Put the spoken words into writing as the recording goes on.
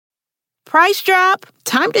Price drop?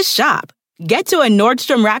 Time to shop. Get to a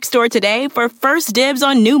Nordstrom Rack store today for first dibs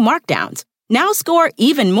on new markdowns. Now score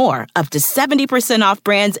even more, up to 70% off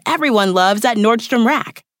brands everyone loves at Nordstrom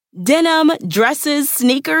Rack. Denim, dresses,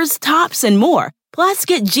 sneakers, tops, and more. Plus,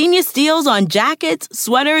 get genius deals on jackets,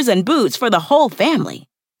 sweaters, and boots for the whole family.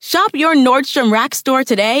 Shop your Nordstrom Rack store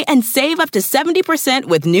today and save up to 70%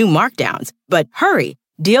 with new markdowns. But hurry,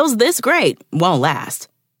 deals this great won't last.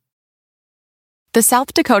 The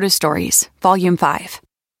South Dakota Stories, Volume 5.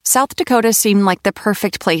 South Dakota seemed like the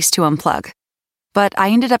perfect place to unplug. But I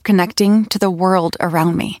ended up connecting to the world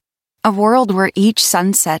around me. A world where each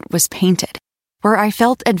sunset was painted, where I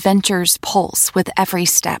felt adventure's pulse with every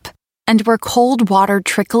step, and where cold water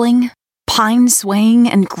trickling, pine swaying,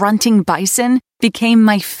 and grunting bison became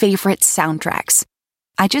my favorite soundtracks.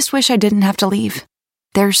 I just wish I didn't have to leave.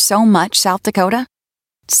 There's so much South Dakota,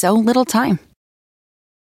 so little time.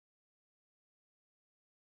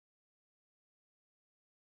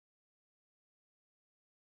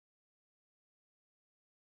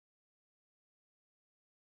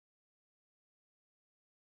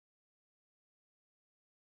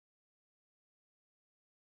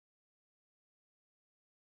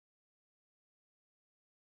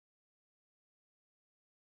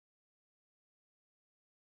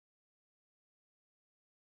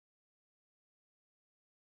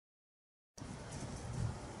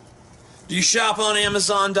 Do you shop on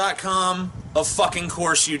Amazon.com? Of fucking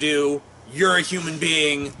course you do. You're a human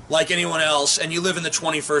being like anyone else, and you live in the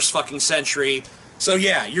 21st fucking century. So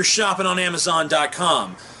yeah, you're shopping on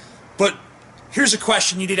Amazon.com. But here's a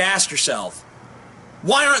question you need to ask yourself.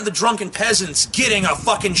 Why aren't the Drunken Peasants getting a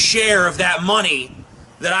fucking share of that money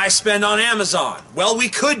that I spend on Amazon? Well, we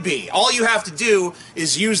could be. All you have to do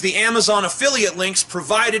is use the Amazon affiliate links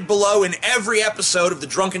provided below in every episode of the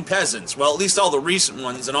Drunken Peasants. Well, at least all the recent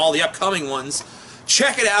ones and all the upcoming ones.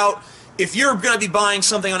 Check it out. If you're going to be buying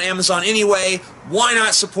something on Amazon anyway, why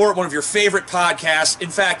not support one of your favorite podcasts?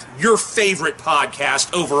 In fact, your favorite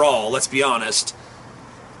podcast overall, let's be honest.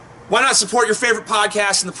 Why not support your favorite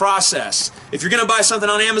podcast in the process? If you're going to buy something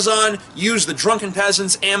on Amazon, use the Drunken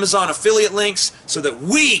Peasants Amazon affiliate links so that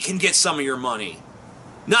we can get some of your money.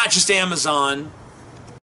 Not just Amazon.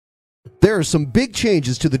 There are some big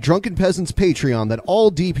changes to the Drunken Peasants Patreon that all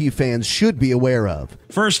DP fans should be aware of.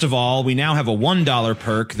 First of all, we now have a $1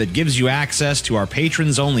 perk that gives you access to our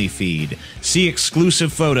patrons-only feed. See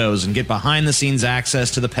exclusive photos and get behind-the-scenes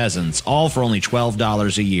access to the Peasants, all for only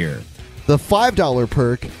 $12 a year. The $5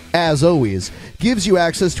 perk, as always, gives you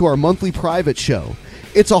access to our monthly private show.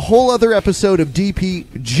 It's a whole other episode of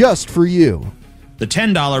DP just for you. The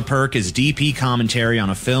 $10 perk is DP commentary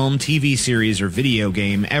on a film, TV series, or video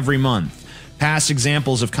game every month. Past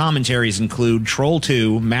examples of commentaries include Troll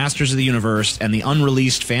 2, Masters of the Universe, and the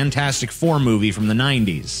unreleased Fantastic Four movie from the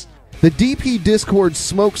 90s. The DP Discord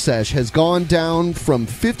Smoke Sesh has gone down from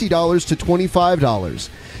 $50 to $25.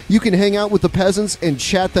 You can hang out with the Peasants and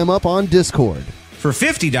chat them up on Discord. For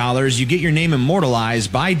 $50, you get your name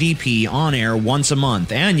immortalized by DP on air once a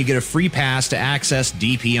month, and you get a free pass to access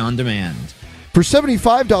DP on demand. For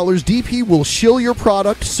 $75, DP will shill your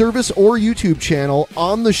product, service, or YouTube channel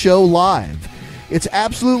on the show live. It's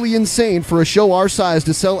absolutely insane for a show our size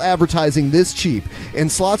to sell advertising this cheap,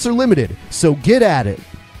 and slots are limited, so get at it.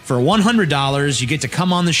 For $100, you get to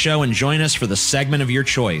come on the show and join us for the segment of your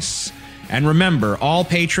choice. And remember, all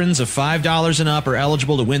patrons of $5 and up are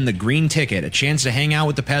eligible to win the green ticket, a chance to hang out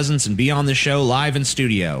with the Peasants and be on the show live in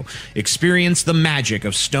studio. Experience the magic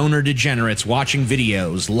of stoner degenerates watching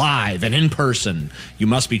videos live and in person. You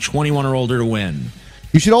must be 21 or older to win.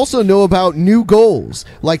 You should also know about new goals,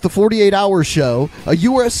 like the 48-hour show, a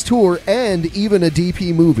US tour, and even a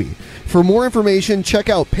DP movie. For more information, check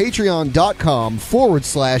out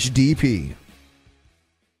patreon.com/DP.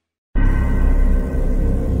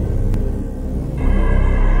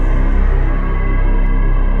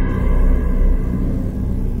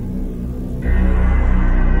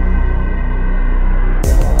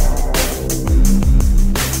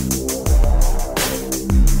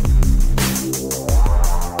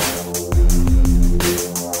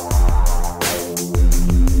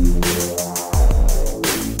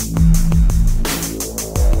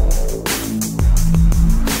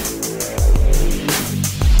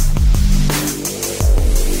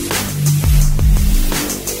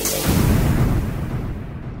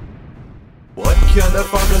 Kind of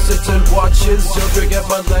father sits and watches children get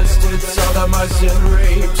molested, sodomized and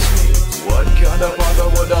raped? What kind of father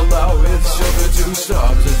would allow his children to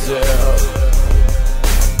starve to death?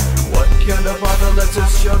 What kind of father lets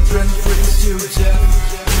his children freeze to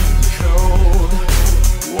death cold?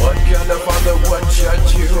 What kind of father would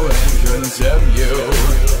judge you and condemn you?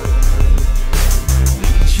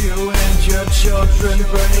 children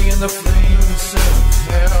burning in the flames of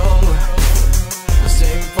hell. The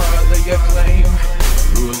same father you claim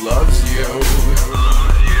who loves you.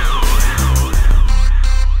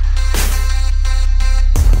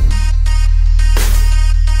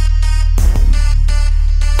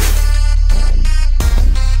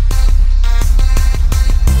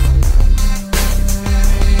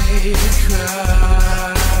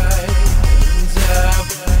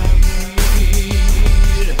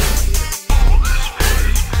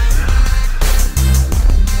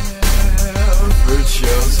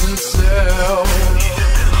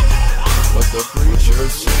 But the preacher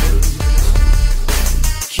says,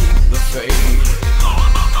 keep the faith.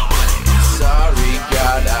 Sorry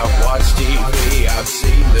God, I watch TV, I've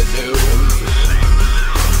seen the news.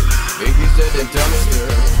 Babies dead in dumpster,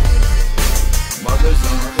 mothers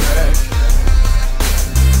on crack,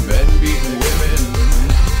 men beating women,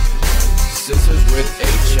 sisters with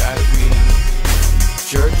HIV,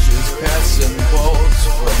 churches passing balls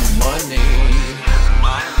for money.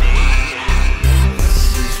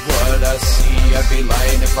 What I see, I'd be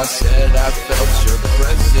lying if I said I felt your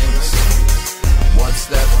presence. Once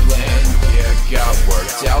that plan, yeah, got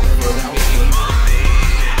worked out for me.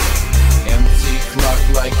 Empty clock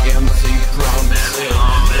like empty promises.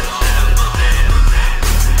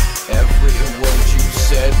 Every word you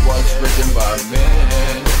said was written by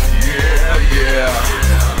men. Yeah.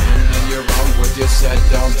 And you're wrong with your said,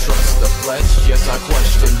 don't trust the flesh. Yes, I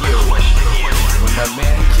question you. When a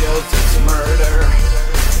man kills, it's murder.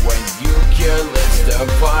 When you kill, it's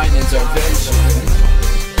divine intervention.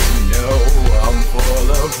 You know I'm full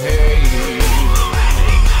of hate,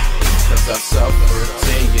 'cause I suffer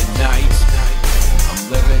day and night. I'm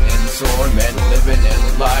living in torment, living in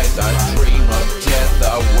lies. I dream of death,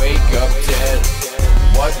 I wake up dead.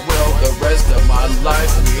 What will the rest of my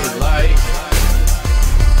life be like?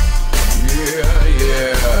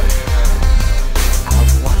 Yeah.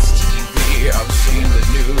 I've watched TV, I've seen the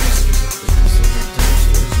news.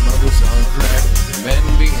 On crack, men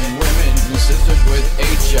beating women, sisters with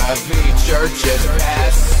HIV, churches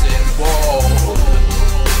passing balls.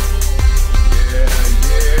 Yeah.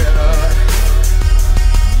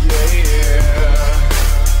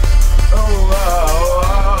 Oh,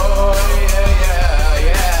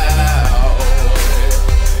 yeah.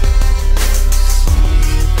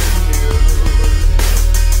 See the news.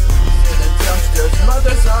 Sitting dumpsters,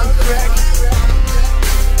 mothers on crack,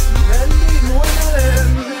 men beating women.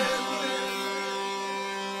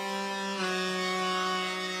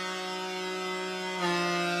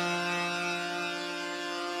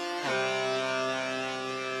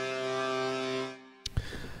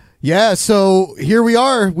 Yeah, so here we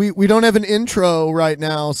are. We don't have an intro right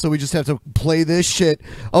now, so we just have to play this shit.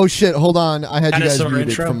 Oh shit, hold on. I had you guys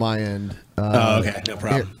muted from my end. Okay, no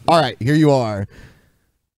problem. Here. All right, here you are.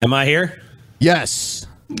 Am I here? Yes.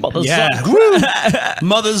 Mother's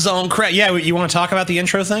on crack. Yeah, you want to talk about the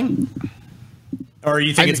intro thing? Or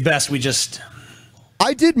you think it's best we just...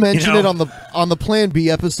 I did mention it on the Plan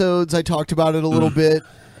B episodes. I talked about it a little bit.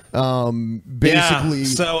 Basically, yeah.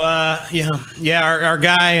 So our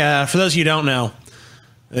guy, for those of you who don't know,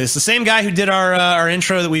 it's the same guy who did our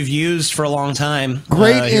intro that we've used for a long time.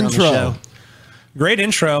 Great intro. Great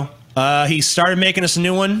intro. He started making us a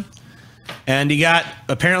new one, and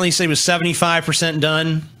apparently he said he was 75%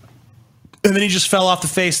 done, and then he just fell off the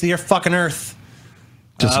face of the fucking earth.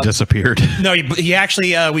 Just disappeared. No, he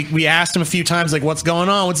actually, we asked him a few times, like, what's going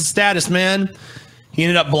on? What's the status, man? He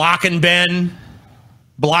ended up blocking Ben,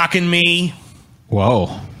 blocking me.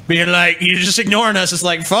 Whoa. Being like, you're just ignoring us. It's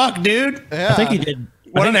like, fuck, dude. Yeah. I think he did.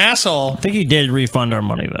 What an asshole. I think he did refund our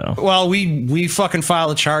money, though. Well, we fucking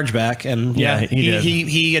filed a chargeback, and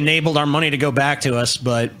he enabled our money to go back to us,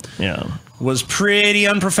 but was pretty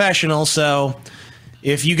unprofessional. So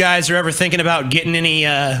if you guys are ever thinking about getting any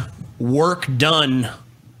work done,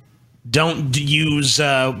 don't use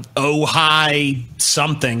Ohio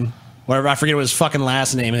something. Whatever, I forget what his fucking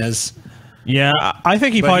last name is. Yeah, I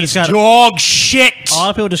think he probably just got dog shit. A lot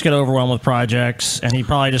of people just get overwhelmed with projects, and he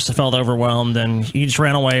probably just felt overwhelmed, and he just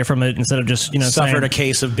ran away from it instead of just suffered a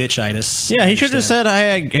case of bitchitis. Yeah, he should have just said,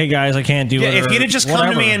 "Hey guys, I can't do it." If he'd have just come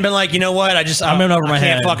to me and been like, you know what, I'm in over my head.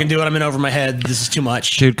 I can't fucking do it. I'm in over my head. This is too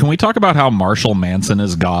much. Dude, can we talk about how Marshall Manson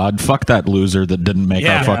is God? Fuck that loser that didn't make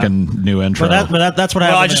our fucking new intro. But that's what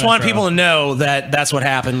happened. Well, I just want people to know that that's what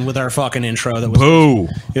happened with our fucking intro. That was boo.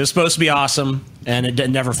 It was supposed to be awesome, and it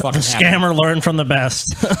never fucking happened. Scammer learned from the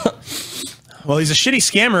best. Well, he's a shitty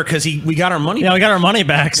scammer because we got our money. Yeah, we got our money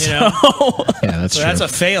back. So. Yeah, that's true. That's a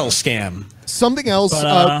fail scam. Something else,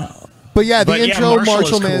 but yeah, the intro,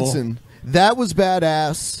 Marshall Manson, that was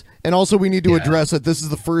badass. And also, we need to address that this is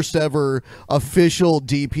the first ever official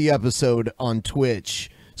DP episode on Twitch,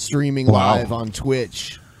 streaming live on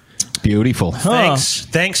Twitch. Beautiful.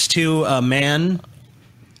 Thanks to a man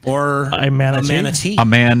or a manatee. A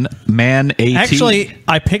man-atee. Actually,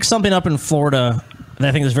 I picked something up in Florida that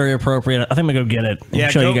I think is very appropriate. I think I'm going to go get it.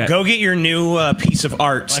 Yeah, go get your new piece of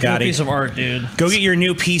art, Scotty. Piece of art, dude. Go get your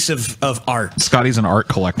new piece of art. Scotty's an art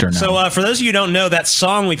collector now. So, for those of you who don't know, that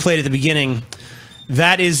song we played at the beginning,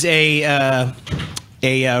 that is a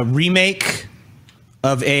remake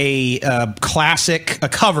of a classic, a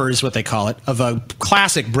cover is what they call it, of a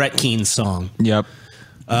classic Brett Keane song. Yep.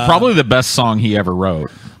 Probably the best song he ever wrote.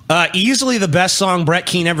 Easily the best song Brett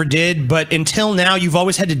Keane ever did, but until now, you've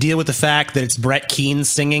always had to deal with the fact that it's Brett Keane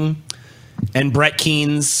singing, and Brett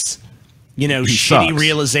Keane's, shitty sucks.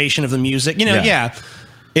 realization of the music.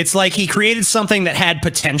 It's like he created something that had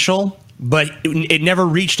potential, but it never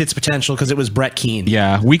reached its potential because it was Brett Keane.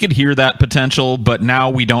 Yeah, we could hear that potential, but now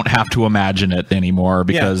we don't have to imagine it anymore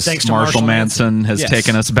because Marshall Manson has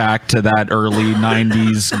taken us back to that early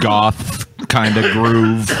 90s goth kind of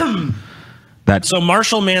groove. So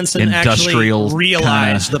Marshall Manson actually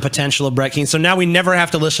realized the potential of Brett Keane. So now we never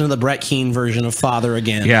have to listen to the Brett Keane version of Father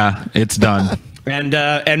again. Yeah, it's done.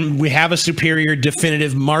 And we have a superior,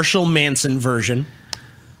 definitive Marshall Manson version.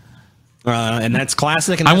 And that's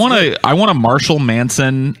classic. And I want a Marshall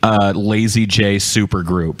Manson Lazy J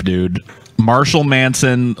supergroup, dude. Marshall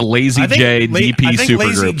Manson, Lazy J, DP supergroup. I think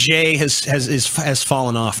Lazy J has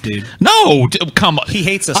fallen off, dude. No, come on. He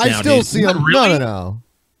hates us now, dude. I still see him. Really? No.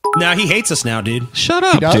 No, he hates us now, dude. Shut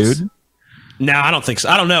up, dude. No, I don't think so.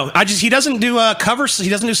 I don't know. He doesn't do covers. He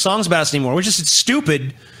doesn't do songs about us anymore, which is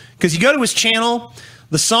stupid. Because you go to his channel,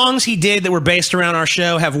 the songs he did that were based around our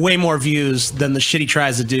show have way more views than the shit he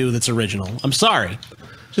tries to do that's original. I'm sorry,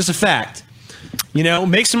 just a fact.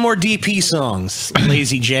 Make some more DP songs,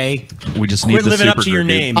 Lazy J. We just need Quit living up to your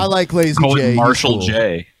name. I like Lazy Call J. It Marshall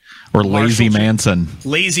J. Or Lazy Manson.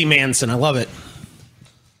 Lazy Manson. I love it.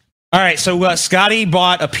 All right, so Scotty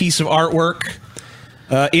bought a piece of artwork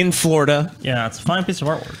in Florida. Yeah, it's a fine piece of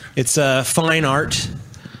artwork. It's fine art.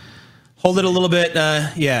 Hold it a little bit.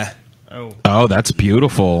 Yeah. Oh, that's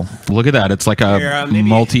beautiful. Look at that. It's like a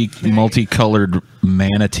multicolored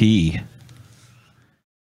manatee.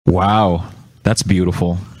 Wow, that's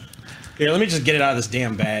beautiful. Here, let me just get it out of this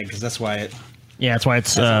damn bag because that's why it. Yeah, that's why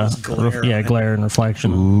it's glare. Glare and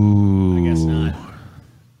reflection. Ooh, I guess not.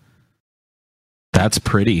 That's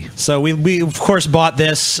pretty. So we of course bought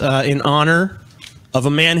this in honor of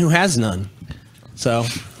a man who has none. So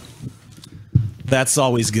that's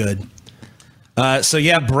always good. So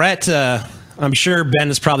yeah, Brett. I'm sure Ben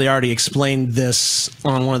has probably already explained this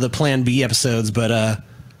on one of the Plan B episodes, but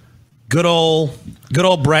good old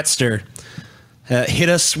Brettster hit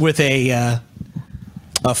us with a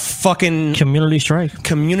fucking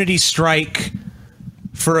community strike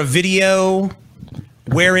for a video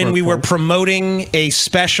wherein we were promoting a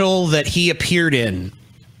special that he appeared in.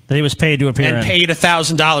 That he was paid to appear in. And paid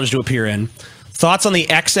 $1,000 to appear in. Thoughts on the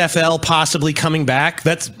XFL possibly coming back?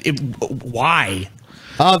 Why?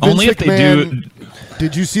 Only if they do.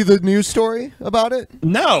 Did you see the news story about it?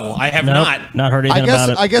 No, I have not. Not heard anything about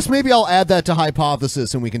it. I guess maybe I'll add that to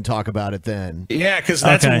Hypothesis and we can talk about it then. Yeah, because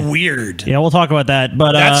that's weird. Yeah, we'll talk about that.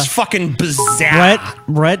 But that's fucking bizarre.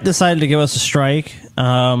 Brett decided to give us a strike.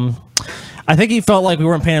 I think he felt like we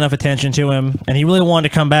weren't paying enough attention to him, and he really wanted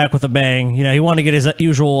to come back with a bang. He wanted to get his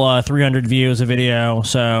usual 300 views a video,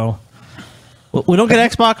 so... We don't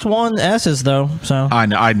get Xbox One S's, though, so...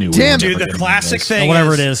 I knew. Damn, dude, the classic thing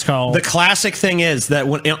whatever it is called. The classic thing is that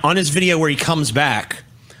when on his video where he comes back,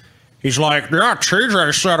 he's like, yeah,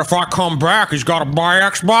 TJ said if I come back, he's got to buy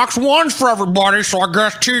Xbox Ones for everybody, so I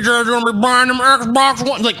guess TJ's going to be buying them Xbox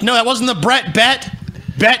Ones. Like, no, that wasn't the Brett.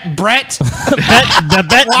 Why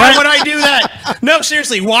would I do that? No,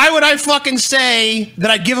 seriously, why would I fucking say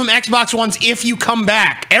that I'd give him Xbox Ones if you come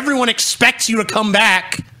back? Everyone expects you to come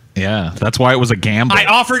back. Yeah, that's why it was a gamble. I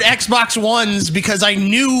offered Xbox Ones because I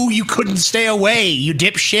knew you couldn't stay away, you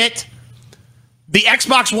dipshit. The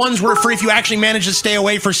Xbox Ones were free if you actually managed to stay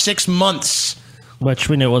away for 6 months. Which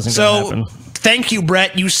we knew wasn't going to happen. Thank you,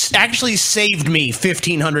 Brett. You actually saved me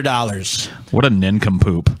 $1,500. What a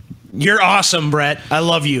nincompoop. You're awesome, Brett. I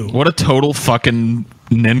love you. What a total fucking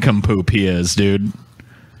nincompoop he is, dude.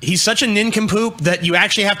 He's such a nincompoop that you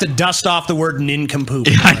actually have to dust off the word nincompoop.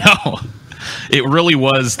 Yeah, I know. It really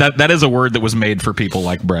was. That is a word that was made for people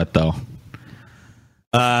like Brett, though.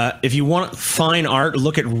 If you want fine art,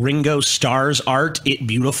 look at Ringo Starr's art. It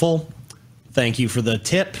beautiful. Thank you for the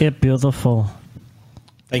tip. It beautiful.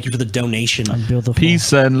 Thank you for the donation.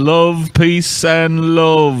 Peace and love, peace and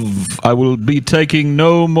love. I will be taking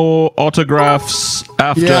no more autographs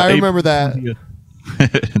after. Yeah, I remember that.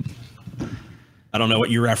 I don't know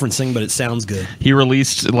what you're referencing, but it sounds good. He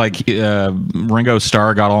released, Ringo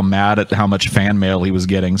Starr got all mad at how much fan mail he was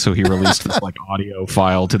getting, so he released this audio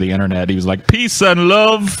file to the internet. He was like, peace and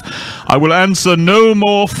love. I will answer no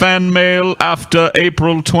more fan mail after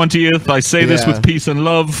April 20th. I say this with peace and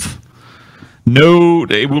love. No,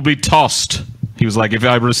 it will be tossed. He was like, if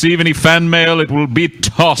I receive any fan mail, it will be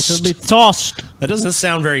tossed. It will be tossed. That doesn't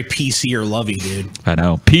sound very PC or lovey, dude. I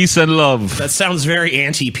know. Peace and love. That sounds very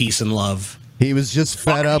anti-peace and love. He was just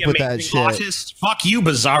fed up with that shit. Autist. Fuck you,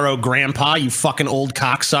 Bizarro Grandpa, you fucking old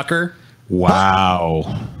cocksucker.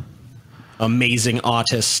 Wow. Amazing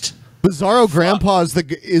autist. Bizarro Grandpa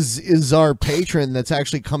is our patron that's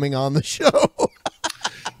actually coming on the show.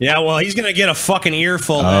 Yeah, well, he's going to get a fucking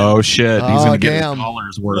earful. Oh, shit. He's going to get his damn.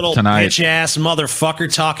 $1 worth Little tonight. bitch-ass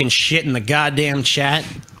motherfucker talking shit in the goddamn chat.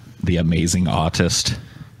 The amazing autist.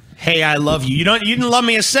 Hey, I love you. You didn't love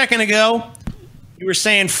me a second ago. You were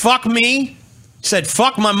saying, fuck me. You said,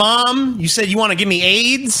 fuck my mom. You said you want to give me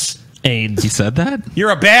AIDS. AIDS. He said that? You're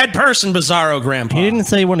a bad person, Bizarro Grandpa. He didn't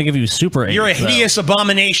say he wanted to give you super AIDS. You're a hideous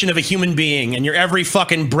abomination of a human being, and your every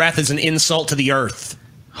fucking breath is an insult to the earth.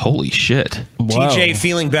 Holy shit. Whoa. TJ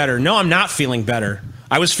feeling better. No, I'm not feeling better.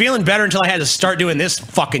 I was feeling better until I had to start doing this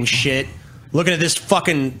fucking shit. Looking at this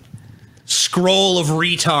fucking scroll of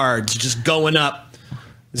retards just going up.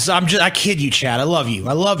 I kid you, Chad. I love you.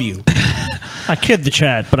 I love you. I kid the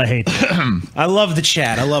chat, but I hate them. I love the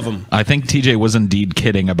chat. I love them. I think TJ was indeed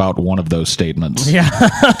kidding about one of those statements. Yeah.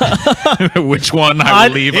 Which one I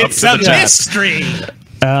will leave up to the chat. It's a mystery.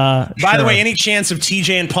 By the way, any chance of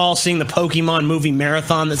TJ and Paul seeing the Pokemon movie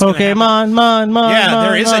marathon? That's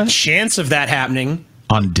there is a chance of that happening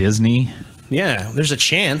on Disney. Yeah, there's a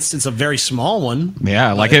chance. It's a very small one.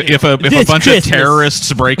 Yeah, like if a bunch of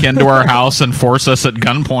terrorists break into our house and force us at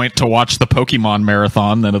gunpoint to watch the Pokemon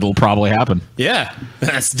marathon, then it'll probably happen. Yeah,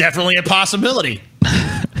 that's definitely a possibility.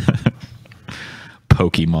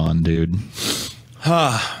 Pokemon, dude.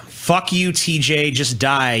 Fuck you, TJ. Just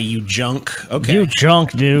die, you junk. Okay. You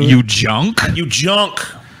junk, dude. You junk? You junk.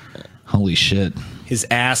 Holy shit. His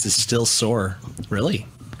ass is still sore. Really?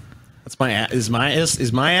 That's my ass.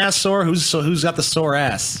 Is my ass sore? Who's got the sore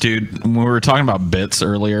ass? Dude, when we were talking about bits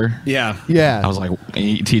earlier. Yeah. Yeah. I was like,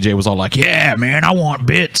 TJ was all like, yeah, man, I want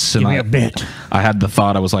bits. And Give me a bit. I had the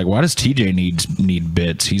thought, I was like, why does TJ need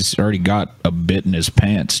bits? He's already got a bit in his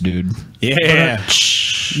pants, dude. Yeah.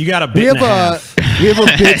 You got a bit and a half. We have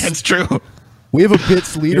a bits. That's true. We have a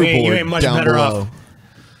bits leaderboard you ain't much down better below. off.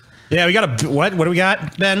 Yeah, we got a what? What do we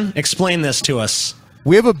got, Ben? Explain this to us.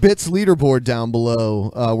 We have a bits leaderboard down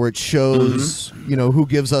below where it shows, who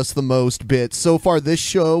gives us the most bits. So far this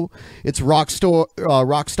show, it's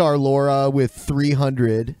Rockstar Laura with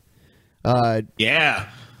 300. Yeah.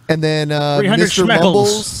 And then 300 Mr. schmeckles.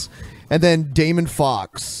 Mumbles, and then Damon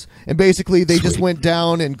Fox. And basically, they just went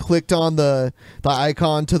down and clicked on the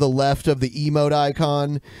icon to the left of the emote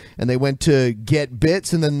icon, and they went to get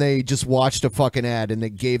bits, and then they just watched a fucking ad, and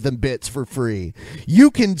it gave them bits for free.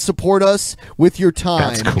 You can support us with your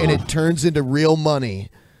time, and it turns into real money.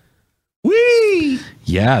 Whee!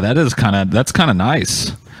 Yeah, that's kind of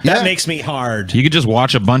nice. That makes me hard. You could just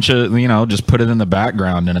watch a bunch of, just put it in the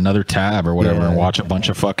background in another tab or whatever and watch a bunch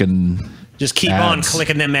of fucking Just keep ads. on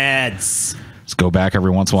clicking them ads. Just go back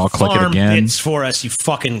every once in a while, click it Farm again. bits for us, you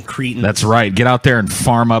fucking cretin. That's right. Get out there and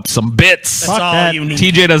farm up some bits. That's all you need.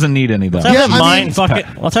 TJ doesn't need any though. Let's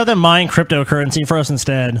have them mine cryptocurrency for us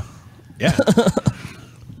instead. Yeah.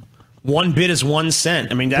 1 bit is 1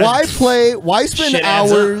 cent. I mean, that's, Why spend shit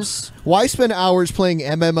adds hours? Why spend hours playing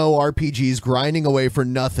MMORPGs, grinding away for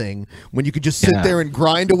nothing when you could just sit there and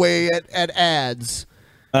grind away at ads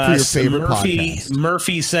for your favorite podcast?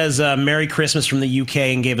 Murphy says Merry Christmas from the UK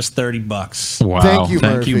and gave us $30. Wow. Thank you,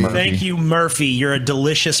 Murphy. Thank you, Murphy. You're a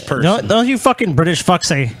delicious person. Don't you fucking British fucks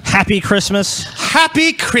say Happy Christmas?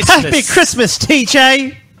 Happy Christmas. Happy Christmas,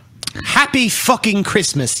 TJ. Happy fucking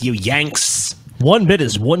Christmas, you Yanks. 1 bit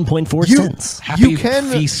is 1.4 cents. Happy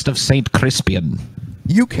Feast of Saint Crispian.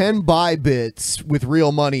 You can buy bits with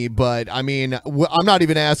real money, but I mean, I'm not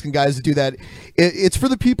even asking guys to do that. It's for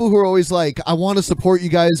the people who are always like, I want to support you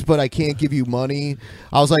guys, but I can't give you money.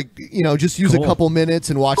 I was like, just use a couple minutes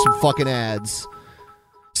and watch some fucking ads.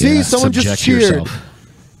 See, someone just cheered. Yourself.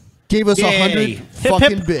 Gave us 100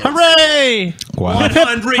 fucking bits. Hooray! Wow.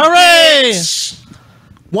 100 Hooray! bits.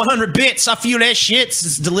 100 bits. I feel that shit.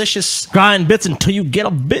 It's delicious. Grind bits until you get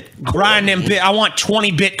a bit. Grind them bit. I want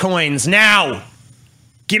 20 bitcoins now.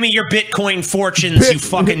 Give me your Bitcoin fortunes, you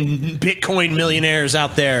fucking Bitcoin millionaires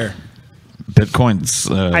out there. Bitcoin's.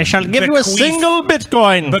 I shall give you a single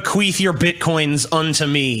Bitcoin. Bequeath your Bitcoins unto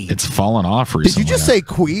me. It's fallen off recently. Did you just say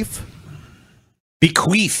queef?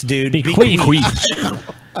 Bequeath, dude. Bequeath.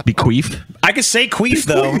 I could say queef,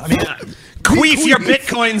 though. I mean, queef your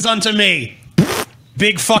Bitcoins unto me.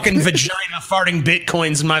 Big fucking vagina farting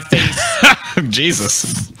Bitcoins in my face.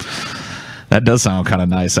 Jesus. That does sound kind of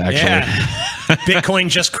nice, actually. Yeah. Bitcoin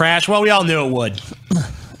just crashed. Well, we all knew it would.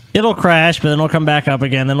 It'll crash, but then it'll come back up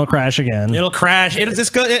again. Then it'll crash again. It'll crash. It's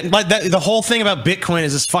just good. Like the whole thing about Bitcoin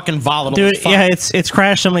is it's fucking volatile. Dude, yeah, it's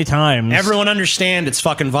crashed so many times. Everyone understand it's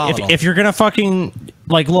fucking volatile. If you're gonna fucking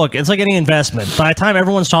look, it's like any investment. By the time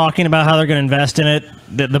everyone's talking about how they're gonna invest in it,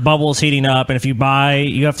 the bubble's heating up, and if you buy,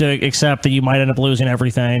 you have to accept that you might end up losing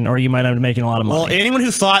everything, or you might end up making a lot of money. Well, anyone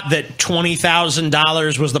who thought that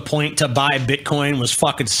 $20,000 was the point to buy Bitcoin was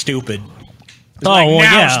fucking stupid.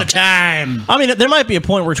 Now's the time. I mean, there might be a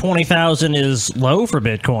point where 20,000 is low for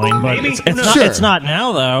Bitcoin, but it's not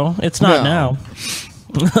now, though. It's not now.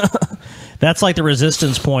 That's like the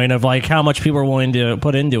resistance point of like how much people are willing to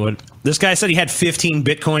put into it. This guy said he had 15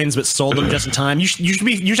 Bitcoins, but sold them just in time. You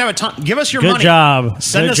should have a ton. Give us your money. Good job.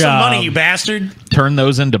 Send us some money, you bastard. Turn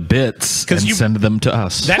those into bits and send them to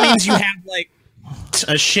us. That means you have like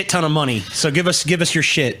a shit ton of money. So give us your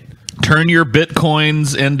shit. Turn your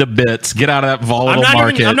Bitcoins into bits. Get out of that volatile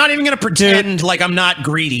market. I'm not even going to pretend like I'm not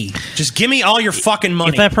greedy. Just give me all your fucking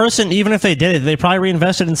money. If that person, even if they did it, they probably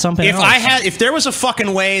reinvested in something else. If there was a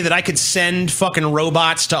fucking way that I could send fucking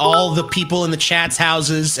robots to all the people in the chat's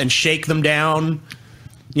houses and shake them down,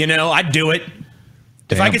 I'd do it.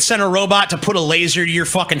 If I could send a robot to put a laser to your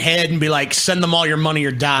fucking head and be like, send them all your money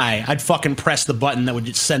or die, I'd fucking press the button that would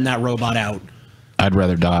just send that robot out. I'd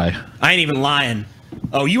rather die. I ain't even lying.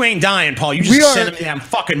 Oh, you ain't dying, Paul. You just sent me that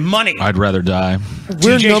fucking money. I'd rather die.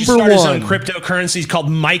 We're TJ number started his own one. cryptocurrencies called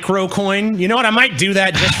microcoin. You know what? I might do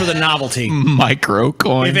that just for the novelty.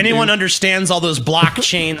 Microcoin. If anyone understands all those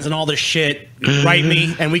blockchains and all this shit, write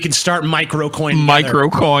me and we can start microcoin together.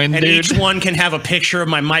 Microcoin, and dude. each one can have a picture of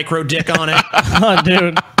my micro dick on it. Oh,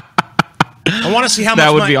 dude. I want to see how that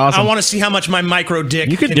much would be awesome. I want to see how much my micro dick.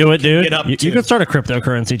 You could do it, dude. Get up to. You could start a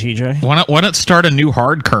cryptocurrency, TJ. Why not start a new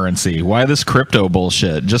hard currency? Why this crypto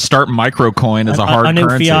bullshit? Just start microcoin as a hard new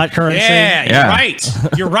currency. Fiat currency. Yeah, you're right.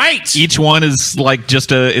 You're right. Each one is like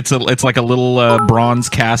it's like a little bronze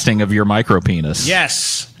casting of your micro penis.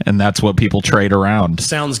 Yes. And that's what people trade around.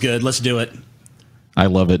 Sounds good. Let's do it. I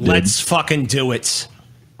love it, dude. Let's fucking do it.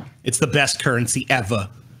 It's the best currency ever.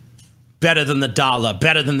 Better than the dollar,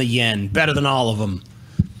 better than the yen, better than all of them.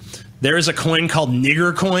 There is a coin called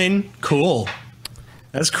Nigger Coin. Cool.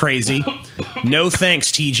 That's crazy. No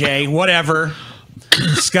thanks, TJ. Whatever.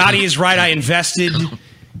 Scotty is right. I invested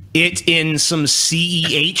it in some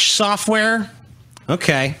CEH software.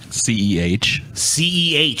 Okay. CEH.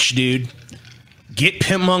 CEH, dude. Get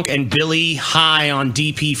Pimp Monk and Billy high on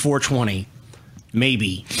DP 420.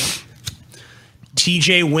 Maybe.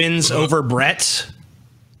 TJ wins over Brett.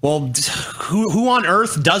 Well, who on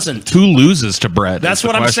earth doesn't? Who loses to Brett? That's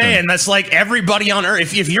what I'm saying. That's like everybody on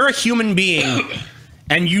earth. If you're a human being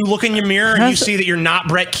and you look in your mirror and you see that you're not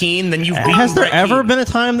Brett Keane, then you've beaten Has there Brett ever Keane. been a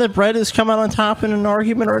time that Brett has come out on top in an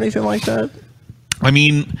argument or anything like that? I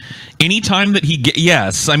mean, anytime that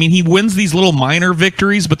yes. I mean, he wins these little minor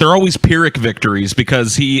victories, but they're always Pyrrhic victories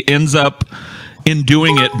because he ends up, in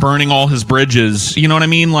doing it, burning all his bridges. You know what I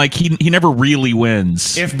mean? Like, he never really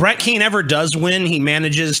wins. If Brett Keane ever does win, he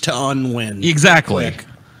manages to unwin. Exactly. Quick.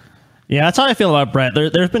 Yeah, that's how I feel about Brett.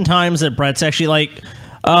 There's been times that Brett's actually like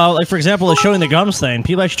for example, the showing the gums thing.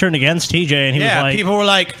 People actually turned against TJ, and he was like, people were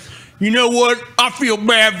like, you know what? I feel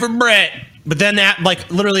bad for Brett. But then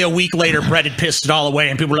literally a week later, Brett had pissed it all away,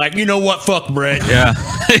 and people were like, you know what? Fuck Brett. Yeah.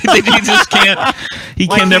 He just can't. He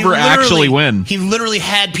can never actually win. He literally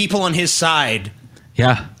had people on his side.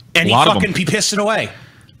 Yeah. And he pissed it away.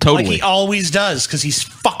 Totally. Like he always does, because he's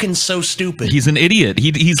fucking so stupid. He's an idiot.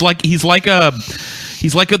 He'll win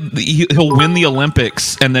the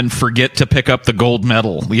Olympics and then forget to pick up the gold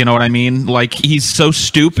medal. You know what I mean? Like, he's so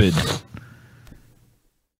stupid.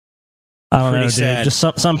 I don't know, dude. Sad.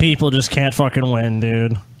 Just some people just can't fucking win,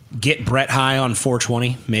 dude. Get Brett high on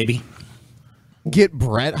 420, maybe. Get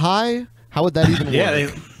Brett high? How would that even work? Yeah,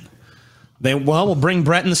 we'll bring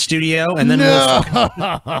Brett in the studio, and then let's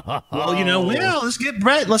get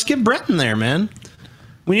Brett. Let's get Brett in there, man.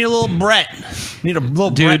 We need a little Brett. We need a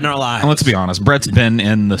little Brett in our lives. And let's be honest, Brett's been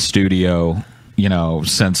in the studio,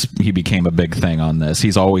 since he became a big thing on this.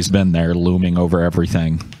 He's always been there, looming over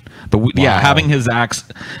everything. But having his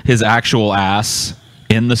actual ass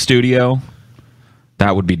in the studio,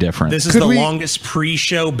 That would be different. This is the longest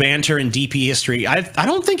pre-show banter in DP history. I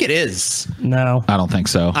don't think it is. No. I don't think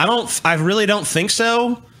so. I really don't think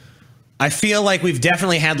so. I feel like we've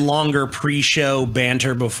definitely had longer pre-show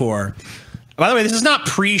banter before. By the way, this is not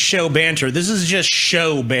pre-show banter. This is just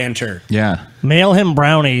show banter. Yeah. Mail him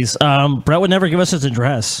brownies. Brett would never give us his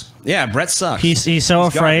address. Yeah, Brett sucks. He's so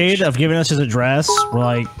afraid of giving us his address. We're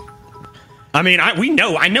like... I mean, I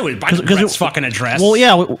know Brett's fucking address. Well,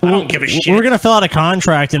 yeah, I don't give a shit. We're gonna fill out a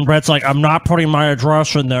contract, and Brett's like, "I'm not putting my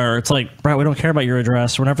address in there." It's like, Brett, we don't care about your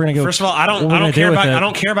address. We're never gonna go. First of all, I don't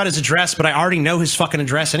care about his address, but I already know his fucking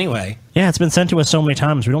address anyway. Yeah, it's been sent to us so many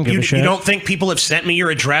times. We don't give a shit. You don't think people have sent me your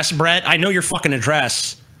address, Brett? I know your fucking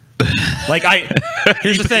address.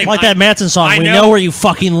 Here's the thing. Like that Manson song. We know where you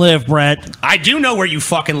fucking live, Brett. I do know where you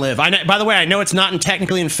fucking live. By the way, I know it's not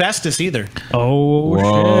technically in Festus either. Oh,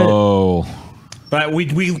 whoa. Shit. But we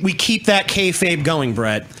keep that kayfabe going,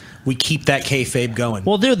 Brett. We keep that kayfabe going.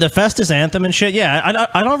 Well, dude, the Festus anthem and shit. Yeah,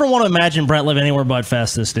 I don't ever want to imagine Brett living anywhere but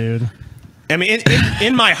Festus, dude. I mean,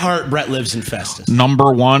 in my heart, Brett lives in Festus.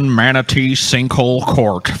 Number 1 Manatee Sinkhole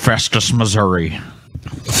Court, Festus, Missouri.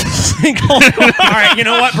 All right, you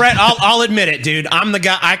know what, Brett? I'll admit it, dude. I'm the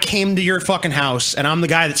guy. I came to your fucking house, and I'm the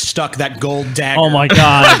guy that stuck that gold dagger. Oh my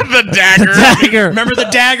god, the dagger! The dagger. Remember the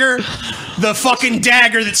dagger? The fucking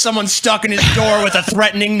dagger that someone stuck in his door with a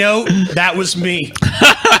threatening note? That was me.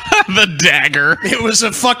 The dagger. It was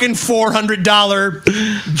a fucking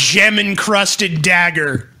 $400 gem-encrusted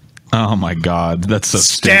dagger. Oh my god, that's so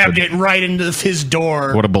Stabbed stupid. it right into his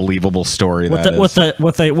door. What a believable story what that is.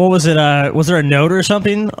 What was it? Was there a note or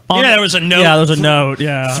something? Yeah, there was a note. Yeah, there was a note.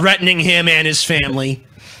 Yeah, threatening him and his family,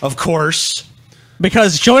 of course.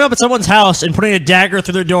 Because showing up at someone's house and putting a dagger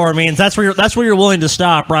through their door means that's where you're willing to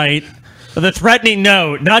stop, right? The threatening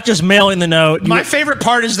note, not just mailing the note. My favorite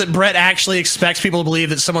part is that Brett actually expects people to believe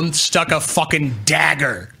that someone stuck a fucking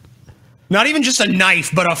dagger. Not even just a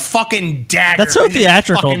knife, but a fucking dagger. That's so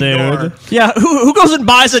theatrical, dude. Door. Yeah, who goes and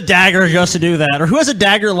buys a dagger just to do that? Or who has a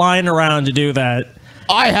dagger lying around to do that?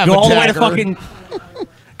 I have go a all dagger. The way to fucking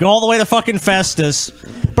go all the way to fucking Festus.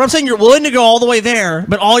 But I'm saying you're willing to go all the way there,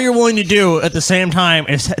 but all you're willing to do at the same time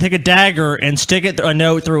is take a dagger and stick a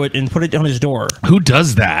note through it and put it on his door. Who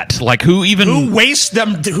does that? Like, who wastes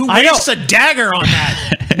a dagger on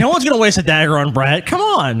that? No one's gonna waste a dagger on Brett. Come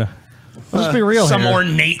on. Let's be real. Some here.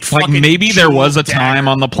 ornate like fucking maybe there was a dagger. time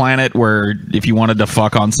on the planet where if you wanted to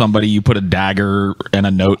fuck on somebody, you put a dagger and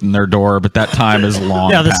a note in their door, but that time is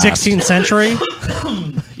long. Yeah, the past. 16th century.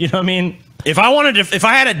 You know what I mean? If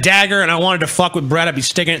I had a dagger and I wanted to fuck with Brett, I'd be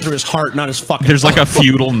sticking it through his heart, not his fucking. There's like a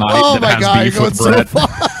feudal knight that has beef with Brett.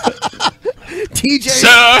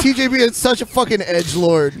 TJ being such a fucking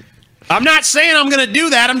edgelord. I'm not saying I'm gonna do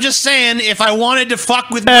that. I'm just saying if I wanted to fuck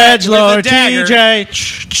with Brett with a Edgelord dagger,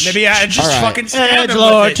 TJ. maybe I just fucking stab him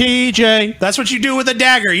Edgelord with it. TJ. That's what you do with a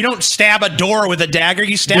dagger. You don't stab a door with a dagger.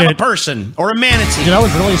 You stab a person or a manatee. Dude, I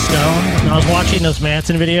was really stoned when I was watching those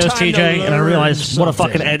Manson videos, TJ, and I realized what a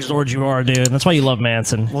fucking edgelord you are, dude. And that's why you love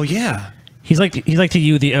Manson. Well, yeah. He's like to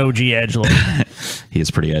you the OG edgelord. He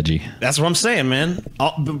is pretty edgy. That's what I'm saying, man.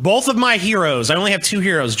 Both of my heroes. I only have 2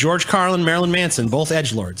 heroes: George Carlin, Marilyn Manson. Both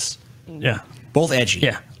edgelords. Yeah. Both edgy.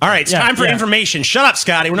 Yeah. All right, it's time for information. Shut up,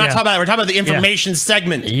 Scotty. We're not talking about that. We're talking about the information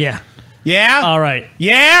segment. Yeah. Yeah? All right.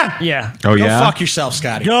 Yeah? Yeah. Oh, Go yeah? fuck yourself,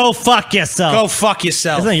 Scotty. Go fuck yourself. Go fuck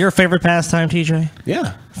yourself. Isn't that your favorite pastime, TJ?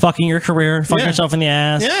 Yeah. Fucking your career, fucking Yeah. yourself in the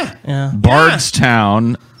ass. Yeah. Yeah.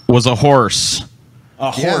 Bardstown was a horse.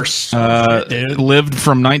 A horse. Lived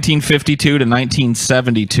from 1952 to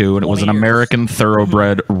 1972, and it was an American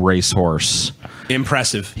thoroughbred racehorse.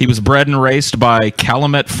 Impressive. He was bred and raced by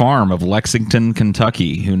Calumet Farm of Lexington,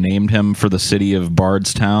 Kentucky, who named him for the city of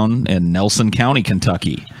Bardstown in Nelson County,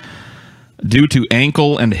 Kentucky. Due to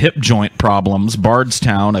ankle and hip joint problems,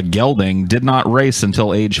 Bardstown, a gelding, did not race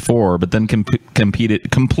until age 4, but then competed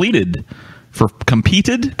for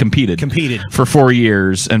 4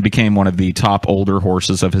 years and became one of the top older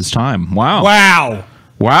horses of his time. Wow.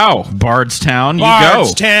 Bardstown, you go.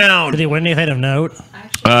 Bardstown. Did he win anything of note?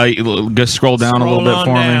 Just scroll down a little bit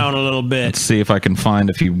for me. Down a little bit. Let's see if I can find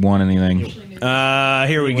if he won anything.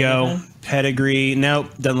 Here we go. Pedigree. Nope.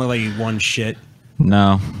 Doesn't look like he won shit.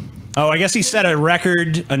 No. Oh, I guess he set a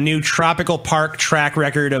record, a new Tropical Park track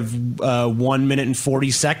record of 1 minute and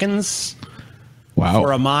 40 seconds. Wow.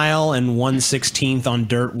 For a mile and 1/16 on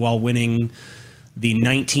dirt while winning the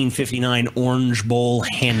 1959 Orange Bowl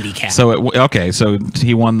handicap. So so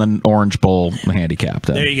he won the Orange Bowl handicap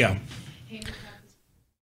then. There you go.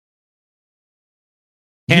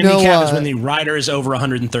 Handicap is when the rider is over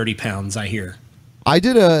 130 pounds, I hear. I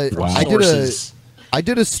did a I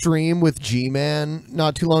did a stream with G-Man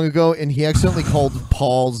not too long ago, and he accidentally called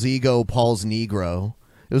Paul Zigo Paul's Negro.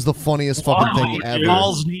 It was the funniest fucking thing ever.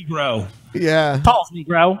 Paul's Negro. Yeah. Paul's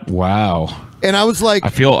Negro. Wow. And I was like...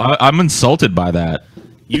 I'm insulted by that.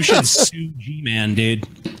 You should sue G-Man, dude.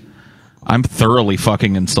 I'm thoroughly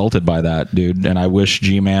fucking insulted by that, dude. And I wish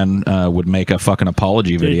G-Man would make a fucking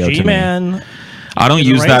apology video to me. I don't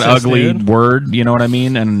use that ugly word, you know what I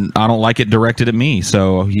mean? And I don't like it directed at me,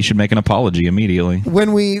 so he should make an apology immediately.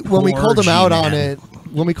 When we called him out on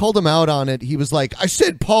it, he was like, I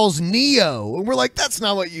said Paul's Neo. And we're like, that's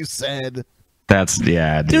not what you said.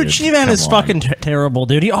 Dude, G-Man is fucking terrible,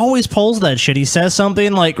 dude. He always pulls that shit. He says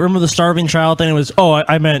something like, remember the starving child thing? It was,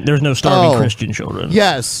 I meant there's no starving Christian children.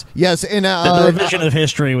 Yes. And the revision of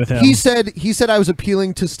history with him. He said I was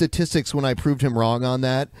appealing to statistics when I proved him wrong on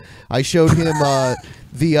that. I showed him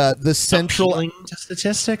the central... Appealing to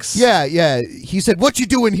statistics? Yeah. He said, what you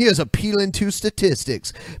doing here is appealing to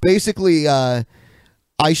statistics. Basically, I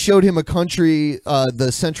showed him a country, the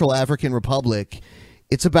Central African Republic.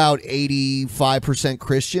 It's about 85%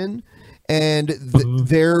 Christian, and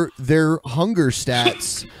their hunger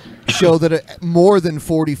stats show that more than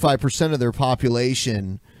 45% of their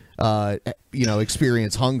population,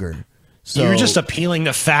 experience hunger. So you're just appealing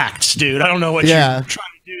to facts, dude. I don't know what you're trying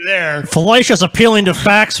to do there. Fallacious appealing to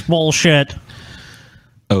facts bullshit.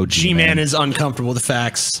 Oh, G-Man is uncomfortable with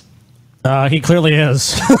facts. He clearly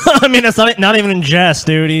is. I mean, it's not even in jest,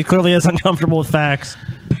 dude. He clearly is uncomfortable with facts.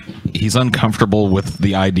 He's uncomfortable with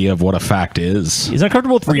the idea of what a fact is. He's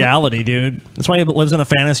uncomfortable with reality, dude. That's why he lives in a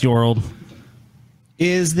fantasy world.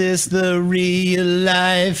 Is this the real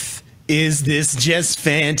life? Is this just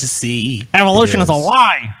fantasy? Evolution is a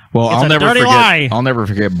lie. Well, I'll never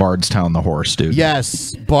forget Bardstown the horse, dude.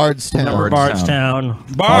 Yes, Bardstown.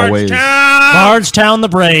 Bardstown the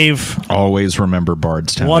brave. Always remember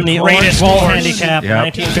Bardstown. Won the greatest bowl handicap in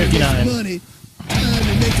 1959. Time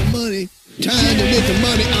to make some money. Time to make some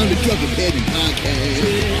money on the Drunken Peasants podcast.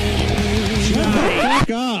 Shut the fuck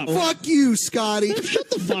up. Fuck you, Scotty. Shut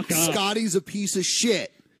the fuck up. Scotty's a piece of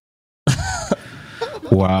shit.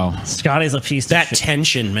 Wow. Scotty's a piece of shit. That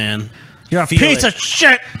tension, man. You're a piece of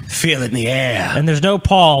shit. Feel it in the air. And there's no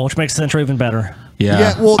Paul, which makes the intro even better.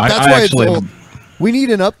 Yeah, well, that's why we need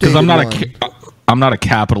an update. Because I'm not a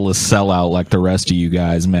capitalist sellout like the rest of you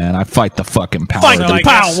guys, man. I fight the fucking power.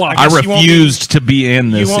 I refused to be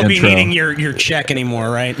in this intro. You won't be needing your check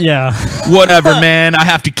anymore, right? Yeah. Whatever, man. I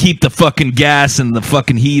have to keep the fucking gas and the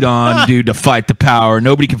fucking heat on, dude, to fight the power.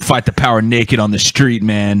 Nobody can fight the power naked on the street,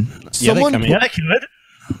 man. They could.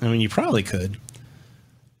 I mean, you probably could.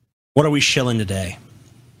 What are we shilling today?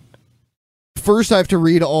 First, I have to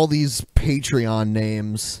read all these Patreon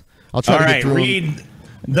names. I'll try to get through them.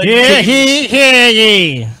 Hear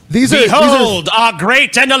ye. Behold, our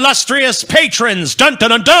great and illustrious patrons. Dun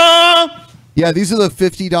dun dun dun. Yeah, these are the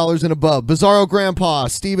 $50 and above. Bizarro Grandpa,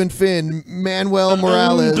 Stephen Finn, Manuel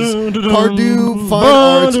Morales, Cardew, Fine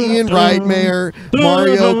Arts, Ian Wrightmayer,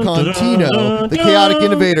 Mario Contino, The Chaotic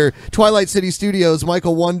Innovator, Twilight City Studios,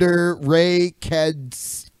 Michael Wonder, Ray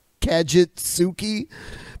Kajitsuki,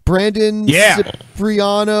 Brandon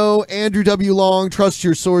Cipriano, Andrew W. Long, Trust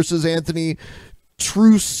Your Sources, Anthony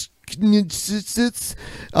Truce,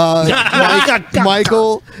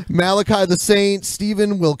 Michael, Malachi the Saint,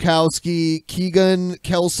 Stephen Wilkowski, Keegan,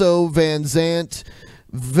 Kelso, Van Zant,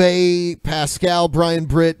 Vay, Pascal, Brian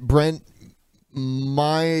Britt, Brent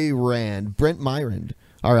Myrand.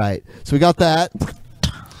 All right, so we got that.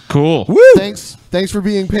 Cool. Woo! Thanks for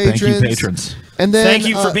being patrons. Thank you, patrons. And then, thank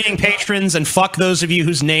you for being patrons, and fuck those of you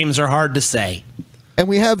whose names are hard to say. And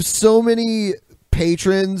we have so many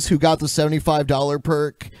patrons who got the $75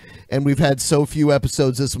 perk, and we've had so few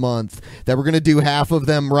episodes this month that we're going to do half of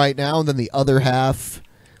them right now and then the other half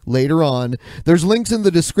later on. There's links in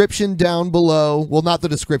the description down below. Well, not the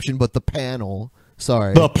description, but the panel.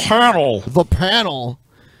 Sorry. The panel.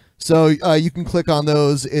 So you can click on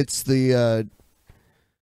those. It's the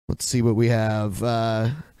let's see what we have.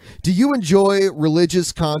 Do you enjoy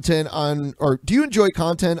content on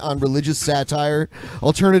religious satire,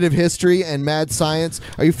 alternative history, and mad science?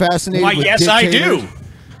 Are you fascinated with yes, dictators? I do.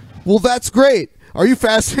 Well, that's great. Are you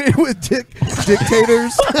fascinated with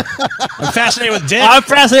dictators? I'm fascinated with dicks. I'm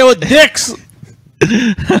fascinated with dicks.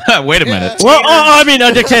 Wait a minute. Well, I mean,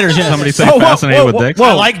 dictators. Yeah. Somebody say fascinated with dicks.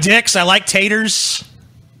 I like dicks. I like taters.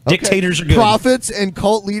 Dictators are good. Prophets and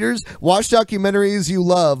cult leaders. Watch documentaries you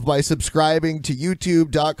love by subscribing to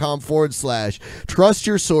youtube.com/trust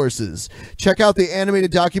your sources. Check out the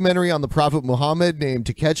animated documentary on the Prophet Muhammad named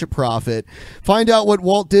To Catch a Prophet. Find out what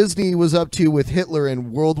Walt Disney was up to with Hitler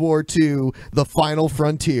in World War II, The Final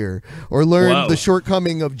Frontier. Or learn the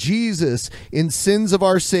shortcoming of Jesus in Sins of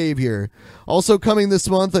Our Savior. Also coming this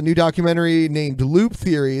month, a new documentary named Loop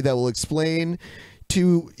Theory that will explain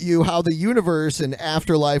to you how the universe and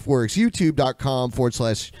afterlife works.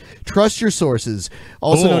 youtube.com/trust your sources,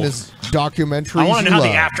 also known as documentaries. I want to know how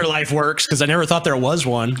the afterlife works because I never thought there was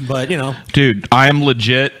one, but dude, I am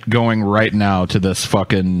legit going right now to this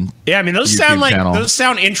fucking I mean, those YouTube channel. those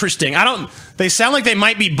sound interesting. They sound like they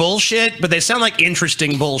might be bullshit, but they sound like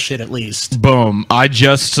interesting bullshit at least. Boom, I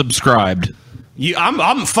just subscribed.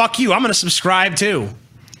 Fuck you. I'm going to subscribe too.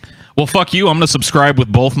 Well, fuck you. I'm going to subscribe with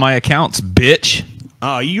both my accounts, bitch.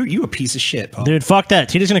 Oh, you a piece of shit, Paul. Dude, fuck that.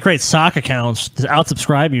 Tina's going to create sock accounts to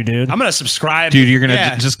out-subscribe you, dude. I'm going to subscribe. Dude, you're going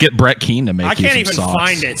to just get Brett Keane to make you some I can't even socks.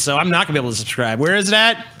 find it, so I'm not going to be able to subscribe. Where is it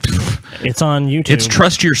at? It's on YouTube. It's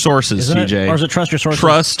Trust Your Sources, CJ. Or is it Trust Your Sources?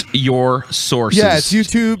 Trust Your Sources. Yeah, it's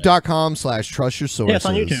youtube.com/trust your sources. Yeah, it's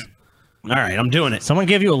on YouTube. All right, I'm doing it. Someone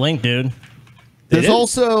gave you a link, dude. There's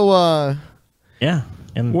also... yeah.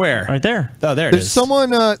 And where? Right there. Oh, there it There's is.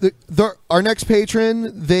 someone, our next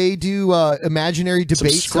patron, they do imaginary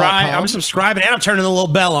debates. I'm subscribing and I'm turning the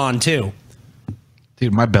little bell on too.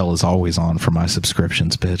 Dude, my bell is always on for my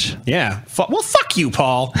subscriptions, bitch. Yeah. Well, fuck you,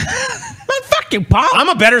 Paul. Fuck you, Paul. I'm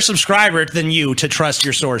a better subscriber than you to Trust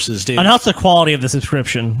Your Sources, dude. And how's the quality of the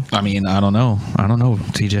subscription? I mean, I don't know,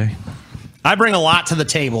 TJ. I bring a lot to the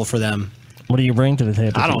table for them. What do you bring to the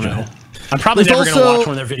table? I don't know. I'm probably never going to watch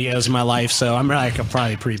one of their videos in my life, so I'm like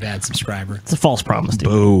probably a pretty bad subscriber. It's a false promise, dude.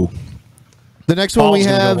 Boo. The next one we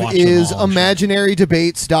have is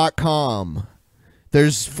imaginarydebates.com.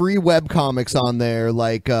 There's free webcomics on there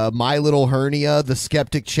like My Little Hernia, The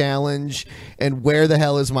Skeptic Challenge, and Where the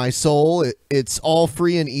Hell is My Soul? It's all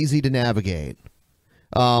free and easy to navigate.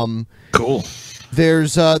 Cool.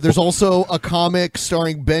 There's also a comic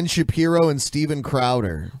starring Ben Shapiro and Steven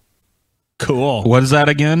Crowder. Cool. What is that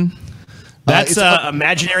again? That's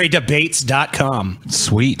imaginarydebates.com.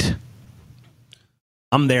 Sweet.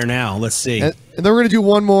 I'm there now. Let's see. And then we're going to do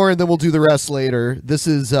one more, and then we'll do the rest later. This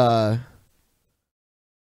is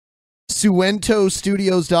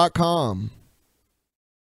SuentoStudios.com.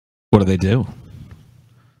 What do they do?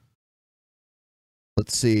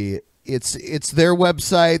 Let's see. It's their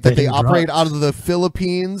website that they operate out of the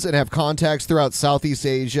Philippines and have contacts throughout Southeast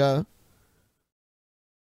Asia.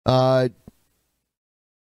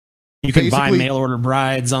 You can buy mail order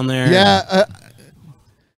brides on there. Yeah.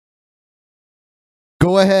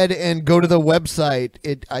 Go ahead and go to the website.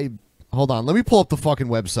 Hold on. Let me pull up the fucking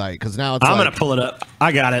website because now it's. I'm gonna pull it up.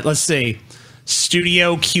 I got it. Let's see.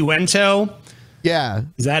 Studio Cuento. Yeah.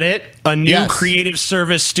 Is that it? A new creative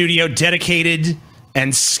service studio dedicated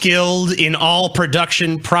and skilled in all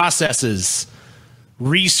production processes.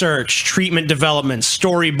 Research, treatment development,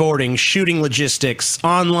 storyboarding, shooting logistics,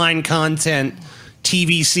 online content,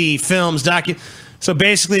 TVC, films, So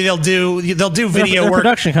basically, they'll do video work.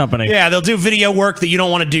 Production company. Yeah, they'll do video work that you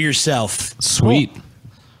don't want to do yourself. Sweet. Cool.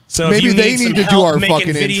 So maybe if you they need to do our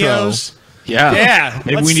fucking videos, intro. Yeah.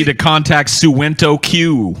 Maybe we need to contact Suento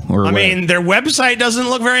Q. I mean, their website doesn't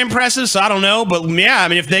look very impressive, so I don't know. But yeah, I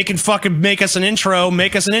mean, if they can fucking make us an intro,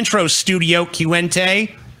 Studio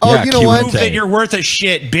Cuente. Oh, you know what? Prove that you're worth a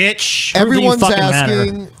shit, bitch.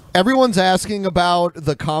 Everyone's asking about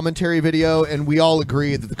the commentary video, and we all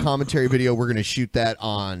agree that the commentary video, we're going to shoot that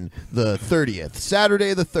on the 30th.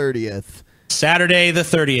 Saturday the 30th. Saturday the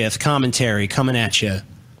 30th. Commentary coming at you.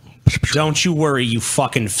 Don't you worry, you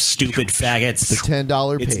fucking stupid faggots. The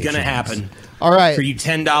 $10 It's going to happen. All right. For you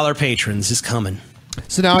 $10 patrons is coming.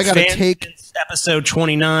 So now I got to take... Episode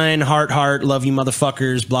 29, heart, love you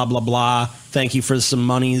motherfuckers, blah, blah, blah. Thank you for some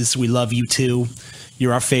monies. We love you too.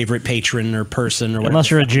 You're our favorite patron or person or whatever.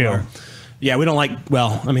 Unless you're a Jew. Yeah, we don't like,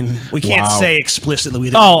 well, I mean, we can't say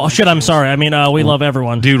explicitly. Oh, shit, I'm sorry. I mean, we love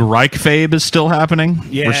everyone. Dude, Reichfabe is still happening?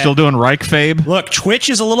 Yeah. We're still doing Reichfabe? Look, Twitch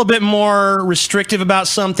is a little bit more restrictive about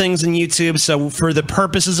some things than YouTube, so for the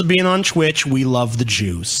purposes of being on Twitch, we love the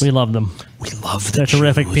Jews. We love them. We love the They're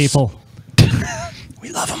terrific people. We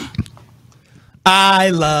love them. I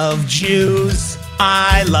love Jews.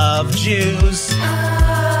 I love Jews.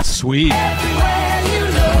 Sweet.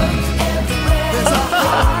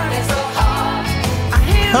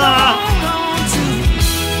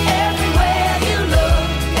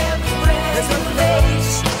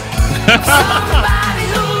 Somebody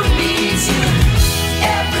who needs you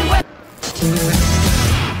everywhere.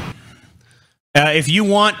 If you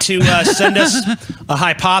want to send us a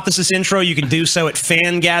hypothesis intro, you can do so at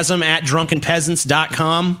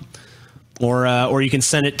fangasm@drunkenpeasants.com. Or you can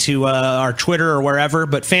send it to our Twitter or wherever.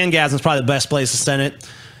 But Fangasm is probably the best place to send it.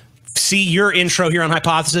 See your intro here on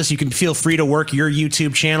Hypothesis. You can feel free to work your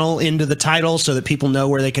YouTube channel into the title so that people know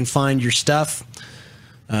where they can find your stuff.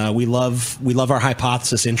 We love our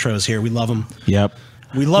Hypothesis intros here. We love them. Yep.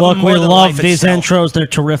 We love them more we than love life these itself. intros. They're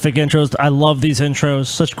terrific intros. I love these intros.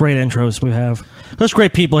 Such great intros we have. Such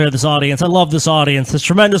great people here, this audience. I love this audience. This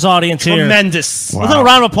tremendous audience here. Tremendous. Let's have a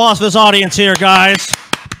round of applause for this audience here, guys.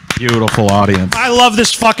 Beautiful audience. I love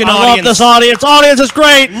this fucking I audience. love this audience. Audience is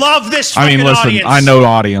great. Love this I fucking mean, listen, audience. I know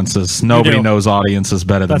audiences. Nobody do. knows audiences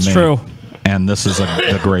better than That's me. true. And this is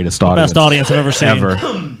the greatest audience. Best audience I've ever seen. Ever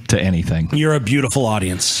to anything. You're a beautiful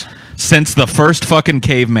audience. Since the first fucking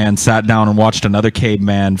caveman sat down and watched another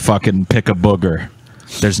caveman fucking pick a booger,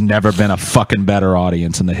 there's never been a fucking better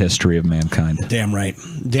audience in the history of mankind. Damn right.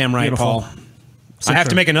 Damn right, Beautiful. Paul. I have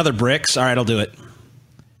to make another bricks. All right, I'll do it.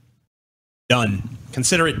 Done.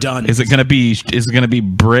 Consider it done. Is it gonna be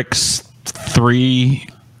Bricks 3?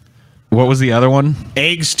 What was the other one?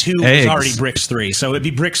 Eggs 2 Eggs. was already bricks 3, so it'd be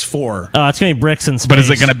bricks 4. It's going to be bricks in space. But is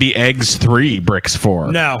it gonna be Eggs 3 Bricks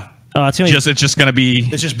 4? No. It's going to It's just gonna be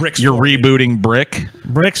It's just Bricks You're 4, dude. rebooting Brick. be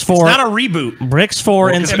Bricks 4. It's not a reboot. Bricks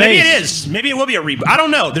 4 in space. Maybe it is. Maybe it will be a reboot. I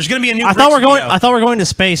don't know. There's going to be a new I thought Bricks video. I thought we're going to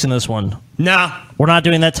space in this one. No. We're not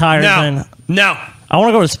doing that tire No. thing. No. I want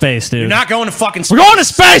to go to space, dude. You're not going to fucking space. We're going to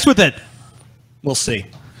space with it. We'll see.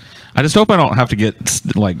 I just hope I don't have to get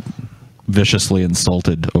like viciously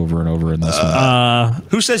insulted over and over in this one.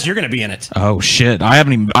 Who says you're going to be in it? Oh shit! I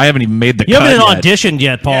haven't even made the You cut haven't yet. auditioned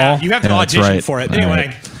yet, Paul. Yeah, you have to Yeah, that's audition right. for it. All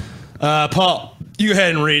Anyway, Paul, you go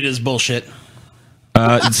ahead and read his bullshit.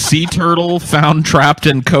 Sea turtle found trapped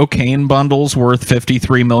in cocaine bundles worth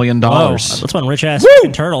 $53 million. Whoa, that's one rich ass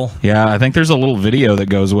fucking turtle. Yeah, I think there's a little video that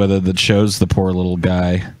goes with it that shows the poor little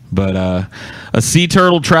guy. But a sea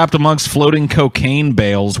turtle trapped amongst floating cocaine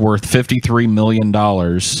bales worth $53 million.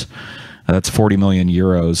 That's 40 million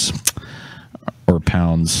euros or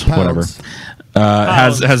pounds. Whatever.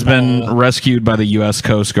 Has been rescued by the U.S.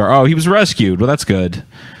 Coast Guard. Oh, he was rescued. Well, that's good.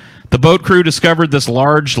 The boat crew discovered this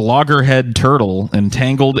large loggerhead turtle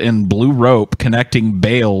entangled in blue rope connecting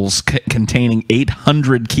bales containing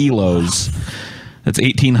 800 kilos. That's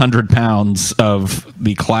 1,800 pounds of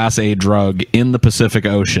the Class A drug in the Pacific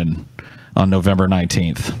Ocean on November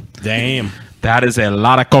 19th. Damn. That is a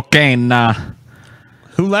lot of cocaine.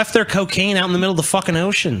 Who left their cocaine out in the middle of the fucking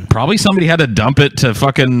ocean? Probably somebody had to dump it to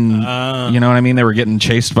fucking, you know what I mean? They were getting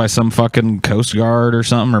chased by some fucking Coast Guard or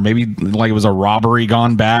something, or maybe like it was a robbery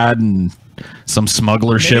gone bad and some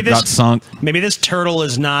smuggler ship got sunk. Maybe this turtle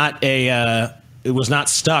is not a. It was not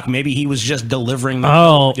stuck. Maybe he was just delivering.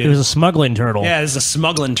 It was a smuggling turtle. Yeah, it's a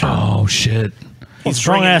smuggling turtle. Oh shit! He's a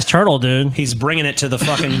strong ass turtle, dude. He's bringing it to the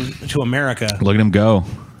fucking to America. Look at him go.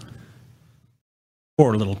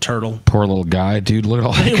 Poor little turtle. Poor little guy, dude. Look at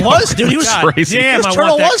all He was, dude. He was crazy. Damn, This I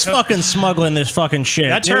turtle want that was fucking smuggling this fucking shit.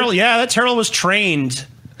 That dude. turtle, yeah, that turtle was trained.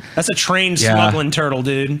 That's a trained smuggling turtle,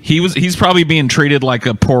 dude. He's probably being treated like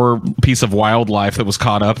a poor piece of wildlife that was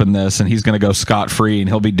caught up in this, and he's gonna go scot free, and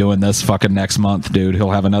he'll be doing this fucking next month, dude. He'll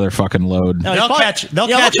have another fucking load. They'll catch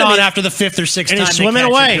on after the 5th or 6th And time. he's they swimming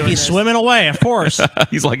catch away. him doing He's this. swimming away, of course.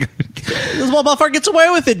 He's like, This motherfucker gets away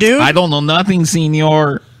with it, dude. I don't know nothing,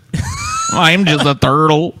 senor. I'm just a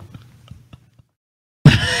turtle.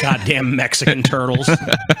 Goddamn Mexican turtles.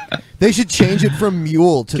 They should change it from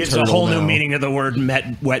mule to Gives turtle a whole now. new meaning to the word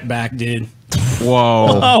wetback, dude.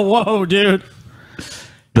 Whoa. Oh, whoa, dude.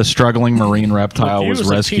 The struggling marine reptile Views was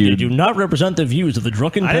of TJ rescued. do not represent the views of the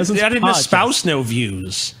Drunken I Peasants didn't podcast. espouse no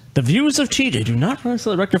views. The views of TJ do not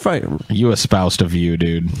represent the rectify. You espoused a view,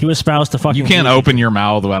 dude. You espoused the fucking. You can't views. open your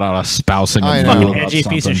mouth without espousing I a know. view Fucking about edgy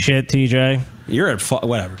piece of something. shit, TJ. You're a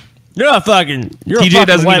whatever. You're a fucking. You're a TJ fucking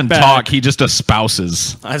doesn't even wetback. talk. He just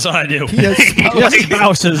espouses. That's what I do. You're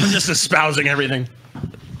spouses. I'm just espousing everything.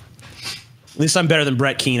 At least I'm better than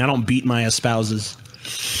Brett Keane. I don't beat my espouses.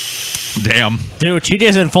 Damn. Dude,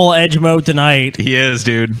 TJ's in full edge mode tonight. He is,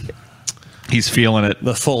 dude. He's feeling it.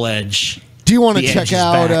 The full edge. Do you want to The edge check is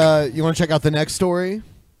out? back. You want to check out the next story?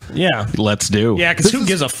 Yeah. Let's do. Yeah, because who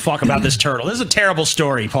gives a fuck about this turtle? This is a terrible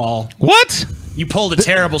story, Paul. What? You pulled a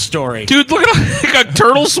terrible story. Dude, look at a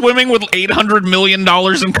turtle swimming with $800 million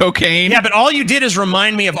in cocaine. Yeah, but all you did is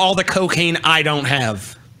remind me of all the cocaine I don't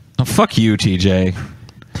have. Oh, fuck you, TJ.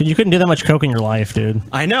 Dude, you couldn't do that much coke in your life, dude.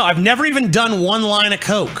 I know. I've never even done one line of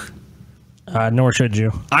coke. Nor should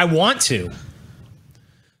you. I want to.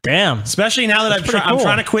 Damn. Especially now that pretty I'm cool.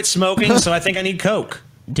 trying to quit smoking, so I think I need coke.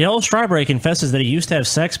 Dale Strawberry confesses that he used to have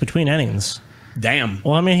sex between innings. Damn.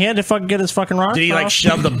 Well, I mean, he had to fucking get his fucking rocks Did he like off.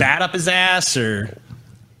 shove the bat up his ass or?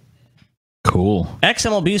 Cool.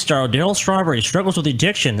 Ex-MLB star Darryl Strawberry struggles with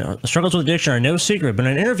addiction. Struggles with addiction are no secret, but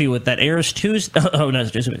in an interview with that airs Tuesday. Oh no,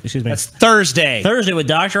 excuse me. That's Thursday. Thursday with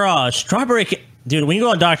Dr. Oz. Strawberry, dude, when you go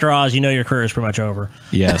on Dr. Oz, you know your career is pretty much over.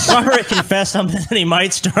 Yes. Strawberry confessed something that he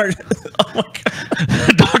might start. Oh my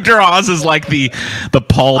god. Dr. Oz is like the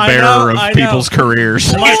pallbearer of people's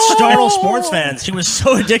careers. It might startle sports fans. He was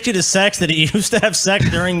so addicted to sex that he used to have sex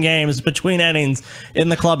during games between innings in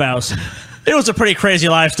the clubhouse. It was a pretty crazy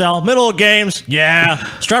lifestyle. Middle of games, yeah.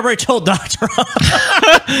 Strawberry told Dr. Oz.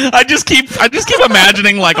 I just keep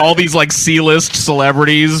imagining like all these like C-list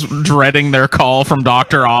celebrities dreading their call from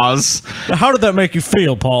Dr. Oz. How did that make you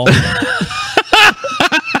feel, Paul?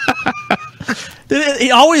 He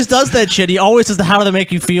always does that shit. He always does the "How did that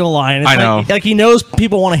make you feel" line. It's I know. like he knows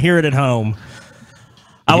people want to hear it at home.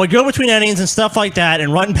 I would go between innings and stuff like that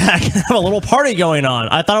and run back and have a little party going on.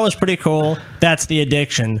 I thought it was pretty cool. That's the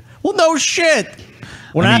addiction. Well, no shit.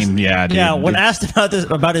 When asked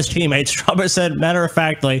about his teammates, Strawberry said, matter of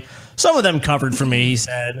factly, some of them covered for me, he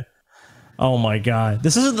said. Oh my God!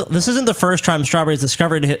 This isn't the first time Strawberry has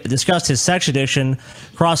discussed his sex addiction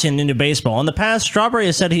crossing into baseball. In the past, Strawberry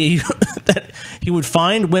has said that he would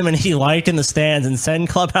find women he liked in the stands and send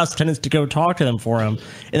clubhouse attendants to go talk to them for him,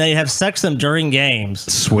 and then he'd have sex with them during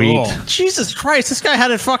games. Sweet. Oh, Jesus Christ! This guy had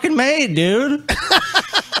it fucking made, dude.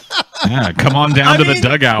 Yeah, come on down to the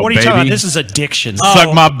dugout, what are you baby. talking about? This is addiction.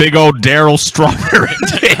 Suck my big old Darryl Strawberry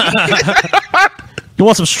dick. You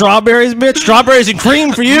want some strawberries, bitch? Strawberries and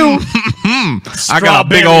cream for you. I got a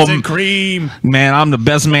big old and cream. Man, I'm the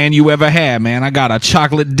best man you ever had, man. I got a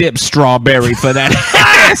chocolate dip strawberry for that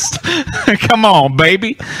ass. Come on,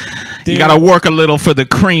 baby. Dude. You got to work a little for the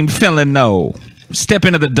cream filling, though. Step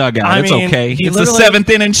into the dugout. It's okay. It's a 7th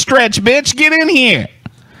inning stretch, bitch. Get in here.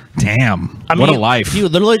 Damn. What a life. He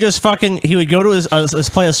would literally just he would go to his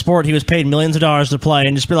play a sport he was paid millions of dollars to play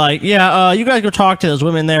and just be like, yeah, you guys go talk to those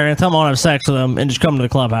women there and tell them I want to have sex with them and just come to the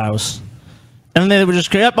clubhouse. And then they would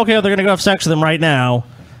just go, yep, okay, they're going to go have sex with them right now.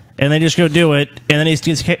 And they just go do it. And then he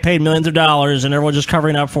gets paid millions of dollars and everyone's just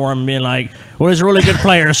covering up for him being like, well, he's a really good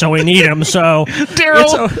player, so we need him. So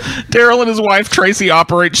Darryl and his wife Tracy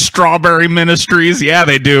operate Strawberry Ministries. Yeah,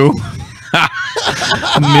 they do.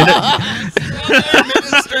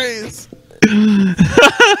 Ministries.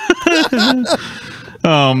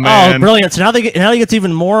 Oh man! Oh, brilliant! So now he gets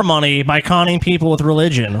even more money by conning people with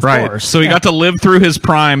religion. Of course. So he got to live through his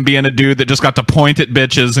prime being a dude that just got to point at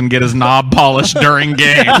bitches and get his knob polished during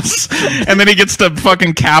games, and then he gets to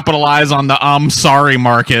fucking capitalize on the I'm sorry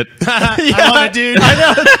market. I love it, dude. I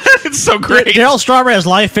know. It's so great. Darryl Strawberry has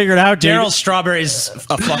life figured out, dude. Darryl Strawberry's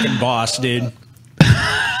a fucking boss, dude.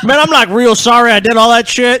 Man, I'm like real sorry I did all that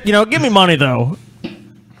shit. You know, give me money though.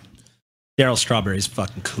 Darryl Strawberry's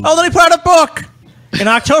fucking cool. Oh, then he put out a book. In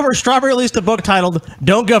October, Strawberry released a book titled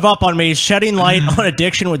 "Don't Give Up on Me: Shedding Light on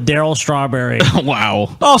Addiction with Darryl Strawberry."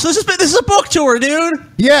 Wow. Oh, so this is a book tour, dude.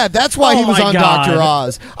 Yeah, that's why he was on God. Dr.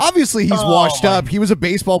 Oz. Obviously, he's washed up. He was a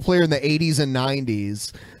baseball player in the 80s and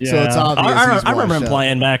 90s. Yeah. So it's obvious. I remember him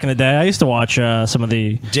playing back in the day. I used to watch some of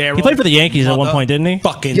the. Darryl, he played for the Yankees at one point, didn't he?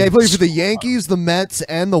 Yeah, he played for the Yankees, the Mets,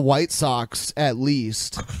 and the White Sox at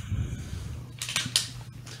least.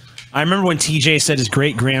 I remember when TJ said his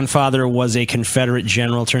great-grandfather was a Confederate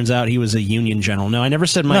general. Turns out he was a Union general. No, I never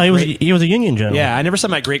said my... No, he was a Union general. Yeah, I never said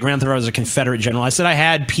my great-grandfather was a Confederate general. I said I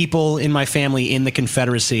had people in my family in the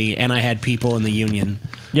Confederacy, and I had people in the Union.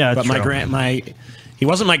 Yeah, but true. He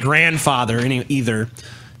wasn't my grandfather either.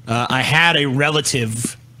 I had a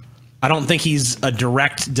relative... I don't think he's a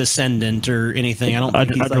direct descendant or anything. I don't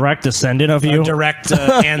think he's a direct descendant of you, a direct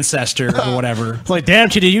ancestor or whatever. It's like, damn,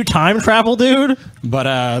 did you time travel, dude?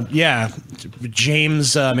 But yeah,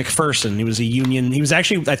 James McPherson. He was a Union. He was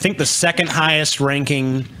actually, I think, the second highest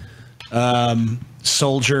ranking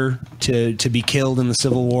soldier to be killed in the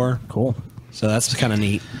Civil War. Cool. So that's kind of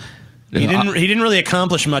neat. He didn't really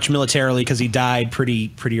accomplish much militarily because he died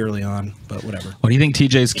pretty early on, but whatever. What do you think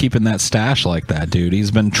TJ's keeping that stash like that, dude?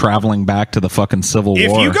 He's been traveling back to the fucking Civil War.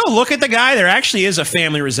 If you go look at the guy, there actually is a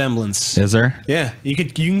family resemblance. Is there? Yeah, you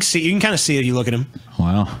can kind of see it if you look at him.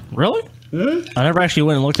 Wow. Really? I never actually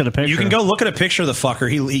went and looked at a picture. You can go look at a picture of the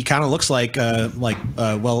fucker. He kind of looks like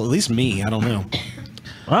well, at least me. I don't know.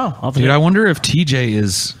 Wow, dude, I wonder if TJ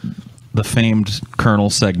is the famed Colonel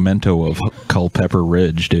Segmento of Culpeper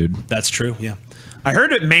Ridge, dude. That's true, yeah. I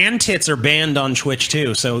heard that man tits are banned on Twitch,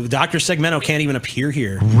 too, so Dr. Segmento can't even appear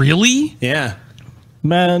here. Really? Yeah.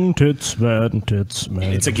 Man tits, man tits,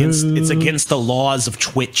 man It's against the laws of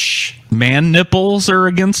Twitch. Man nipples are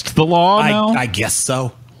against the law now? I guess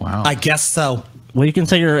so. Wow. I guess so. Well, you can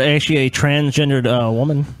say you're actually a transgendered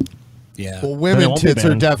woman. Yeah. Well, women tits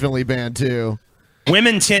are definitely banned too.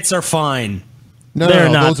 Women tits are fine. No, They're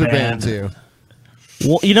not those are banned. banned too.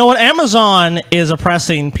 Well, you know what? Amazon is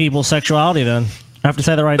oppressing people's sexuality. Then I have to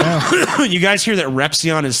say that right now. You guys hear that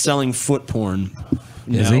Repsion is selling foot porn?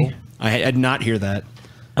 Is he? I did not hear that.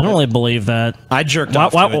 I don't really believe that. I jerked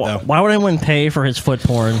off to it, though. Why would anyone pay for his foot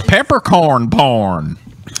porn? Peppercorn porn.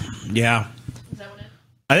 Yeah.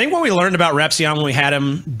 I think what we learned about Repsion when we had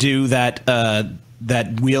him do that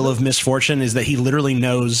that Wheel of Misfortune is that he literally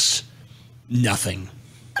knows nothing.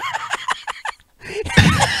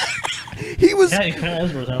 He was,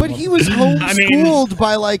 but he was homeschooled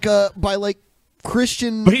by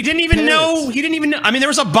Christian. But he didn't even parents. know. He didn't even know. I mean, there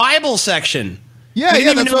was a Bible section. Yeah, he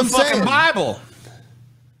didn't even that's know what the I'm fucking saying. Bible.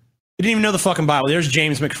 He didn't even know the fucking Bible. There's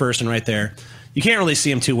James McPherson right there. You can't really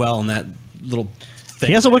see him too well in that little thing.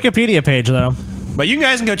 He has a Wikipedia page though. But you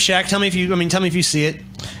guys can go check. Tell me if you see it.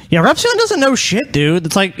 Yeah, Repsion doesn't know shit,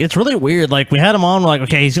 dude. It's really weird. Like, we had him on, we're like,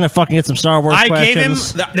 okay, he's gonna fucking get some Star Wars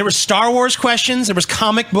questions. Gave him. There was Star Wars questions. There was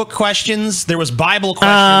comic book questions. There was Bible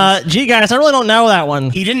questions. Gee, guys, I really don't know that one.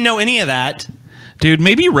 He didn't know any of that. Dude,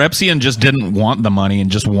 maybe Repsion just didn't want the money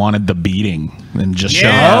and just wanted the beating and just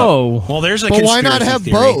shut up. Oh, well, there's a. But why not have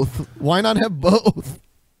theory. both? Why not have both?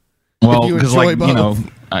 Well, you because enjoy both.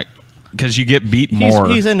 because you get beat more.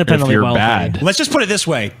 He's independently if you're wealthy. bad. Let's just put it this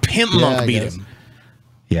way: Pimp Monk beat him.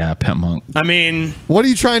 Yeah, Pimp Monk. I mean, what are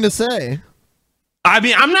you trying to say? I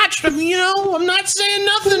mean, I'm not. I'm not saying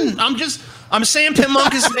nothing. I'm saying Pimp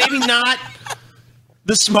Monk is maybe not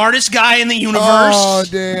the smartest guy in the universe. Oh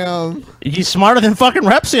damn! He's smarter than fucking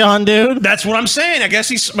Repsion, dude. That's what I'm saying. I guess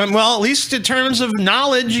he's at least in terms of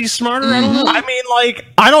knowledge, he's smarter. I don't know. I mean, like,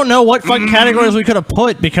 I don't know what fucking categories we could have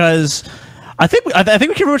put because I think we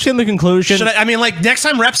came to the conclusion. Should I mean, like, next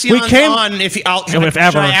time Repsion's on, should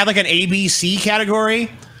I add like an ABC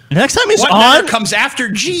category? Next time he's what on, comes after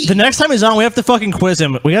G. The next time he's on, we have to fucking quiz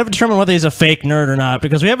him. We have to determine whether he's a fake nerd or not,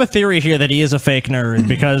 because we have a theory here that he is a fake nerd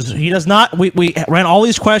because he does not. We ran all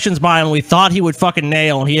these questions by him. And we thought he would fucking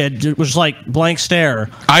nail, and it was like blank stare.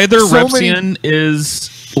 Either Repsion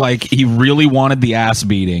is like he really wanted the ass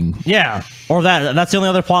beating, yeah, or that's the only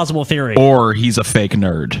other plausible theory, or he's a fake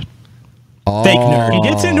nerd. Fake nerd. He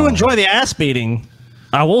did seem to enjoy the ass beating.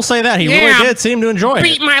 I will say that. He really did seem to enjoy it.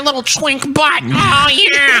 Beat my little twink butt. Oh,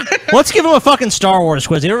 yeah. Let's give him a fucking Star Wars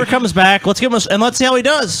quiz. If he ever comes back, let's give him and let's see how he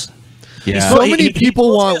does. Yeah. So many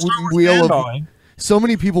people want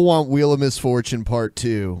Wheel of Misfortune Part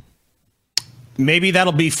 2. Maybe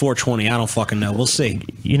that'll be 420. I don't fucking know. We'll see.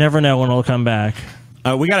 You never know when it'll come back.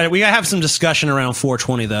 We gotta have some discussion around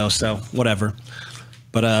 420 though. So whatever.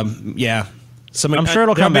 But yeah. I'm sure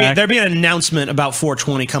it'll come back. There'll be an announcement about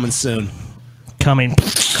 420 coming soon. Coming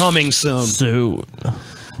soon.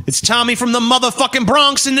 It's Tommy from the motherfucking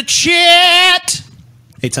Bronx in the chat.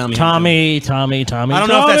 Hey, Tommy. Tommy. I don't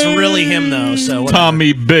know if that's really him though. So whatever.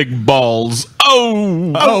 Tommy Big Balls.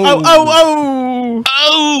 Oh,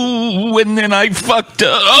 and then I fucked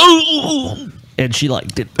up. Oh, and she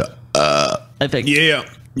liked it. I think. Yeah.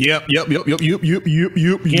 Yep. Give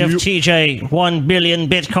TJ 1 billion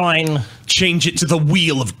Bitcoin. Change it to the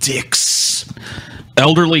Wheel of Dicks.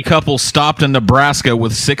 Elderly couple stopped in Nebraska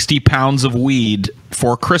with 60 pounds of weed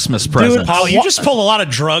for Christmas presents. Dude, you just pulled a lot of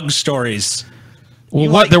drug stories.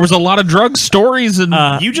 Well, there was a lot of drug stories and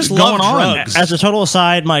you just going love on. drugs. As a total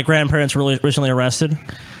aside, my grandparents were recently arrested.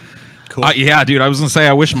 Cool. Yeah, dude, I was gonna say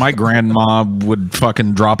I wish my grandma would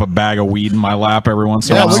fucking drop a bag of weed in my lap every once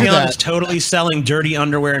in a while. Leon is totally selling dirty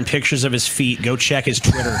underwear and pictures of his feet. Go check his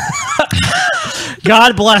Twitter.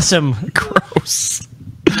 God bless him. Gross.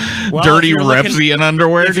 Well, dirty Repsian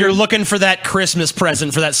underwear. If you're looking for that Christmas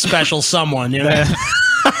present for that special someone, you know.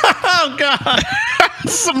 Oh God.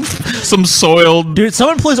 some soiled. Dude,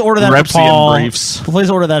 someone please order that Repsian for Paul. briefs. Please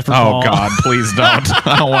order that for Paul. Oh God, please don't.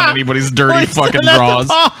 I don't want anybody's dirty Please fucking send that to draws.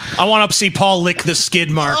 Paul. I want to see Paul lick the skid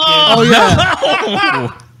mark. Oh yeah.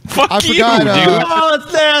 Fuck I you, forgot, dude. Oh,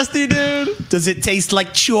 that's nasty, dude. Does it taste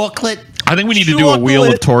like chocolate? I think we need to do a wheel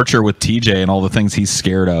of torture with TJ and all the things he's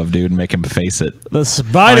scared of, dude, and make him face it. The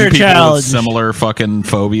spider Find people challenge. with similar fucking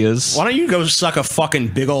phobias. Why don't you go suck a fucking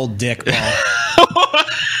big old dick, Paul?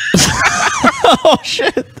 Oh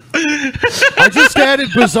shit. I just added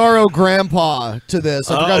Bizarro Grandpa to this.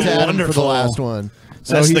 I forgot to add him for the wonderful. last one.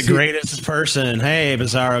 So That's the he's- greatest person. Hey,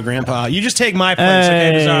 Bizarro Grandpa. You just take my place,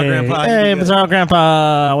 okay, Bizarro Grandpa? Hey, You good? Bizarro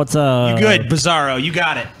Grandpa. What's up? You good, Bizarro. You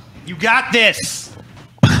got it. You got this.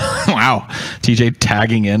 Wow. TJ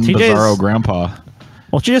tagging in TJ's Bizarro Grandpa.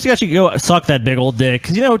 Well, she just got you to go suck that big old dick.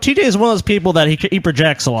 Because, you know, TJ is one of those people that he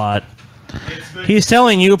projects a lot. He's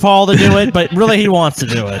telling you, Paul, to do it, but really he wants to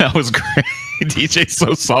do it. That was great. DJ's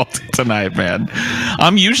so salty tonight, man.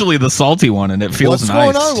 I'm usually the salty one, and it feels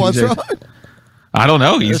nice. What's going on? What's TJ, wrong? I don't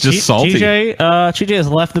know. He's just salty. TJ has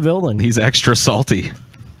left the building. He's extra salty.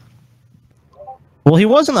 Well, he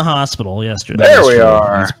was in the hospital yesterday. There we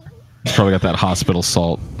are. He's probably got that hospital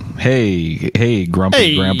salt. Hey,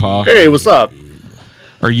 grumpy grandpa. Hey, what's up?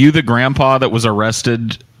 Are you the grandpa that was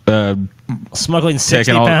arrested smuggling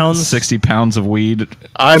 60 taking pounds? 60 pounds of weed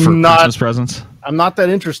I'm for not Christmas presents? I'm not that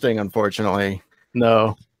interesting, unfortunately.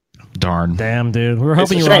 No. Darn. Damn, dude. We were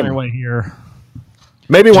hoping you were on your way here.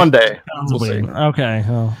 Maybe one day. We'll see. Okay.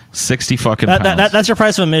 Well, 60 fucking pounds. That's your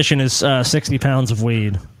price of admission is 60 pounds of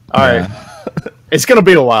weed. All right. It's going to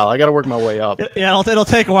be a while. I got to work my way up. Yeah, it'll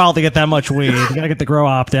take a while to get that much weed. You got to get the grow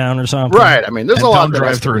op down or something. Right. I mean, there's And a lot don't that drive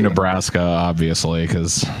has to through be. Nebraska, obviously,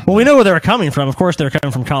 because Well, we know where they were coming from. Of course, they're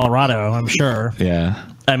coming from Colorado, I'm sure. yeah.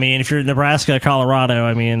 I mean, if you're in Nebraska, Colorado,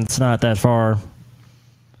 I mean, it's not that far.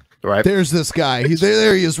 Right. There's this guy.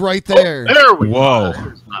 There he is, right there. There we Whoa. go.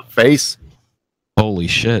 There's my face. Holy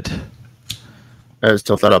shit. I just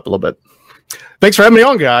tilt that up a little bit. Thanks for having me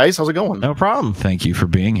on, guys. How's it going? No problem. Thank you for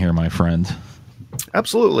being here, my friend.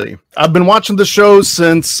 Absolutely. I've been watching the show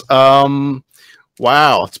since,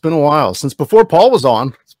 wow, it's been a while. Since before Paul was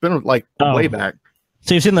on. It's been like way back.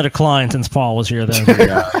 So you've seen the decline since Paul was here, then.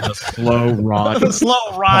 Yeah, the slow rot. The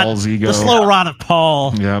slow rot. Paul's ego. The slow rot of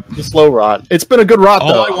Paul. Yep. The slow rot. It's been a good rot,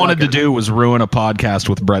 though. All I wanted to do was ruin a podcast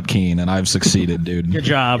with Brett Keane, and I've succeeded, dude. Good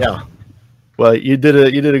job. Yeah. Well, you did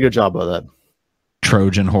a good job of that.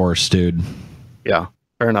 Trojan horse, dude. Yeah.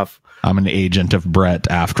 Fair enough. I'm an agent of Brett,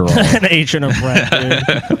 after all. An agent of Brett, dude.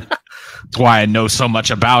 That's why I know so much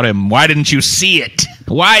about him. Why didn't you see it?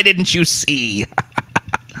 Why didn't you see?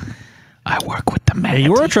 I work with the man. Hey,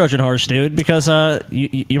 you were a Trojan horse, dude, because I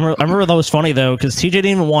remember that was funny, though, because TJ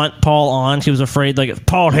didn't even want Paul on. He was afraid, like,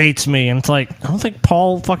 Paul hates me. And it's like, I don't think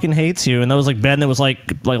Paul fucking hates you. And that was like Ben that was like,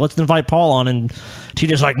 let's invite Paul on. And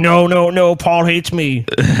TJ's like, no, Paul hates me.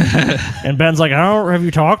 And Ben's like, have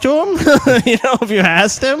you talked to him? Have you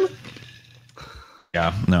asked him?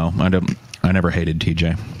 Yeah, no, I never hated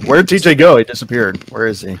TJ. Where did TJ go? He disappeared. Where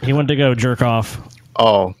is he? He went to go jerk off.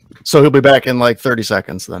 Oh, so he'll be back in like 30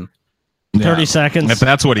 seconds then. 30 seconds. If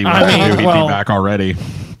that's what he wanted to do, he'd be back already.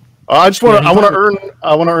 I just want to. I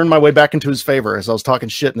want to earn my way back into his favor. As I was talking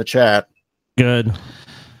shit in the chat. Good.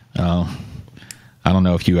 Oh, I don't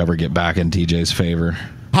know if you ever get back in TJ's favor.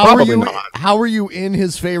 How were you in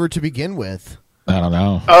his favor to begin with? I don't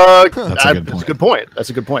know. That's a good point. That's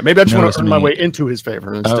a good point. Maybe I just want to earn my way into his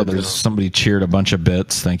favor. There's somebody cheered a bunch of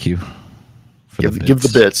bits. Thank you. Give the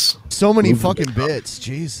bits. So many fucking bits.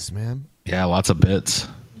 Jesus, man. Yeah, lots of bits.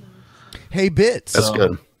 Hey, bits. That's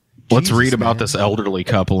good. Let's read about this elderly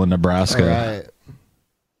couple in Nebraska. All right.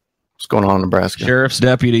 What's going on in Nebraska? Sheriff's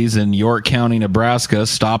deputies in York County, Nebraska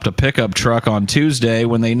stopped a pickup truck on Tuesday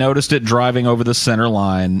when they noticed it driving over the center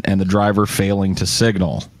line and the driver failing to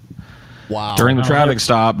signal. Wow. During the traffic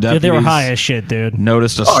stop, deputies they were high as shit, dude.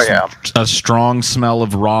 Noticed a strong smell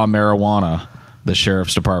of raw marijuana, the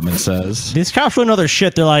sheriff's department says. These cops really know their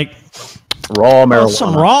shit. They're like, raw marijuana.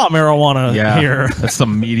 Some raw marijuana here. That's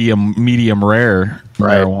some medium rare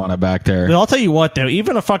marijuana back there. But I'll tell you what, though,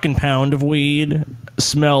 even a fucking pound of weed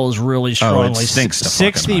smells really strongly. It stinks to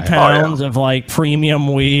 60 pounds of like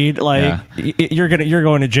premium weed, like you're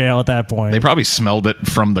going to jail at that point. They probably smelled it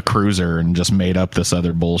from the cruiser and just made up this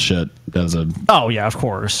other bullshit as a. Oh yeah, of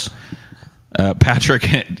course. Patrick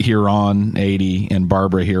Huron, 80, and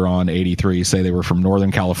Barbara Huron, 83, say they were from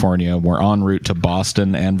Northern California, were en route to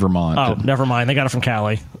Boston and Vermont. Oh, never mind. They got it from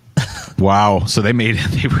Cali. Wow. So they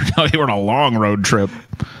were on a long road trip.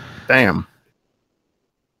 Damn.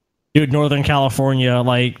 Dude, Northern California,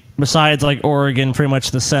 like, besides, like, Oregon, pretty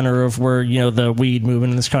much the center of where, the weed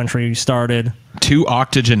movement in this country started. 2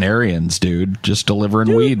 octogenarians, dude, just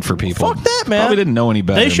delivering weed for people. Fuck that, man. Probably didn't know any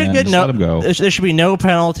better. They should get let them go. There should be no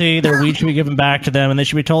penalty. Their weed should be given back to them, and they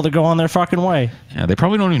should be told to go on their fucking way. Yeah, they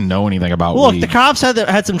probably don't even know anything about Look, weed. the cops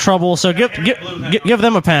had some trouble, so give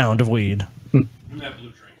them a pound of weed.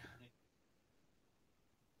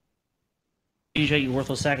 TJ, you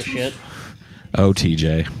worthless sack of shit. Oh,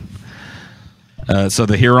 TJ. So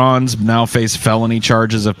the Hurons now face felony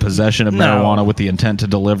charges of possession of marijuana with the intent to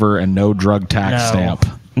deliver and no drug tax stamp.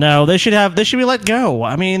 No, they should be let go.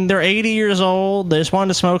 I mean, they're 80 years old. They just wanted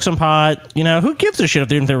to smoke some pot. Who gives a shit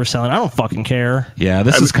if they were selling? I don't fucking care. Yeah,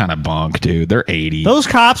 this is kind of bunk, dude. They're 80. Those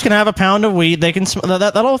cops can have a pound of weed. They can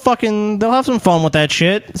they'll have some fun with that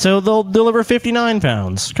shit. So they'll deliver 59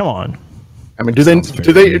 pounds. Come on. I mean,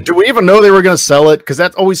 do we even know they were going to sell it? Because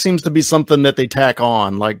that always seems to be something that they tack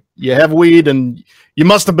on. Like, you have weed and you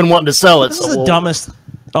must have been wanting to sell it. This is the dumbest.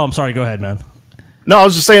 Oh, I'm sorry. Go ahead, man. No, I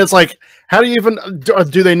was just saying, it's like, How do you even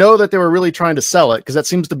do they know that they were really trying to sell it? Because that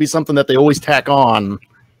seems to be something that they always tack on.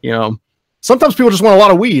 You know, sometimes people just want a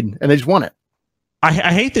lot of weed and they just want it. I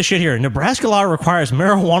hate this shit here. Nebraska law requires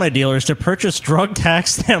marijuana dealers to purchase drug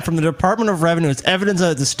tax stamp from the Department of Revenue as evidence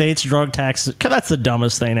of the state's drug taxes. That's the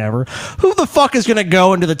dumbest thing ever. Who the fuck is going to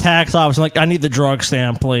go into the tax office and like, I need the drug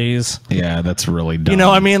stamp, please? Yeah, that's really dumb. You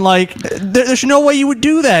know, I mean, like, there's no way you would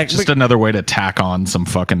do that. Just another way to tack on some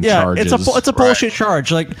fucking charges. It's a bullshit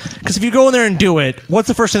charge. Like, because if you go in there and do it, what's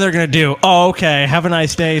the first thing they're going to do? Oh, okay. Have a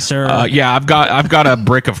nice day, sir. Yeah, I've got a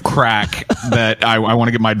brick of crack that I want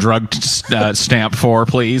to get my drug stamp for,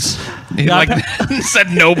 please. Like said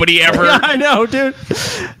nobody ever. Yeah, I know, dude.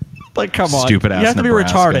 Like, come on. Stupid ass You have to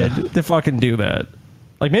Nebraska. be retarded to fucking do that.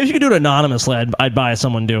 Like, maybe if you could do it anonymously, I'd buy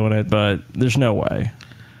someone doing it, but there's no way.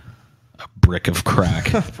 A brick of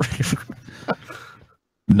crack.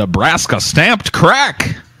 Nebraska stamped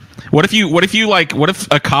crack. What if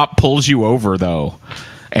a cop pulls you over though,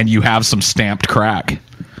 and you have some stamped crack?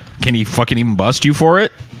 Can he fucking even bust you for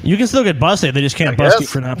it? You can still get busted. They just can't bust you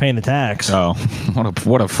for not paying the tax. Oh,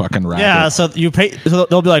 what a fucking racket. Yeah, so you pay. So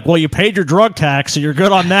they'll be like, "Well, you paid your drug tax, so you're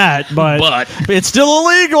good on that, but it's still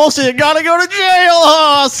illegal, so you gotta go to jail."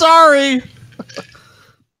 Oh, sorry.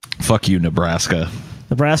 Fuck you, Nebraska.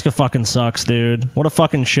 Nebraska fucking sucks, dude. What a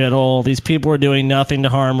fucking shithole. These people were doing nothing to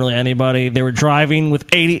harm really anybody. They were driving with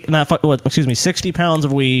 60 pounds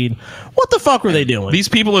of weed. What the fuck were they doing? These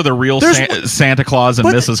people are the real Santa Claus and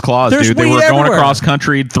Mrs. Claus, dude. They were going across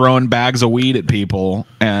country throwing bags of weed at people,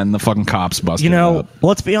 and the fucking cops busted them up.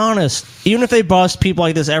 Let's be honest. Even if they bust people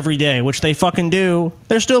like this every day, which they fucking do,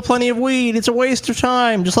 there's still plenty of weed. It's a waste of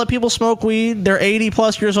time. Just let people smoke weed. They're 80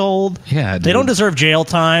 plus years old. Yeah, dude. They don't deserve jail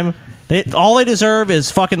time. All they deserve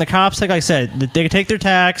is fucking the cops. Like I said, they can take their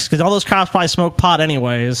tax because all those cops probably smoke pot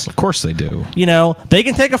anyways. Of course they do. You know, they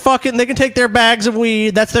can take their bags of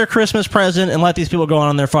weed. That's their Christmas present, and let these people go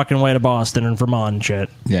on their fucking way to Boston and Vermont and shit.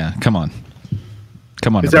 Yeah, come on.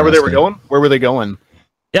 Is that where they were going? Where were they going?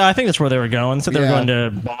 Yeah, I think that's where they were going. So they were going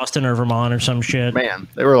to Boston or Vermont or some shit. Man,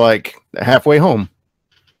 they were like halfway home.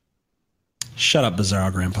 Shut up,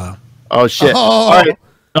 Bizarro Grandpa. Oh shit! Oh. All right.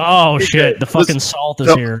 Oh shit! The fucking salt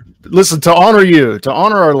is here. Listen, to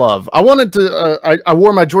honor our love, I wanted to. I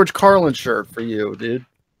wore my George Carlin shirt for you, dude.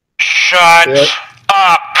 Shut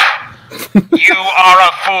up! You are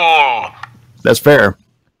a fool. That's fair.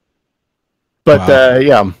 But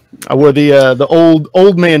yeah, I wore the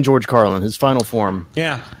old man George Carlin, his final form.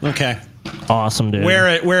 Yeah. Okay. Awesome, dude.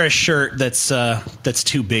 Wear a shirt that's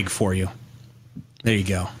too big for you. There you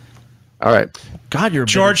go. All right. God, you're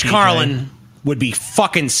George Carlin would be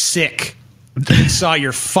fucking sick if he saw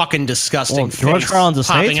your fucking disgusting face. George Carlin's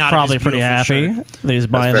estate's probably pretty happy shirt. that he's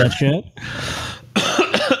buying that shit.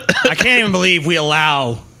 I can't even believe we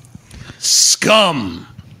allow scum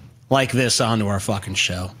like this onto our fucking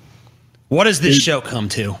show. What does this show come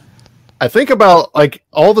to? I think about like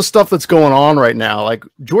all the stuff that's going on right now. Like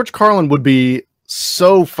George Carlin would be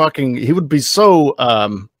so fucking. He would be so. I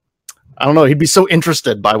don't know. He'd be so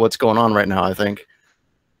interested by what's going on right now. I think.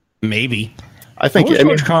 Maybe. I think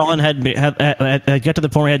George Carlin had got to the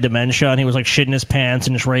point where he had dementia and he was like shitting his pants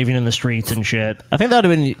and just raving in the streets and shit. I think that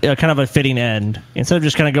would have been kind of a fitting end instead of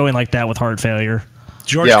just kind of going like that with heart failure.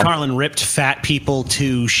 George Carlin ripped fat people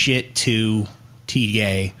to shit to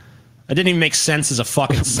T-gay. That didn't even make sense as a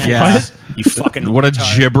fucking sentence. Yeah. You fucking what a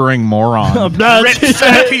gibbering moron. Ripped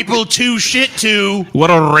fat people to shit to. What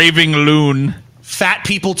a raving loon. Fat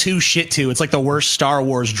people to shit to. It's like the worst Star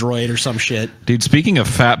Wars droid or some shit. Dude, speaking of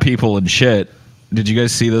fat people and shit, did you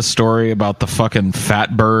guys see this story about the fucking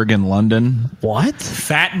Fatberg in London? What?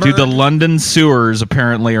 Fatberg? Dude, the London sewers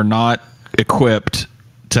apparently are not equipped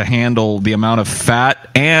to handle the amount of fat,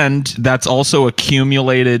 and that's also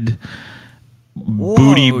accumulated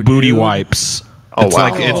booty wipes. Oh, it's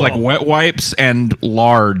wow. It's like wet wipes and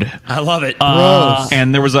lard. I love it.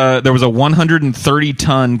 And there was a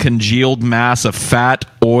 130-ton congealed mass of fat,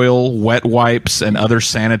 oil, wet wipes, and other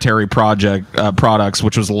sanitary products,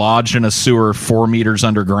 which was lodged in a sewer 4 meters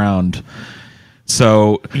underground.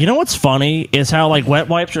 So you know what's funny is how like wet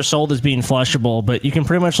wipes are sold as being flushable, but you can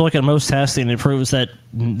pretty much look at most testing and it proves that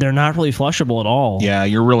they're not really flushable at all. Yeah,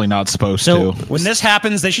 you're really not supposed to. When this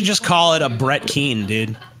happens, they should just call it a Brett Keane,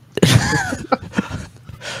 dude.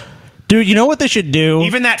 Dude, you know what they should do?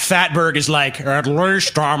 Even that Fatberg is like, at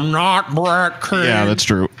least I'm not Brett Keane. Yeah, that's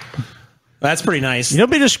true. That's pretty nice. You know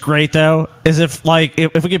what'd be just great though is if like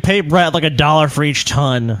if we could pay Brett like $1 for each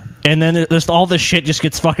ton, and then just all this shit just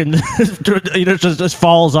gets fucking just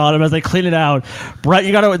falls on him as they clean it out. Brett,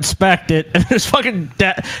 you got to inspect it and just fucking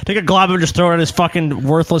take a glob and just throw it on his fucking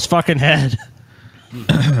worthless fucking head.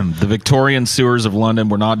 The Victorian sewers of London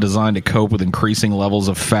were not designed to cope with increasing levels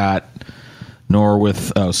of fat, nor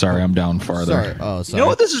with. Oh, sorry, I'm down farther. Sorry. You know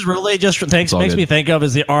what this is really just makes me think of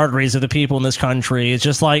is the arteries of the people in this country. It's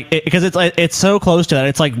just like because it's so close to that.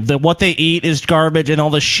 It's like what they eat is garbage and all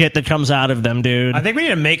the shit that comes out of them, dude. I think we need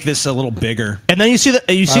to make this a little bigger. And then you see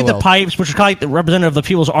the pipes, which are kind of like representative of the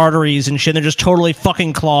people's arteries and shit. They're just totally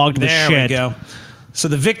fucking clogged with shit. There we go. So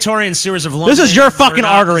the Victorian sewers of London. This is your fucking were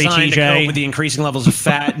not artery, designed to TJ. cope with the increasing levels of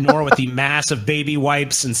fat, nor with the mass of baby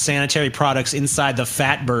wipes and sanitary products inside the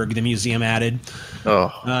Fatberg. The museum added.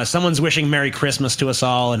 Oh. Someone's wishing Merry Christmas to us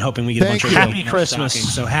all and hoping we get a bunch of Happy Christmas.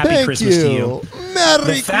 stockings. So happy Christmas to you. Merry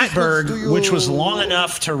The Fatberg, which was long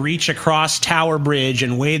enough to reach across Tower Bridge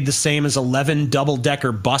and weighed the same as 11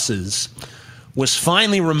 double-decker buses, was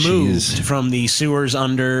finally removed from the sewers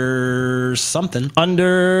under something. Scroll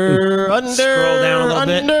down a little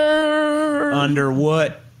bit. Under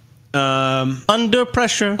what? Under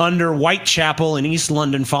pressure. Under Whitechapel in East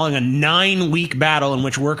London, following a 9-week battle in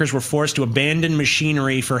which workers were forced to abandon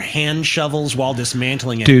machinery for hand shovels while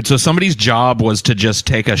dismantling it. Dude, so somebody's job was to just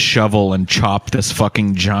take a shovel and chop this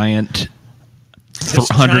fucking giant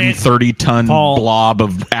 130-ton blob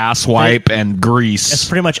of ass wipe and grease. It's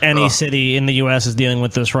pretty much any city in the U.S. is dealing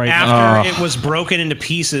with this right now. After it was broken into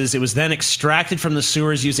pieces, it was then extracted from the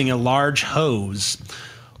sewers using a large hose.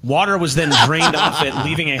 Water was then drained off it,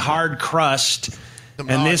 leaving a hard crust.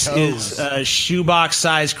 And this is a shoebox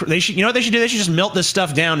size. You know what they should do? They should just melt this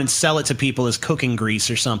stuff down and sell it to people as cooking grease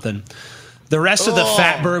or something. The rest of the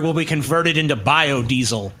Fatberg will be converted into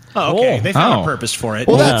biodiesel. Oh, okay. They found a purpose for it.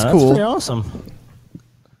 Well, that's cool. That's pretty awesome.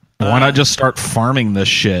 Why not just start farming this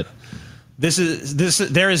shit?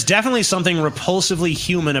 There is definitely something repulsively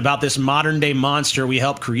human about this modern day monster we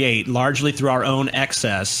helped create, largely through our own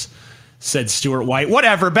excess, said Stuart White.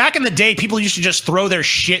 Whatever. Back in the day, people used to just throw their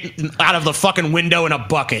shit out of the fucking window in a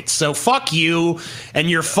bucket. So fuck you and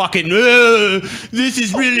your fucking. This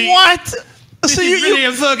is really what? This So is really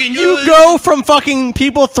a fucking. You go from fucking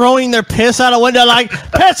people throwing their piss out a window like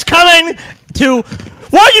piss coming to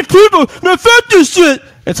why you people fuck this shit.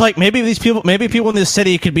 It's like maybe people in this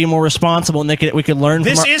city could be more responsible, and we could learn.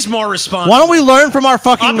 This is more responsible. Why don't we learn from our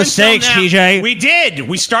fucking Up mistakes, until now, TJ? We did.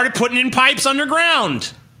 We started putting in pipes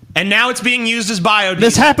underground, and now it's being used as biodiesel.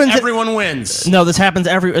 This happens. Everyone wins. No, this happens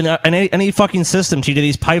in any fucking system, TJ.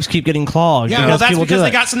 These pipes keep getting clogged. Yeah, well, that's people because do they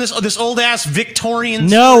it. got this old ass Victorian.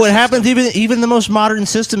 No, it happens even the most modern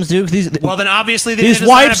systems, dude. Well, then obviously they these did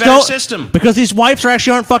design a wipes better don't system. because these wipes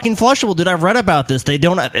actually aren't fucking flushable, dude. I've read about this. They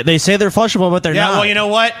don't. They say they're flushable, but they're Yeah, not. well, you know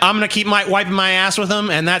what? I'm gonna keep wiping my ass with them,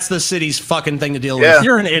 and that's the city's fucking thing to deal Yeah. with.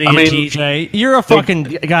 You're an idiot, I mean, TJ. You're a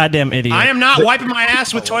fucking goddamn idiot. I am not wiping my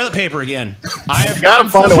ass with toilet paper again. I have gotta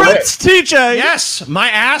find a way. Prince TJ. Yes, my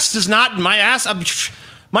ass does not. My ass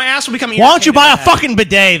will become. Why don't you buy a irritated by that. fucking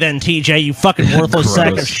bidet then, TJ? You fucking worthless sack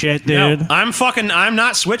of Gross. shit, No, dude. I'm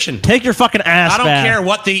not switching. Take your fucking ass I don't back. care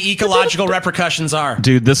what the ecological repercussions are.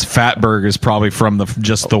 Dude, this Fatberg is probably from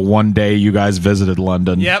just the one day you guys visited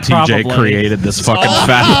London. Yep. TJ Probably. created this fucking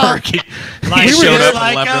Fatberg. He Like, showed up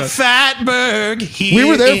like and a left. Fatberg. We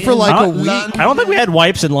were there for like a week. I don't think we had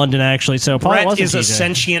wipes in London actually, so it probably Brett wasn't is a TJ.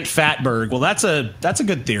 sentient Fatberg. Well, that's a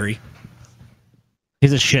good theory.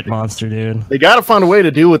 He's a shit monster, dude. They got to find a way to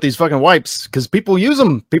deal with these fucking wipes because people use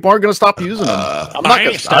them. People aren't going to stop using them. I'm not I going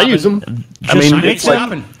ain't to. I use them. I mean, I ain't it's like,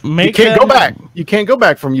 stopping. you can't go back. You can't go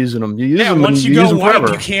back from using them. You use them Once and you you use go them white,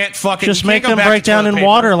 forever. you can't fucking. Just you make can't go them back break to down toilet in paper.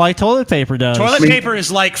 water like toilet paper does. Toilet paper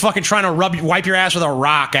is like fucking trying to wipe your ass with a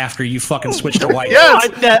rock after you fucking switch to white. Yeah,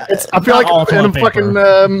 I I feel not all like in toilet paper.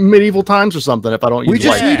 fucking medieval times or something. If I don't use We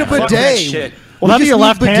just white. need a fuck that bidet. shit. Well, that'd be your We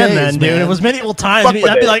left just need hand bidets, then, dude. man. It was medieval times. Fuck I'd be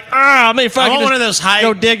bidet. like, I'm I want one of those high.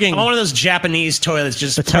 go digging. I want one of those Japanese toilets.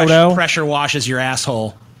 Just The Toto? pressure washes your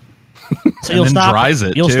asshole. So you'll then stop. dries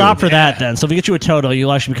it, You'll too. stop for that then. So if we get you a Toto,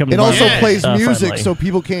 you'll actually become. It also Yeah. plays music friendly. so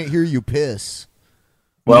people can't hear you piss.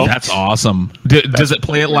 Well, That's awesome. Does it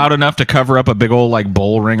play it loud enough to cover up a big old like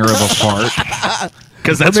bull ringer of a fart?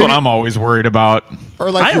 Because that's what I'm always worried about. Or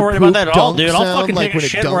like I ain't your worried about poop that at all, dunk dude. I'll sound, fucking like take a when it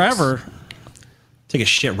shit dunks. wherever Take a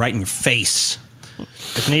shit right in your face.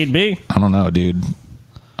 if need be. I don't know, dude.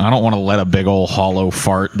 I don't want to let a big old hollow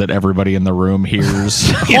fart that everybody in the room hears.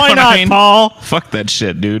 You know Why what not, I mean? Paul? Fuck that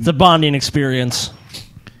shit, dude. It's a bonding experience.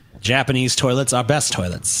 Japanese toilets are best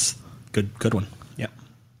toilets. Good one. Yep.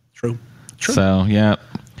 True. So yeah,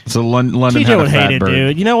 It's a London TJ had a would hate fat it, bird.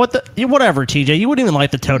 dude. You know what? Whatever, TJ. You wouldn't even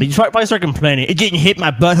like the toad. You probably start complaining. It didn't hit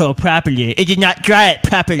my butthole properly. It did not dry it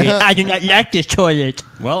properly. I do not like this toilet.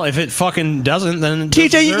 Well, if it fucking doesn't, then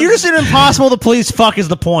TJ, you're just an impossible to please. Fuck is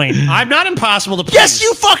the point. I'm not impossible to please. Yes,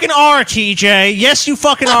 you fucking are, TJ. Yes, you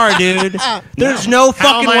fucking are, dude. There's no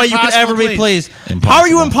fucking way you could ever be pleased. How are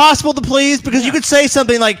you impossible to please? Because you could say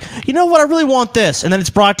something like, you know what, I really want this, and then it's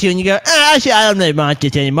brought to you, and you go, actually, I don't really want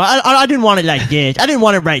this anymore. I didn't want it like this. I didn't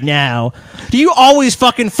want it right now. Do you always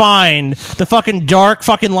fucking find the fucking dark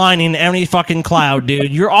fucking lining in any fucking cloud,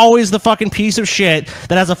 dude? You're always the fucking piece of shit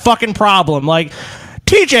that has a fucking problem. Like,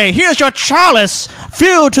 TJ, here's your chalice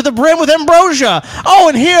filled to the brim with ambrosia. Oh,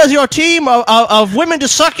 and here's your team of women to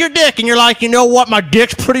suck your dick. And you're like, you know what? My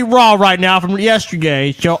dick's pretty raw right now from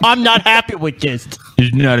yesterday, so I'm not happy with this.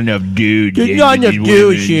 There's not enough dudes. There's not enough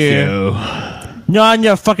dudes here. Not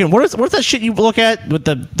enough fucking... What's that shit you look at with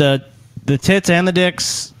the tits and the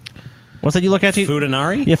dicks? What's that you look at?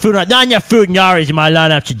 Fudanari? Yeah, Fudanari. Not enough Fudanaris in my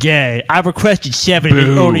lineup today. I've requested 7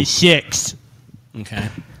 and only 6. Okay.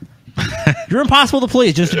 You're impossible to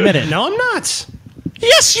please. Just admit it. No, I'm not.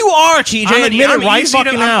 Yes, you are, TJ. Admit it right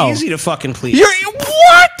fucking now. I'm easy to fucking please. You're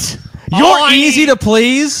what? You're easy to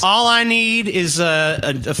please? All I need is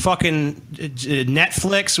a fucking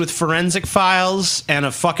Netflix with forensic files and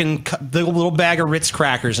a fucking little bag of Ritz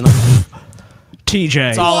crackers. And TJ.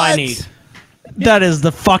 That's all I need. That is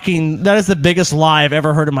the biggest lie I've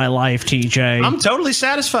ever heard in my life, TJ. I'm totally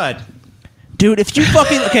satisfied. Dude, if you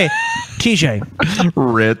fucking... Okay, TJ.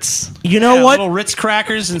 Ritz. You know what? Little Ritz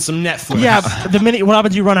crackers and some Netflix. Yeah, the minute... What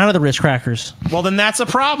happens if you run out of the Ritz crackers? Well, then that's a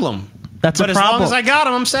problem. But as long as I got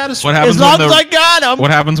them, I'm satisfied. What happens as long as I got them.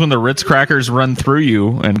 What happens when the Ritz crackers run through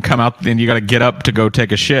you and come out and you got to get up to go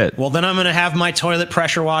take a shit? Well, then I'm going to have my toilet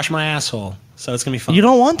pressure wash my asshole. So it's going to be fun. You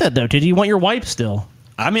don't want that, though. Did you want your wipe still?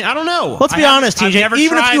 I mean, I don't know. Let's be honest, TJ.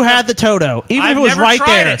 Even if you had the Toto, even if it was right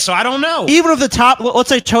there, so I don't know. Even if the top, let's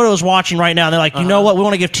say Toto's watching right now, and they're like, you know what? We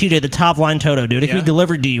want to give TJ the top line Toto, dude. It can be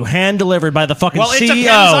delivered to you, hand delivered by the fucking CEO. Well, it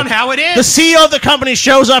depends on how it is. The CEO of the company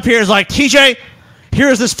shows up here, is like, TJ,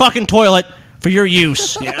 here's this fucking toilet for your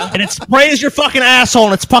use, and it sprays your fucking asshole,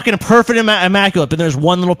 and it's fucking perfect and immaculate. But there's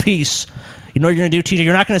one little piece. You know what you're going to do, TJ?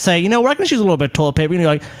 You're not going to say, you know, we're not going to use a little bit of toilet paper. You're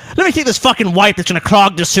going to be like, let me take this fucking wipe that's going to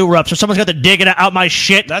clog the sewer up so someone's got to dig it out my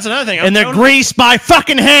shit. That's another thing. And they're greased by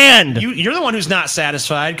fucking hand. You're the one who's not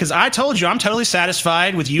satisfied, because I told you I'm totally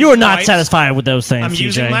satisfied with you. You are not satisfied with those things, I'm TJ.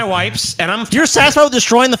 using my wipes, and You're satisfied with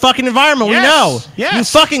destroying the fucking environment. Yes, We know. yes.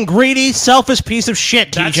 You fucking greedy, selfish piece of shit,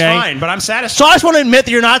 TJ. That's fine, but I'm satisfied. So I just want to admit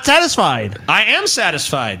that you're not satisfied. I am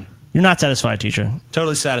satisfied. You're not satisfied, teacher.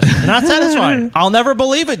 Totally satisfied. You're not satisfied. I'll never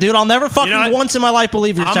believe it, dude. I'll never fucking once in my life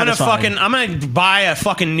believe you're satisfied. I'm gonna buy a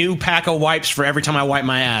fucking new pack of wipes for every time I wipe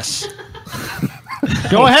my ass.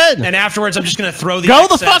 Go ahead. And afterwards, I'm just gonna throw the Go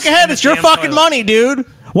the excess fuck ahead. in It's the your damn fucking toilet. money, dude.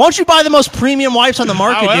 Why don't you buy the most premium wipes on the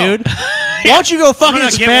market, I will. dude? Why don't you go fucking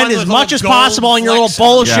gonna get spend one as with much little as gold possible on your little flecks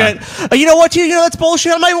on bullshit? You know what, you know that's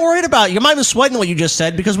bullshit. I'm not even worried about it. I'm not even sweating what you just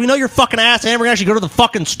said because we know your fucking ass and we're gonna actually go to the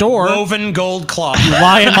fucking store. Woven gold cloth. You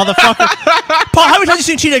lying motherfucker. Paul, how many times have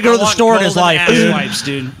you seen TJ go to the store in his life, ass dude? wipes,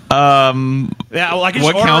 dude. Yeah, well, I can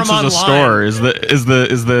just what order counts them as a online. store?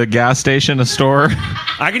 Is the gas station a store?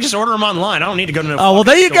 I can just order them online. I don't need to go to no Oh, well,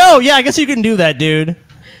 there you go. Yeah, I guess you can do that, dude.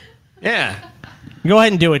 Yeah. Go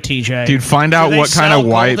ahead and do it, TJ. Dude, find out they what kind sell of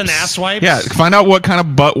wipes. golden ass wipes? Yeah, find out what kind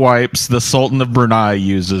of butt wipes the Sultan of Brunei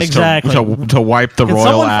uses Exactly. to wipe the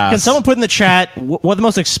royal ass. Can someone put in the chat what the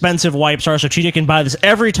most expensive wipes are so TJ can buy this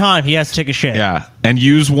every time he has to take a shit? Yeah, and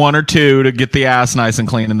use one or two to get the ass nice and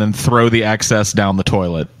clean, and then throw the excess down the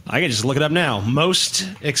toilet. I can just look it up now. Most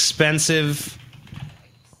expensive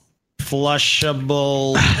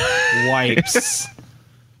flushable wipes.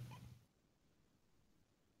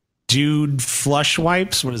 Dude flush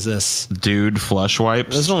wipes? What is this? Dude flush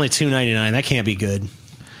wipes? Those are only $2.99. That can't be good.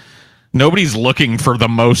 Nobody's looking for the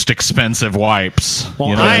most expensive wipes. Well,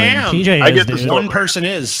 you know I what am. TJ I is, get the dude. store. One person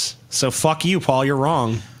is. So fuck you, Paul. You're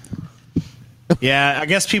wrong. Yeah, I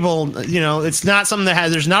guess people, it's not something that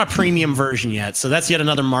there's not a premium version yet. So that's yet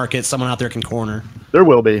another market someone out there can corner. There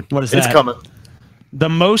will be. What is It's that? coming. The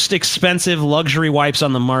most expensive luxury wipes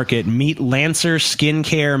on the market meet Lancer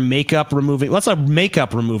skincare makeup removing. What's a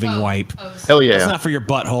makeup removing wipe? Hell yeah. That's not for your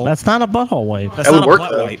butthole. That's not a butthole wipe. That's That not would a work,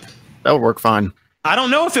 butt though. wipe. That would work fine. I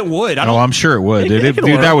don't know if it would. Oh, I'm sure it would. It could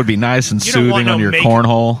Dude, work. that would be nice and You don't want soothing no on your make-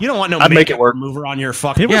 cornhole. You don't want no I'd make makeup it work. remover on your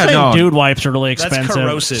fucking. People Yeah, say no. dude wipes are really That's expensive.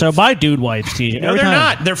 corrosive. So buy dude wipes, TJ. No, every they're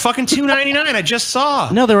time. not. They're fucking $2.99. I just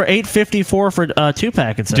saw. No, they were $8.54 for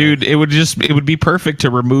 2-pack. Dude, it would be perfect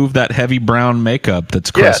to remove that heavy brown makeup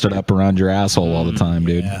that's crusted up around your asshole all the time,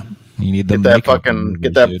 dude. Yeah. You need the Get that makeup fucking removers,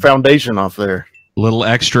 get that dude. foundation off there. Little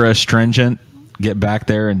extra stringent. Get back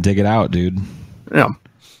there and dig it out, dude. Yeah.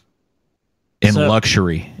 In So,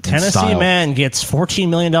 luxury. in Tennessee style. man gets $14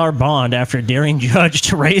 million bond after daring judge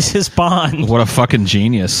to raise his bond. What a fucking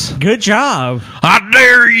genius. Good job. I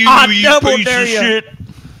dare you, I you double piece dare of you. shit.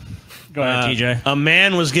 Go ahead, TJ. A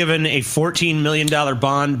man was given a $14 million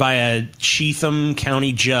bond by a Cheatham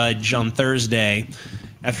County judge on Thursday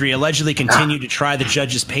after he allegedly continued to try the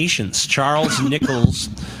judge's patience. Charles Nichols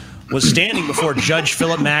was standing before Judge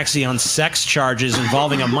Philip Maxey on sex charges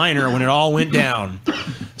involving a minor when it all went down.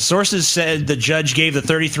 Sources said the judge gave the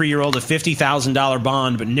 33-year-old a $50,000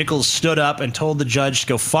 bond, but Nichols stood up and told the judge to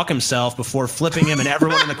go fuck himself before flipping him and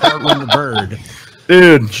everyone in the courtroom the bird.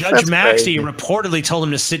 Dude, Judge Maxey reportedly told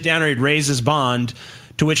him to sit down or he'd raise his bond,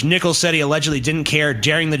 to which Nichols said he allegedly didn't care,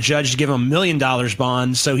 daring the judge to give him $1 million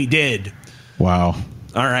bond, so he did. Wow.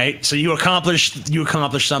 All right, so you accomplished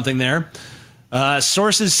something there.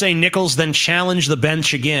 Sources say Nichols then challenged the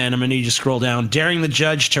bench again. I'm going to need you to scroll down, daring the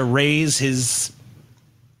judge to raise his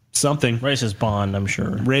something. Raise his bond, I'm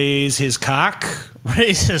sure. Raise his cock.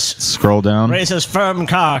 Raise his Scroll down. Raise his firm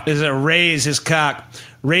cock. Is it raise his cock?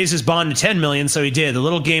 Raise his bond to $10 million, so he did. The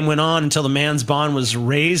little game went on until the man's bond was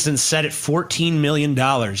raised and set at $14 million.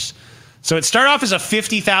 So it started off as a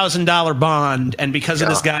 $50,000 bond, and because of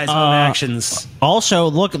this guy's own actions.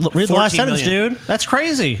 Also, read the last 14 sentence, million. dude. That's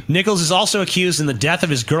crazy. Nichols is also accused in the death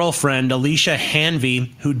of his girlfriend, Alicia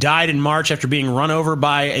Hanvey, who died in March after being run over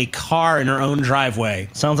by a car in her own driveway.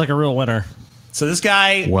 Sounds like a real winner. So this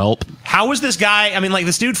guy... Welp. How was this guy... I mean, like,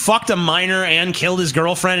 this dude fucked a minor and killed his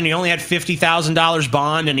girlfriend, and he only had $50,000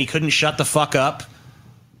 bond, and he couldn't shut the fuck up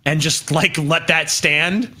and just, like, let that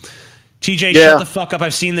stand? TJ, shut the fuck up.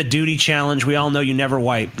 I've seen the duty challenge. We all know you never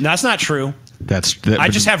wipe. No, that's not true. I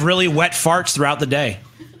just have really wet farts throughout the day.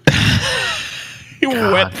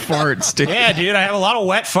 Wet farts, dude. Yeah, dude, I have a lot of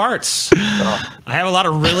wet farts. I have a lot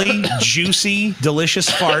of really juicy, delicious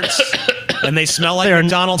farts, and they smell like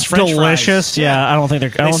McDonald's French delicious. fries. Yeah, I don't think they're.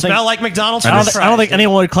 They smell like McDonald's I French don't, fries. I don't think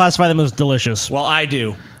anyone would classify them as delicious. Well, I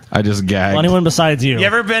do. I just gagged. Well, anyone besides you. You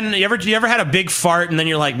ever had a big fart and then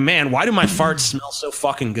you're like, man, why do my farts smell so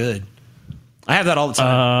fucking good? I have that all the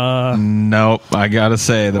time. Nope. I gotta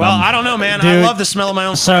say that. Well, I don't know, man. I Dude, love the smell of my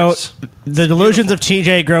own So farts. the delusions of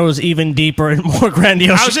TJ grows even deeper and more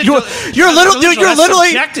grandiose. How's it You're delusional? dude. You're That's literally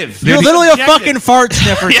subjective. you're Dude, literally a subjective. fucking fart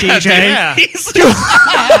sniffer, TJ. Yeah. He's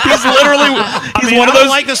literally. He's one I of don't those.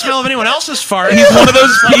 like the smell of anyone else's fart. He's one of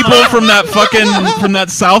those people from that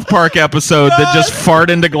South Park episode that just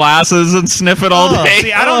fart into glasses and sniff it all day.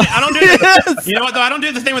 See, I don't do the, you know what though? I don't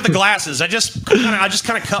do the thing with the glasses. I just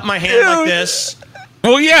kind of cup my hand like this.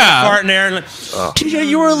 Well, yeah. Fart in there. And, TJ,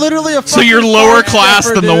 you were literally a. So you're lower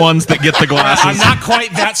class than the ones that get the I'm glasses. not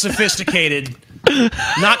quite that sophisticated.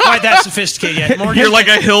 Not quite that sophisticated yet. More You're like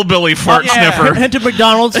a hillbilly fart sniffer. Hint of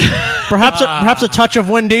McDonald's, perhaps a touch of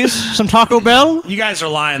Wendy's, some Taco Bell. You guys are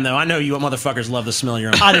lying though. I know you motherfuckers love the smell of your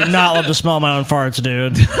own. I do not love to smell my own farts,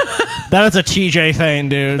 dude. That is a TJ thing,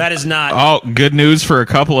 dude. That is not. Oh, good news for a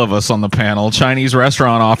couple of us on the panel. Chinese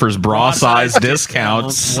restaurant offers bra-size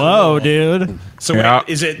discounts. Whoa, dude. So wait,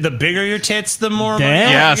 is it the bigger your tits, the more money you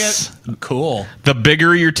Yes. get? Cool. The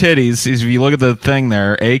bigger your titties, is if you look at the thing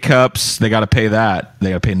there, A cups, they got to pay that. They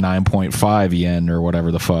got to pay 9.5 yen or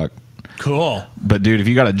whatever the fuck. Cool. But dude, if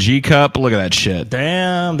you got a G cup, look at that shit.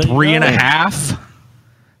 Damn. 3.5.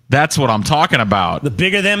 That's what I'm talking about. The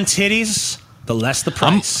bigger them titties, the less the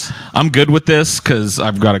price. I'm good with this because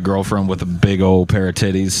I've got a girlfriend with a big old pair of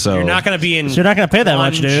titties. So You're not going to be in. So you're not going to pay that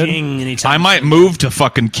much, dude. Anytime I might move to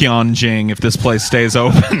fucking Kyeonjing if this place stays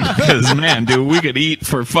open. Because man, dude, we could eat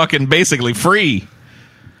for fucking basically free.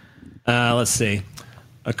 Let's see.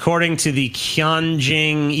 According to the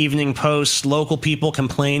Kyeonjing Evening Post, local people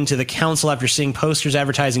complained to the council after seeing posters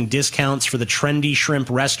advertising discounts for the trendy shrimp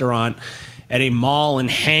restaurant at a mall in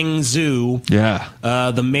Hangzhou,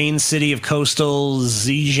 the main city of coastal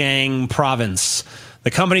Zhejiang province.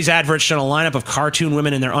 The company's adverts showed a lineup of cartoon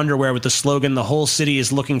women in their underwear with the slogan, "The whole city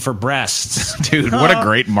is looking for breasts." Dude, what a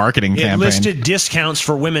great marketing It campaign. listed discounts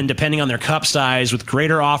for women depending on their cup size, with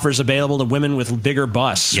greater offers available to women with bigger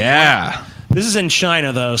busts. Yeah. This is in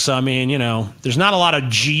China, though, so, I mean, you know, there's not a lot of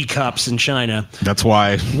G cups in China. That's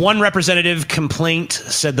why. One representative complaint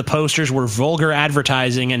said the posters were vulgar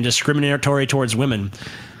advertising and discriminatory towards women.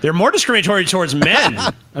 They're more discriminatory towards men.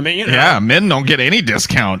 I mean, you know. Yeah, men don't get any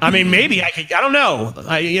discount. I mean, maybe I don't know.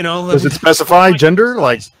 Does it specify gender?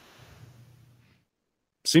 Like,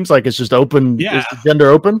 seems like it's just open. Yeah. Is the gender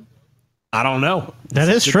open? I don't know. That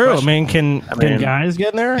is Good true. question. I mean, can guys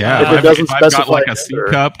get in there? Yeah, if I've got like a C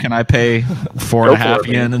cup, can I pay 4.5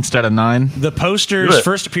 yen instead of 9? The posters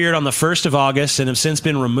first appeared on the 1st of August and have since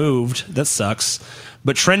been removed. That sucks.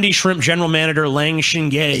 But Trendy Shrimp general manager Lang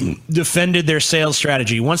Xingang defended their sales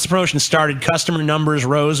strategy. Once the promotion started, customer numbers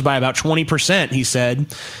rose by about 20%, he said,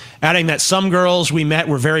 adding that some girls we met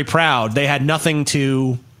were very proud. They had nothing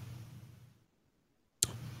to...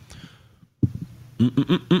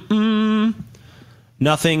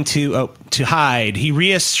 Nothing to hide. He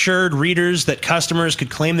reassured readers that customers could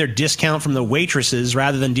claim their discount from the waitresses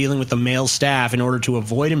rather than dealing with the male staff in order to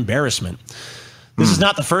avoid embarrassment. This is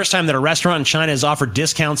not the first time that a restaurant in China has offered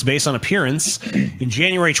discounts based on appearance. In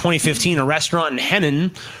January 2015, a restaurant in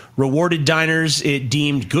Henan rewarded diners it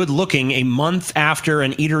deemed good-looking a month after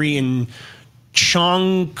an eatery in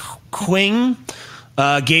Chongqing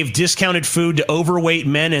gave discounted food to overweight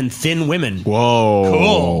men and thin women. Whoa.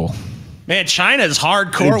 Cool. Man, China's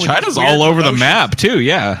hardcore. Dude, China's all over the map, too,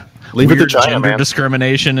 yeah. Leave it to Weird China, gender man.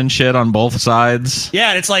 discrimination and shit on both sides.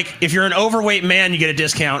 Yeah, and it's like if you're an overweight man, you get a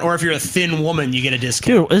discount, or if you're a thin woman, you get a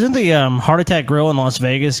discount. Dude, isn't the Heart Attack Grill in Las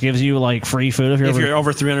Vegas gives you like free food If you're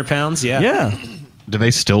over 300 pounds? Yeah. Yeah. Do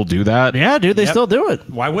they still do that? Yeah, dude, they Yep. still do it.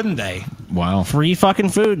 Why wouldn't they? Wow. Free fucking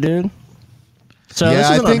food, dude. So Yeah, this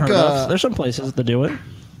I isn't think, unheard of. There's some places that do it.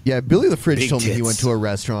 Yeah, Billy the Fridge Big told me he tits. went to a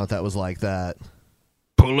restaurant that was like that.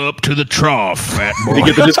 Pull up to the trough, fat boy. Did you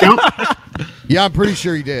get the discount? Yeah, I'm pretty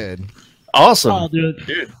sure he did. Awesome. Oh, dude.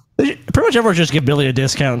 Pretty much everyone just give Billy a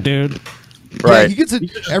discount, dude. Right. Yeah, he gets it You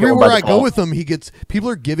just go everywhere by I go default. with him. He gets people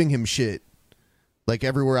are giving him shit. Like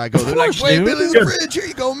everywhere I go, they're like, course, "Wait, dude. Billy the Good. Fridge, here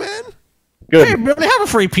you go, man." Good. Hey, Billy, have a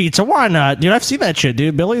free pizza. Why not, dude? I've seen that shit,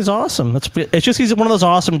 dude. Billy's awesome. It's just he's one of those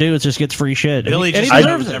awesome dudes. Just gets free shit. Billy and just he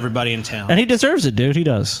deserves knows it. everybody in town. And he deserves it, dude. He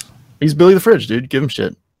does. He's Billy the Fridge, dude. Give him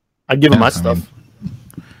shit. I'd give him my stuff.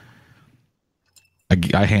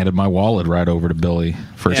 I handed my wallet right over to Billy.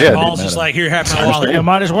 First Yeah, time I Paul's met just him. like, here, have my wallet. Yeah,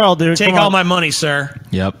 might as well, dude. Take Come all on. my money, sir.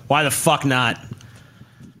 Yep. Why the fuck not?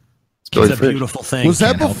 Billy It's a the Fridge. beautiful thing. Was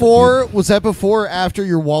that Can't help it, before? Was that before? Or after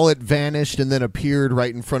your wallet vanished and then appeared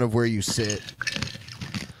right in front of where you sit?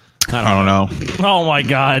 I don't know. Oh my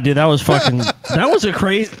god, dude, that was fucking. That was a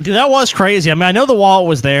crazy. Dude, that was crazy. I mean, I know the wallet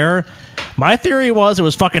was there. My theory was it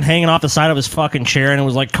was fucking hanging off the side of his fucking chair and it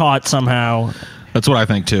was like caught somehow. That's what I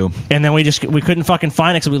think too. And then we couldn't fucking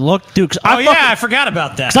find it because we looked, dude. I forgot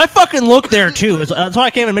about that. Because I fucking looked there too. That's why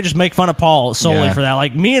I came and just make fun of Paul solely Yeah. for that.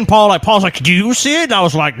 Like me and Paul, Paul's like, "Do you see it?" And I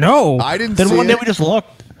was like, "No, I didn't Then see one day it. we just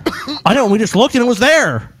looked. I know we just looked and it was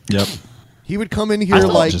there. Yep. He would come in here I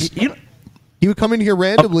thought like just- he would come in here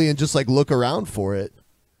randomly and just like look around for it.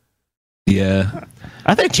 Yeah.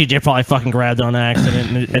 I think TJ probably fucking grabbed it on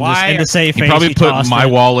accident and just Why- in the safe He face. probably put tossed my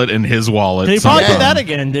it. wallet in his wallet. He probably sometime. did that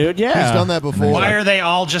again, dude. Yeah, He's done that before. Why are they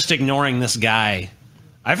all just ignoring this guy?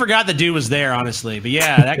 I forgot the dude was there, honestly. But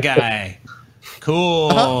yeah, that guy.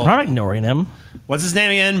 Cool. I'm not ignoring him. What's his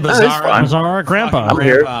name again? it's Bizarro. fine. Bizarro Grandpa. Fucking I'm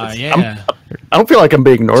here. Grandpa, yeah. I don't feel like I'm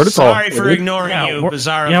being ignored. It's all. Sorry for ignoring you, we're-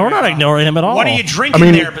 Bizarro. Yeah, we're not Grandpa. ignoring him at all. What are you drinking I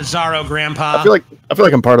mean- there, Bizarro Grandpa? I feel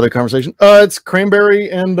like I'm part of the conversation. It's cranberry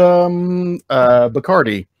and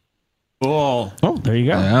Bacardi. Cool. Oh, there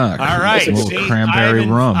you go. Yeah. All right. A little See, cranberry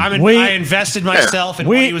rum. We- I invested myself in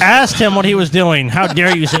what We he was asked him what he was doing. How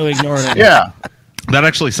dare you say we ignored him? Yeah, That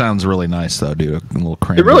actually sounds really nice, though, dude. A little it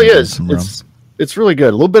cranberry. really and is. some rum. It's really good.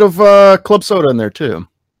 A little bit of club soda in there too.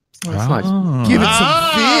 That's nice. Give it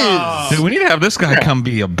some fizz. Dude, we need to have this guy come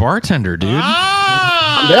be a bartender, dude.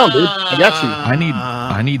 I'm down, dude. I got you.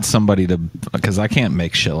 I need somebody to, because I can't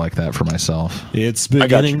make shit like that for myself. It's got you,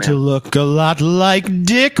 beginning man. to look a lot like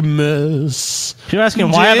Dickmas. You're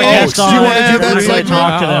asking why I haven't Oh, guest do on. you wanna do that Really segment?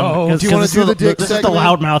 talk to them. Oh, 'Cause do you wanna this do is the dick This is the segment?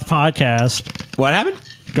 Loudmouth podcast. What happened?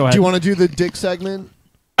 Go ahead. Do you want to do the dick segment?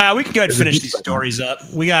 We can go ahead and finish these stories up.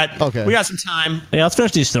 We got some time. Yeah, let's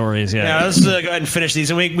finish these stories. Yeah, Yeah. let's go ahead and finish these.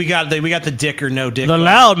 And we got the dick or no dick. The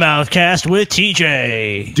Loudmouth cast with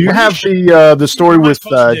TJ. Do you have the story with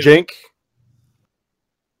Jank?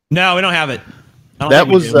 No, we don't have it. I don't That think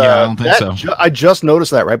we was do. Yeah, I don't think so. I just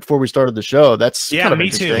noticed that right before we started the show. That's Yeah, kind of me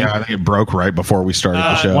too. interesting. Yeah, I think it broke right before we started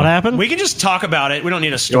the show. What happened? We can just talk about it. We don't need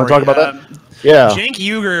a You story. want to talk about that? Yeah. Cenk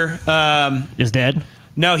Uygur. Is dead.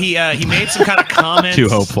 No, he made some kind of comments. Too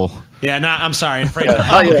hopeful. Yeah, no, I'm sorry. I'm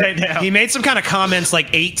afraid He made some kind of comments like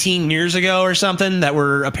 18 years ago or something that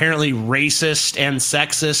were apparently racist and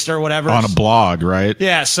sexist or whatever. On a blog, right?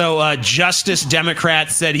 Yeah, so Justice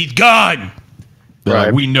Democrats said he's gone. They're like,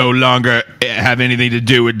 Right. we no longer have anything to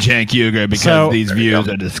do with Cenk Uygur because So- these views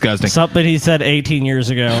are disgusting. Something he said 18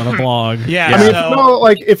 years ago on a blog. Yeah, I mean, so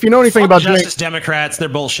if you know anything fuck about Justice Jank, Democrats, they're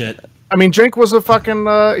bullshit. I mean, Jink was a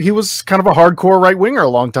fucking, he was kind of a hardcore right winger a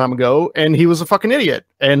long time ago, and he was a fucking idiot.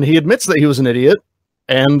 And he admits that he was an idiot.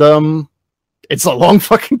 And, it's a long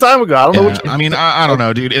fucking time ago. I don't know what I mean, I don't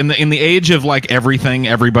know, dude. In the age of like everything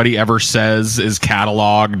everybody ever says is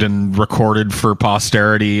cataloged and recorded for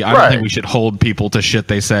posterity, I don't think we should hold people to shit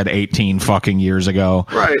they said 18 fucking years ago.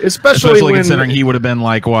 Right. Especially when, considering he would have been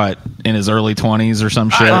like what, in his early 20s or some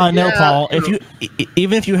shit. No, Paul.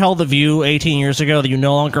 Even if you held the view 18 years ago that you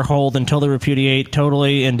no longer hold until they repudiate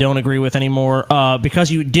totally and don't agree with anymore, because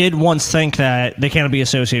you did once think that, they can't be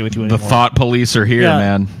associated with you anymore. The thought police are here,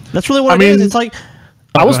 man. That's really what it is. It's like,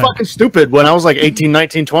 I was fucking stupid when I was like 18,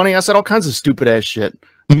 19, 20. I said all kinds of stupid ass shit.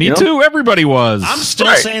 Me too. Everybody was. I'm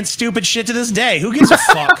still saying stupid shit to this day. Who gives a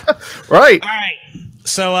fuck? Right. All right.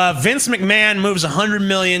 So Vince McMahon moves $100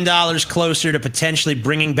 million closer to potentially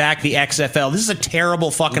bringing back the XFL. This is a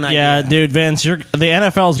terrible fucking idea. Yeah, dude, Vince, the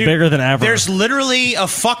NFL is bigger than ever. There's literally a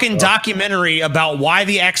fucking documentary about why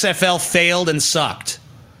the XFL failed and sucked.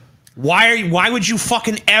 Why would you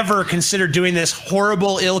fucking ever consider doing this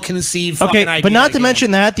horrible, ill-conceived fucking idea? But not to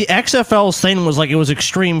mention that the XFL's thing was like it was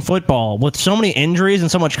extreme football with so many injuries and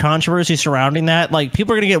so much controversy surrounding that. Like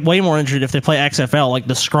people are gonna get way more injured if they play XFL. Like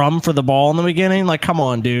the scrum for the ball in the beginning. Like, come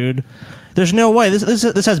on, dude. There's no way. This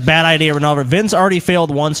has bad idea over. Vince already failed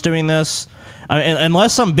once doing this.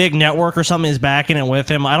 Unless some big network or something is backing it with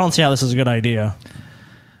him, I don't see how this is a good idea.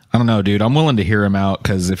 I don't know, dude. I'm willing to hear him out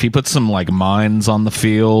because if he puts some like mines on the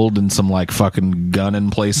field and some like fucking gun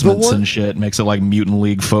emplacements and shit, makes it like Mutant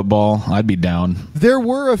League football, I'd be down. There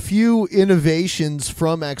were a few innovations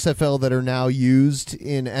from XFL that are now used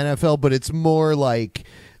in NFL, but it's more like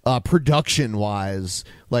production wise,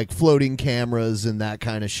 like floating cameras and that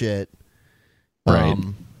kind of shit. Right.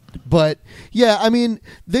 But yeah, I mean,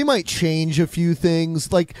 they might change a few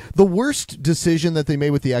things. Like the worst decision that they made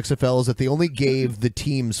with the XFL is that they only gave the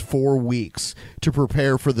teams 4 weeks to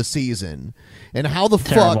prepare for the season. And how the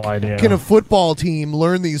fuck can a football team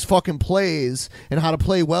learn these fucking plays and how to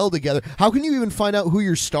play well together? How can you even find out who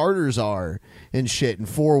your starters are and shit in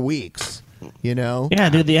 4 weeks? You know? Yeah,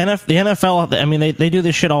 dude. The NFL. I mean, they do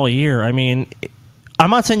this shit all year. I mean, I'm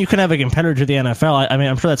not saying you couldn't have a competitor to the NFL. I mean,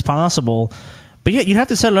 I'm sure that's possible. But yeah, you have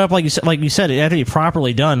to set it up like you said. It had to be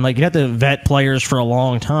properly done. Like you have to vet players for a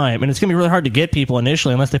long time, and it's gonna be really hard to get people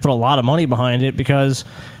initially unless they put a lot of money behind it because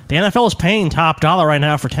the NFL is paying top dollar right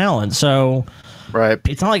now for talent. So,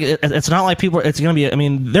 it's not like people. It's gonna be. I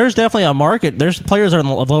mean, there's definitely a market. There's players that are in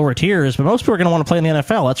the lower tiers, but most people are gonna want to play in the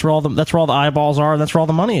NFL. That's where all the eyeballs are. That's where all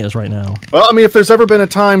the money is right now. Well, I mean, if there's ever been a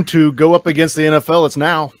time to go up against the NFL, it's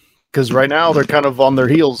now. Because right now they're kind of on their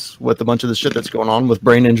heels with a bunch of the shit that's going on with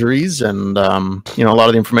brain injuries and, a lot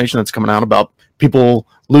of the information that's coming out about people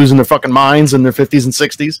losing their fucking minds in their 50s and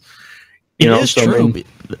 60s. It is true. I mean,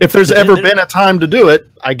 if there's ever been a time to do it,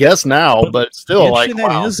 I guess now, but still, like,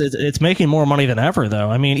 wow. It's making more money than ever, though.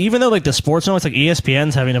 I mean, even though, like, the sports networks, like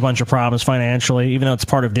ESPN's having a bunch of problems financially, even though it's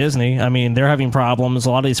part of Disney. I mean, they're having problems. A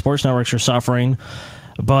lot of these sports networks are suffering.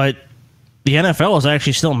 But the NFL is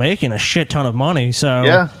actually still making a shit ton of money, so...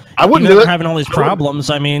 Yeah. I wouldn't do it. Having all these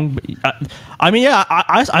problems. I mean,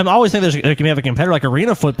 I always think there can have a competitor like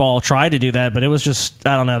Arena Football tried to do that, but it was just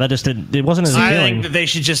I don't know. That just didn't. It wasn't as appealing. I think that they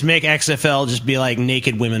should just make XFL just be like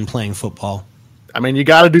naked women playing football. I mean, you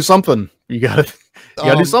got to do something. You got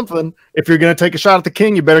to do something. If you're going to take a shot at the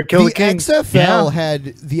king, you better kill the king. The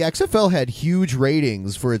XFL had huge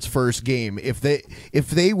ratings for its first game. If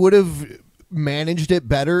they would have managed it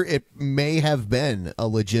better, it may have been a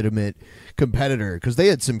legitimate competitor because they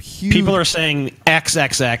had some huge. People are saying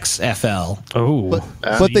XXXFL. Oh,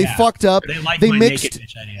 but they fucked up. They mixed.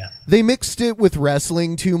 They mixed it with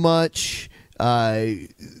wrestling too much.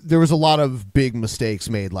 There was a lot of big mistakes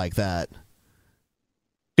made like that.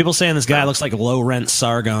 People saying this guy looks like low rent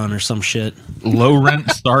Sargon or some shit. Low rent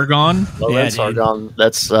Sargon. Low rent Sargon.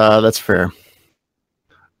 That's fair.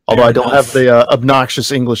 Although I don't have the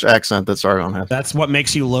obnoxious English accent that Sargon has. That's what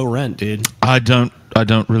makes you low rent, dude. I don't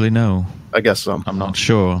really know. I guess so. I'm not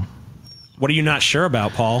sure. What are you not sure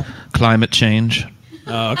about, Paul? Climate change.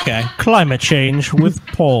 Oh, okay. Climate change with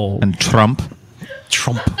Paul. And Trump.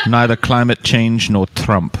 Neither climate change nor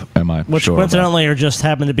Trump, am I Which sure coincidentally are just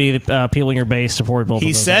happen to be people in your base support both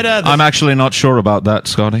He of those. said I'm actually not sure about that,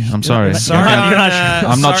 Scotty. I'm sorry.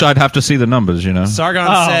 I'm not sure. I'd have to see the numbers, you know. Sargon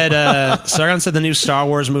said the new Star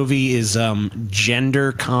Wars movie is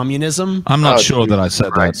gender communism. I'm not sure that I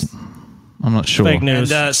said that. I'm not sure. Fake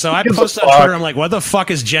news. And so I posted on Twitter. I'm like, "What the fuck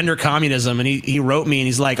is gender communism?" And he wrote me and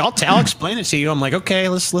he's like, "I'll explain it to you." I'm like, "Okay,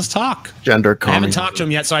 let's talk." Gender communism. I haven't talked to him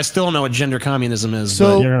yet, so I still don't know what gender communism is.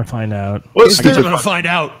 So but you're gonna find out. I'm gonna find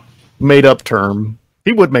out. Made up term.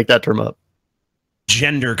 He would make that term up.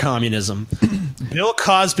 Gender communism. Bill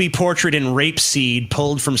Cosby portrait in rapeseed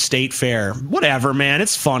pulled from State Fair. Whatever, man.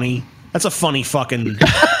 It's funny. That's a funny fucking...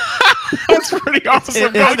 That's pretty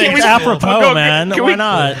awesome. It's apropos, man. Why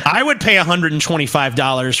not? I would pay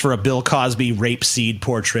 $125 for a Bill Cosby rapeseed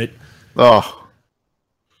portrait. Oh.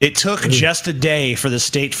 It took just a day for the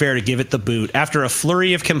State Fair to give it the boot. After a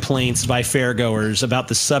flurry of complaints by fairgoers about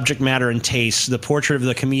the subject matter and taste, the portrait of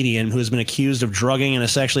the comedian, who has been accused of drugging and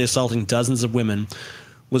sexually assaulting dozens of women,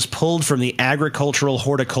 was pulled from the agricultural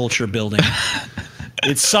horticulture building.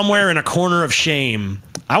 It's somewhere in a corner of shame.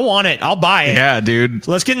 I want it. I'll buy it. Yeah, dude.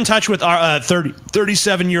 So let's get in touch with our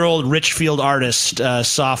 37-year-old Richfield artist,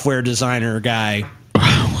 software designer guy.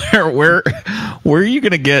 Where are you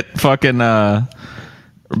gonna get fucking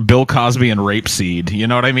Bill Cosby and rapeseed? You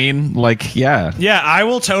know what I mean? Like, yeah. Yeah, I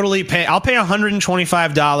will totally pay. I'll pay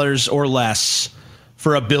 $125 or less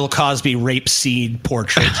for a Bill Cosby rapeseed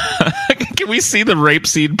portrait. Can we see the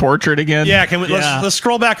rapeseed portrait again? Yeah, can we? Yeah. Let's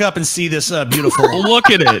scroll back up and see this beautiful. Look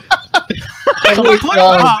at it.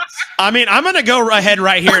 I mean, I'm gonna go ahead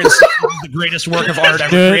right here and see the greatest work of art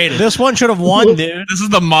ever created. This one should have won, dude. This is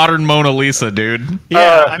the modern Mona Lisa, dude.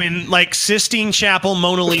 Yeah, I mean, like Sistine Chapel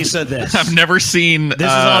Mona Lisa. This I've never seen this is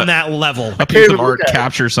on that level. a piece of art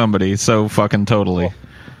capture somebody so fucking totally.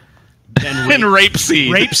 And rapeseed.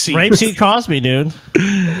 Rapeseed Cosby, dude.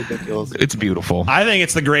 It's beautiful. I think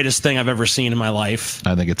it's the greatest thing I've ever seen in my life.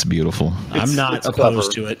 I think it's beautiful. I'm not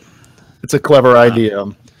opposed to it. It's a clever idea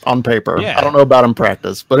on paper. Yeah. I don't know about in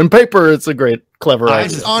practice, but in paper, it's a great, clever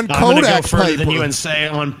idea. On I'm gonna Kodak go further paper. than you and say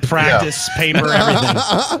on practice paper,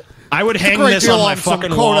 everything. I would hang great this deal on my on some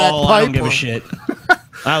fucking Kodak wall. I don't give a paper. shit.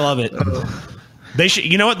 I love it. They should.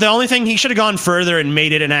 You know what? The only thing he should have gone further and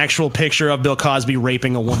made it an actual picture of Bill Cosby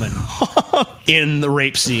raping a woman in the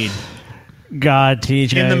rapeseed, God,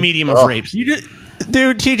 TJ. in the medium of rape.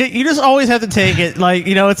 Dude, TJ, you just always have to take it. Like,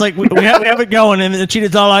 you know, it's like we have it going, and the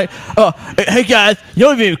cheetah's all like, oh, hey, guys, you know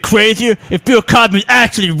what would be crazier? If Bill Cosby's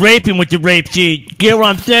actually raping with the rape seed. Get what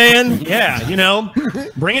I'm saying? Yeah, you know,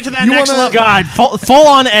 bring it to that next level. God, full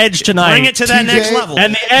on edge tonight. Bring it to that TJ, next level.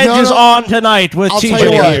 And the edge is on tonight with I'll TJ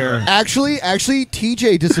tell you what. here. Actually,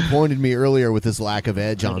 TJ disappointed me earlier with his lack of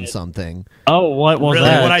edge on something. Oh, what was Really?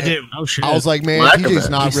 that? What'd I do? Oh, shit. I was like, man, Lack of TJ's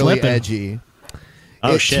edge. not He's really slipping. edgy.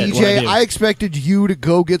 Oh, shit. What'd I TJ, do? I expected you to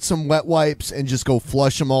go get some wet wipes and just go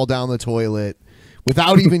flush them all down the toilet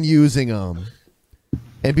without even using them.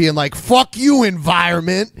 And being like, fuck you,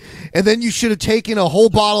 environment. And then you should have taken a whole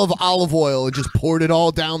bottle of olive oil and just poured it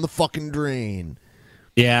all down the fucking drain.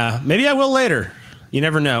 Yeah, maybe I will later. You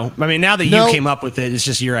never know. I mean, now that No. you came up with it, it's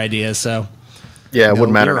just your idea. So Yeah, it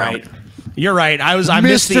wouldn't matter you're now. right. You're right. I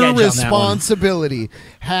missed the edge Mr. on that one. Responsibility.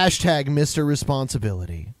 Hashtag Mr.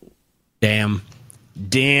 Responsibility. Damn.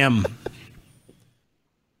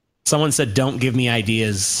 Someone said, "Don't give me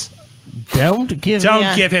ideas." Don't give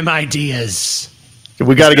him ideas.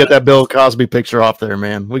 We got to get that Bill Cosby picture off there,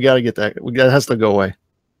 man. We got to get that. That has to go away.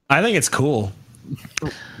 I think it's cool.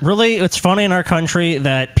 Really, it's funny in our country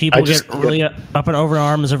that people just- get really up and over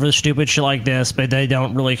arms over stupid shit like this, but they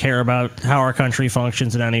don't really care about how our country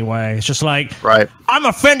functions in any way. It's just like, Right. I'm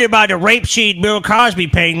offended by the rapeseed Bill Cosby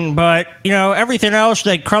painting, but, you know, everything else,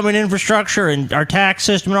 like crumbling infrastructure and our tax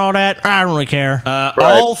system and all that, I don't really care.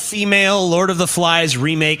 All-female Lord of the Flies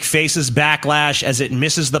remake faces backlash as it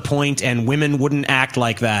misses the point, and women wouldn't act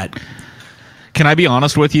like that. Can I be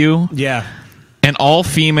honest with you? Yeah. An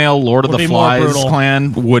all-female Lord of Would the be more Flies brutal.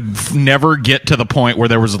 clan would never get to the point where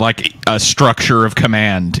there was like a structure of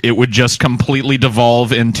command. It would just completely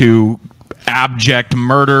devolve into abject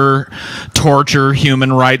murder, torture,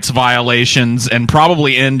 human rights violations, and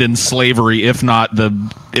probably end in slavery, if not the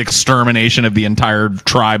extermination of the entire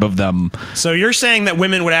tribe of them. So you're saying that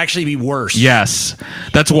women would actually be worse? Yes.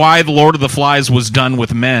 That's why the Lord of the Flies was done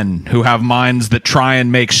with men who have minds that try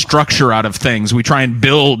and make structure out of things. We try and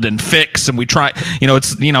build and fix, and we try,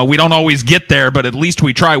 we don't always get there, but at least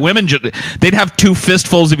we try. Women, they'd have 2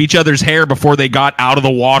 fistfuls of each other's hair before they got out of the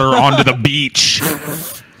water onto the beach.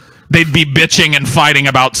 They'd be bitching and fighting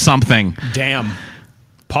about something. Damn.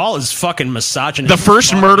 Paul is fucking misogynist. The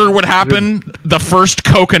first murder would happen. The first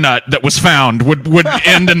coconut that was found would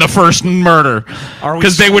end in the first murder,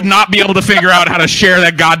 because they would not be able to figure out how to share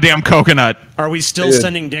that goddamn coconut. Are we still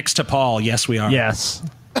sending dicks to Paul? Yes, we are. Yes.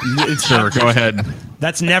 Sure, go ahead.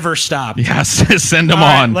 That's never stopped. Yes, send them All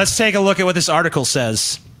right, on. let's take a look at what this article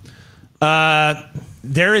says.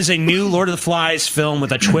 There is a new Lord of the Flies film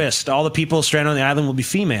with a twist. All the people stranded on the island will be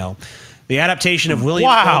female. The adaptation of William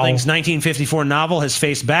Golding's 1954 novel has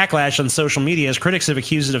faced backlash on social media as critics have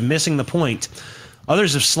accused it of missing the point.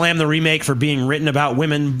 Others have slammed the remake for being written about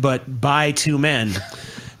women, but by 2 men.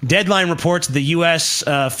 Deadline reports the U.S.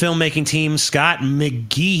 Filmmaking team, Scott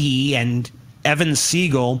McGehee and Evan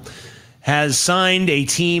Siegel, has signed a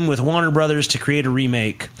team with Warner Brothers to create a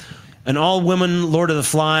remake. An all-women Lord of the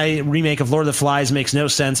Fly remake of Lord of the Flies makes no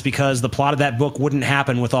sense because the plot of that book wouldn't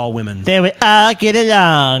happen with all women. They would all get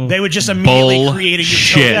along. They would just immediately create a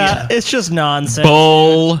utopia. Yeah, it's just nonsense.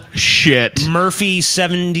 Bullshit.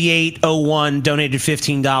 Murphy7801 donated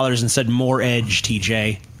 $15 and said, "More edge,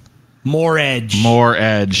 TJ. More edge. More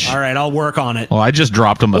edge." All right, I'll work on it. Well, I just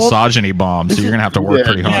dropped a misogyny bomb, so you're gonna have to work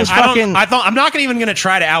pretty hard. I'm not even going to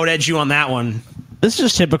try to out edge you on that one. This is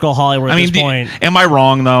just typical Hollywood at this point. Am I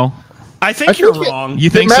wrong though? I think you're wrong.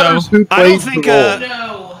 You think so? I don't think.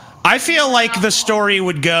 No. I feel like the story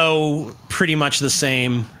would go pretty much the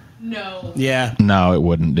same. No. Yeah. No, it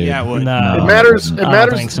wouldn't, dude. Yeah, it would. No, it matters. It I don't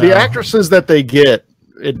matters. think so. The actresses that they get,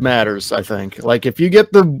 it matters. I think. Like if you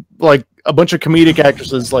get a bunch of comedic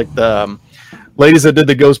actresses, like the ladies that did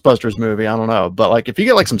the Ghostbusters movie, I don't know, but like if you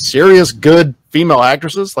get like some serious good female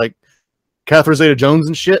actresses, like Catherine Zeta-Jones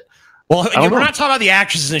and shit. Well, we're not talking about the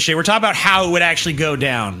actresses and shit. We're talking about how it would actually go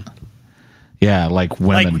down. Yeah, like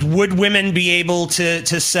women. Like, would women be able to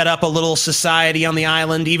set up a little society on the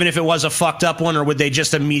island, even if it was a fucked up one, or would they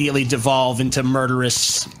just immediately devolve into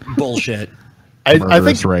murderous bullshit? I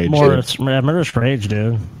think murderous rage,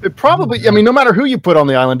 dude. It probably. I mean, no matter who you put on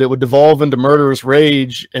the island, it would devolve into murderous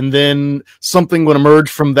rage, and then something would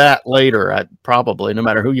emerge from that later. Probably, no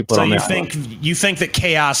matter who you put on the island. You think that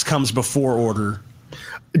chaos comes before order?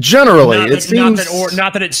 Generally,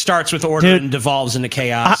 not that it starts with order and devolves into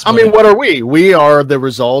chaos. I mean, what are we? We are the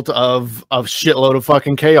result of shitload of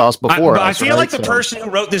fucking chaos before us. I feel like the person who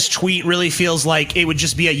wrote this tweet really feels like it would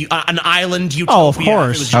just be an island utopia. Oh, of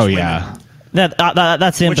course. Yeah. That's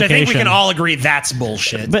the implication. Which I think we can all agree that's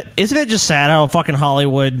bullshit. But isn't it just sad how fucking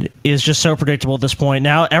Hollywood is just so predictable at this point?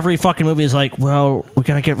 Now every fucking movie is like, well, we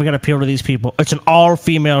gotta appeal to these people. It's an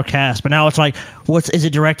all-female cast, but now it's like, is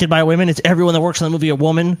it directed by women? Is everyone that works on the movie a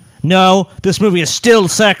woman? No, this movie is still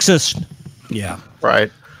sexist. Yeah.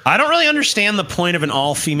 Right. I don't really understand the point of an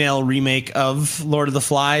all-female remake of Lord of the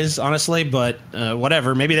Flies, honestly, but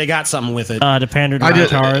whatever. Maybe they got something with it. To pander to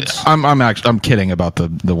retards. I'm kidding about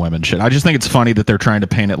the women shit. I just think it's funny that they're trying to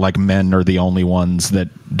paint it like men are the only ones that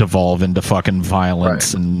devolve into fucking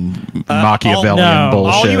violence and Machiavellian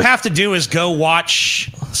bullshit. All you have to do is go watch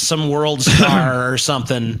some World Star or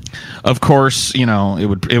something. Of course,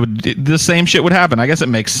 the same shit would happen. I guess it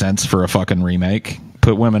makes sense for a fucking remake.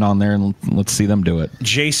 Put women on there and let's see them do it.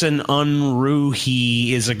 Jason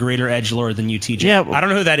Unruhi is a greater edgelord than UTJ. Yeah, I don't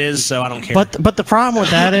know who that is, so I don't care. But the problem with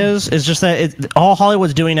that is just that all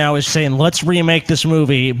Hollywood's doing now is saying, let's remake this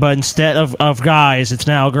movie, but instead of guys, it's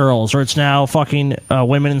now girls, or it's now fucking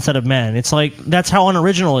women instead of men. It's like, that's how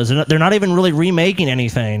unoriginal it is. They're not even really remaking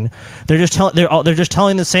anything. They're just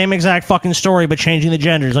telling the same exact fucking story, but changing the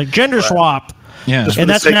genders, like gender swap. Yeah, and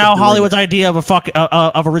that's now Hollywood's idea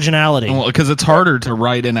of originality. Well, because it's harder to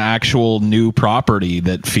write an actual new property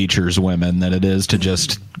that features women than it is to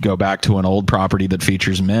just go back to an old property that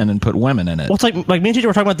features men and put women in it. Well, it's like me and TJ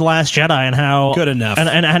were talking about The Last Jedi and how good enough,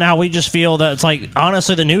 and how we just feel that it's like,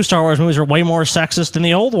 honestly, the new Star Wars movies are way more sexist than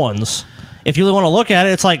the old ones. If you really want to look at it,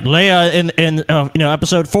 it's like Leia in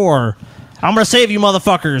Episode 4. I'm gonna save you,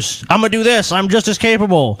 motherfuckers. I'm gonna do this. I'm just as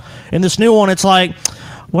capable. In this new one, it's like,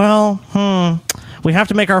 well, we have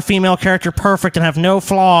to make our female character perfect and have no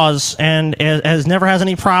flaws and never has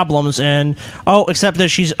any problems, and except that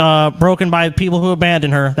she's broken by people who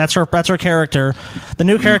abandon her. That's her character. The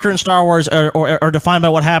new character in Star Wars are defined by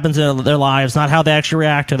what happens in their lives, not how they actually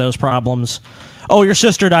react to those problems. Oh, your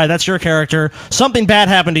sister died. That's your character. Something bad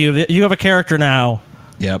happened to you. You have a character now.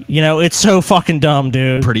 Yep. It's so fucking dumb,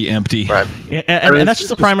 dude. Pretty empty. Right. And that's just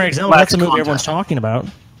the primary example. That's the movie everyone's talking about.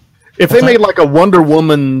 If they made like a Wonder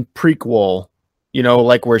Woman prequel,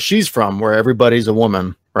 like where she's from, where everybody's a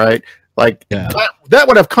woman, right? Like that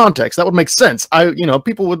would have context. That would make sense.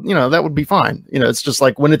 People would, that would be fine. It's just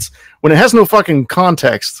like when it has no fucking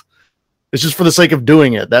context, it's just for the sake of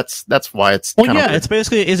doing it. That's why it's. Well, yeah, it's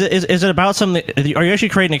basically is it about something? Are you actually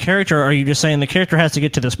creating a character, or are you just saying the character has to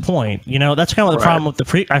get to this point? That's kind of the problem with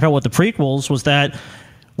I felt with the prequels was that.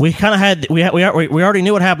 We kind of had we already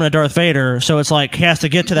knew what happened to Darth Vader, so it's like he has to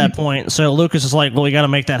get to that point. So Lucas is like, well, we got to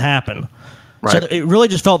make that happen. Right. So it really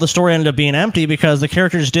just felt the story ended up being empty because the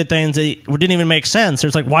characters did things that didn't even make sense.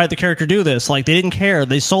 It's like, why did the character do this? Like, they didn't care.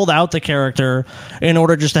 They sold out the character in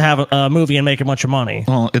order just to have a movie and make a bunch of money.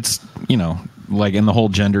 Well, it's like in the whole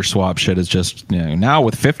gender swap shit is just now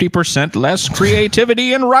with 50% less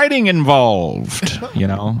creativity and writing involved.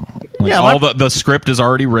 All the script is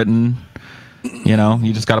already written. You know,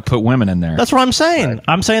 you just got to put women in there. That's what I'm saying. Right.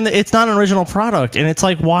 I'm saying that it's not an original product, and it's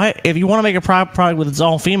like, why? If you want to make a product with it's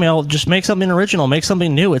all female, just make something original, make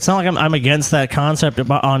something new. It's not like I'm against that concept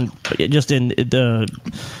on just in the.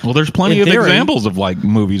 Well, there's plenty of examples of like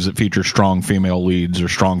movies that feature strong female leads or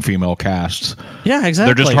strong female casts. Yeah,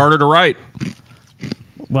 exactly. They're just harder to write.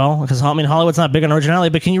 Well, because I mean, Hollywood's not big on originality,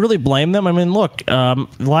 but can you really blame them? I mean, look, The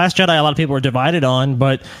Last Jedi, a lot of people are divided on,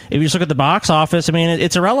 but if you just look at the box office, I mean,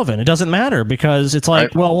 it's irrelevant. It doesn't matter because it's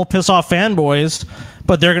like, well, we'll piss off fanboys,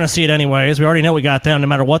 but they're going to see it anyways. We already know we got them no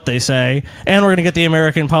matter what they say, and we're going to get the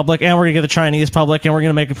American public, and we're going to get the Chinese public, and we're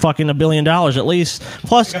going to make fucking $1 billion at least.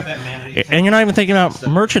 Plus, and you're not even thinking about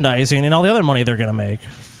merchandising and all the other money they're going to make.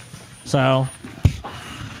 So.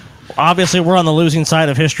 Obviously, we're on the losing side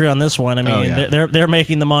of history on this one. I mean, they're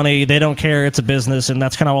making the money. They don't care. It's a business, and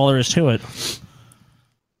that's kind of all there is to it.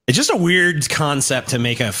 It's just a weird concept to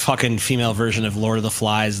make a fucking female version of Lord of the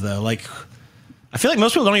Flies, though. Like, I feel like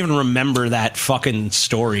most people don't even remember that fucking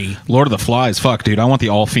story. Lord of the Flies, fuck, dude. I want the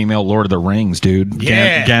all-female Lord of the Rings, dude.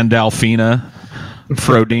 Yeah. Gandalfina,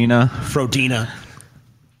 Frodina.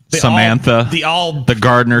 Samantha. The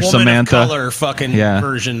gardener woman Samantha. Of color fucking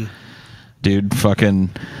version. Dude, fucking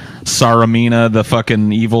Saramina, the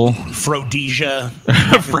fucking evil. Frodesia.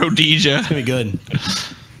 Frodesia. It's gonna be good.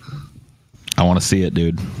 I want to see it,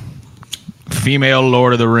 dude. Female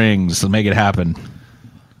Lord of the Rings. Let's make it happen.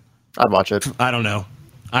 I'd watch it. I don't know.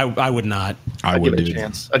 I would not. I'd give it a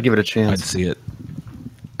chance. I'd give it a chance. I'd see it.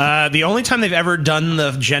 The only time they've ever done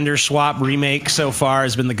the gender swap remake so far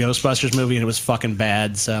has been the Ghostbusters movie, and it was fucking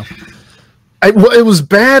bad, so... It was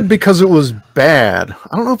bad because it was bad.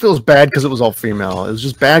 I don't know if it was bad because it was all female. It was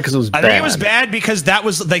just bad because it was bad. I think it was bad because that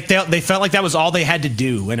was like they felt like that was all they had to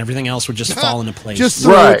do, and everything else would just fall into place. Just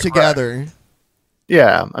throw it together. Right.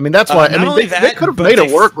 Yeah, I mean that's why. I mean they could have made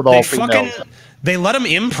it work with all female. They let them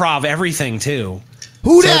improv everything too.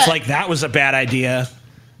 It's like that was a bad idea.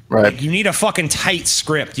 Right. Like, you need a fucking tight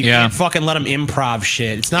script. You can't fucking let them improv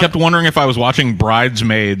shit. It's not. Kept wondering if I was watching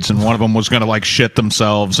Bridesmaids and one of them was going to like shit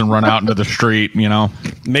themselves and run out into the street, you know?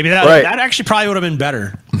 Maybe that actually probably would have been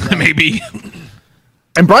better. Maybe.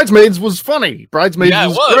 And Bridesmaids was funny. Bridesmaids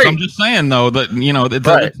was great. I'm just saying, though, that, you know,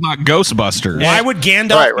 it's not Ghostbusters. Why would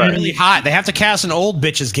Gandalf be really hot? They have to cast an old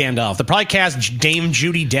bitch as Gandalf. They'll probably cast Dame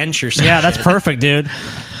Judi Dench or something. Yeah, that's perfect, dude.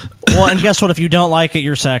 Well, and guess what? If you don't like it,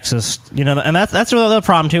 you're sexist. You know, and that's the other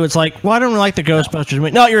problem too. It's like, well, I don't really like the Ghostbusters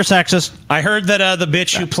movie. No, you're a sexist. I heard that the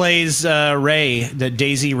bitch who plays Rey, the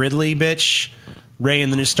Daisy Ridley bitch, Rey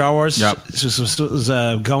in the new Star Wars, was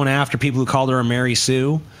going after people who called her a Mary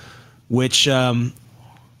Sue, which, I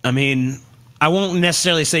mean, I won't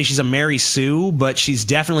necessarily say she's a Mary Sue, but she's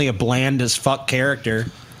definitely a bland as fuck character.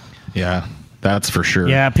 Yeah. That's for sure.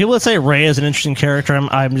 Yeah, people that say Rey is an interesting character,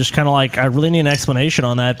 I'm just kind of like, I really need an explanation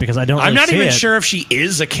on that because I don't. I'm really not even it. sure if she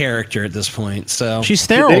is a character at this point. So she's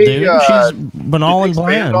sterile, dude. She's banal and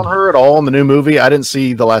bland. On her at all in the new movie? I didn't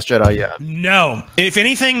see The Last Jedi yet. No. If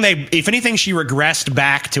anything, she regressed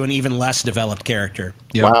back to an even less developed character.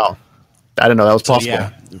 Yep. Wow, I didn't know that was possible.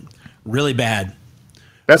 Yeah, really bad.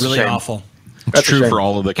 That's really a shame. awful. It's true for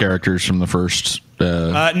all of the characters from the first.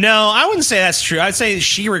 No, I wouldn't say that's true. I'd say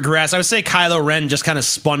she regressed. I would say Kylo Ren just kind of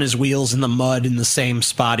spun his wheels in the mud in the same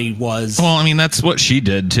spot he was. Well, I mean, that's what she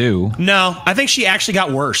did, too. No, I think she actually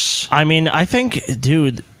got worse. I mean, I think,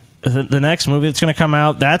 dude, the next movie that's going to come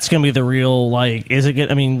out, that's going to be the real, like, is it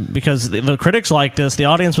good? I mean, because the critics like this, the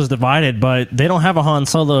audience was divided, but they don't have a Han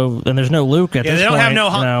Solo, and there's no Luke at this point. They don't have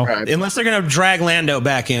no Han, you know. Right. unless they're going to drag Lando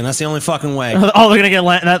back in. That's the only fucking way. Oh, they're going to get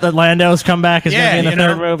that Lando's come back is going to be in the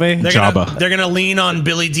third movie? They're going to lean on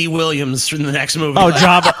Billy D. Williams in the next movie. Oh,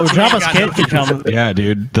 Jabba's kid can come. Yeah,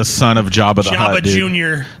 dude. The son of Jabba the Hutt, dude.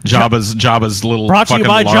 Jr. Jabba's little Brought to you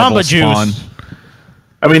by Jamba Juice.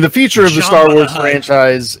 I mean, the future of the Star Wars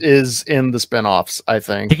franchise is in the spin-offs, I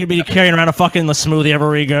think. He could be carrying around a fucking smoothie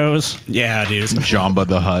everywhere he goes. Yeah, dude. Jabba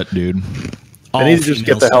the Hutt, dude. They need to just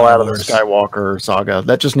get the hell out of the Skywalker saga.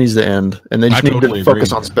 That just needs to end. And they just need to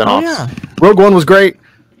focus on spin-offs. Oh, yeah. Rogue One was great.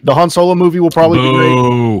 The Han Solo movie will probably be great.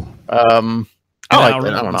 I don't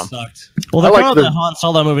know. Sucked. Well, they're coming out with the Han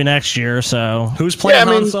Solo movie next year, so... Who's playing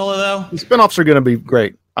Han Solo, though? The spin-offs are going to be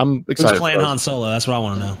great. I'm excited. Who's playing Han Solo? That's what I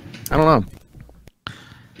want to know. I don't know.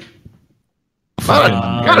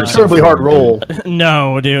 Not a terribly hard role.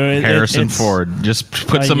 No, dude. Harrison Ford. Just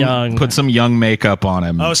put some young makeup on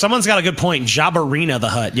him. Oh, someone's got a good point. Jabbarina the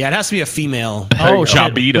Hutt. Yeah, it has to be a female. Oh,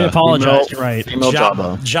 Jabita. I apologize. You're right. Female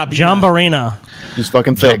Jabba. Jambarina. He's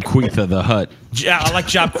fucking thick. Jabquitha the Hutt. I like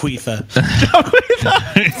Jabquitha.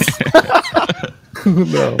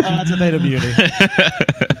 No. That's a beta beauty.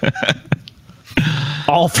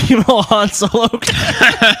 all-female Han Solo.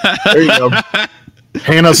 There you go.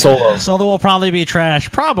 Hannah Solo. Solo will probably be trash.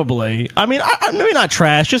 Probably. I mean, maybe not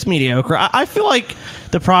trash, just mediocre. I feel like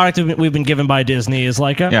the product we've been given by Disney is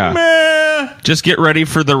like a meh. Just get ready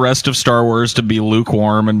for the rest of Star Wars to be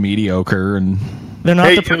lukewarm and mediocre, and they're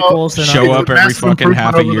not the prequels. They're show not up every fucking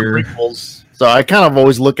half a year. So I kind of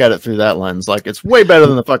always look at it through that lens. Like, it's way better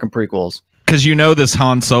than the fucking prequels. Because this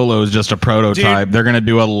Han Solo is just a prototype. Dude, they're going to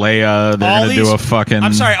do a Leia. They're going to do a fucking...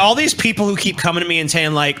 I'm sorry, all these people who keep coming to me and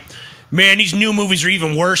saying, like, man, these new movies are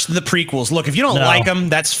even worse than the prequels. Look, if you don't like them,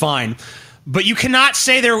 that's fine. But you cannot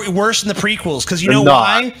say they're worse than the prequels, because you know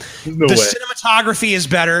why? The cinematography is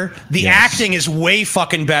better. The acting is way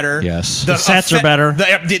fucking better. Yes. The sets are better.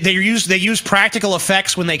 They use practical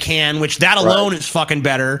effects when they can, which that alone is fucking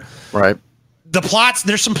better. Right. The plots,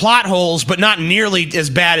 there's some plot holes, but not nearly as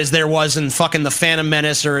bad as there was in fucking The Phantom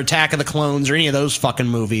Menace or Attack of the Clones or any of those fucking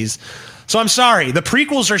movies. So I'm sorry, the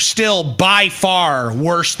prequels are still by far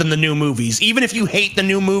worse than the new movies. Even if you hate the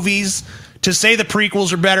new movies, to say the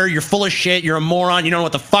prequels are better, you're full of shit, you're a moron, you don't know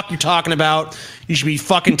what the fuck you're talking about. You should be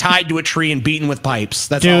fucking tied to a tree and beaten with pipes.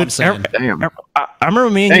 That's all I'm saying. I remember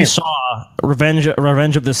me and you saw Revenge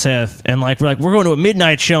of the Sith, and we're going to a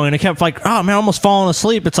midnight showing, and it kept like, oh man, I'm almost falling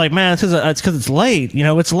asleep. It's like, man, it's because it's late.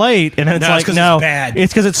 It's late, and then it's like, no, it's bad.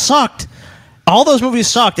 It's because it sucked. All those movies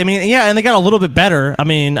sucked. I mean, yeah, and they got a little bit better. I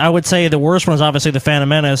mean, I would say the worst one is obviously The Phantom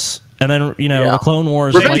Menace, and then the Clone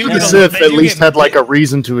Wars. Revenge of the Sith at least had like a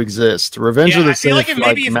reason to exist. Revenge of the Sith. I feel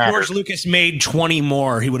like if George Lucas made 20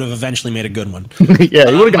 more, he would have eventually made a good one.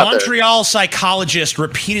 Yeah, he would have got Montreal psychologist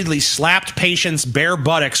repeatedly slapped patients' bare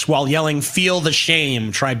buttocks while yelling, "Feel the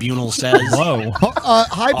shame," tribunal says. Whoa.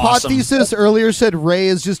 Hypothesis earlier said Rey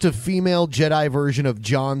is just a female Jedi version of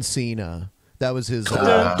John Cena. That was his. One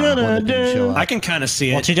that didn't show up. I can kind of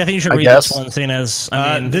see it. Well, TJ, I think you should read this one, seeing as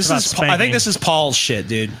I think this is Paul's shit,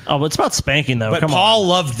 dude. Oh, but it's about spanking though. But Paul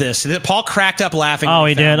loved this. Paul cracked up laughing. Oh,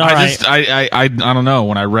 he did. All right. I don't know.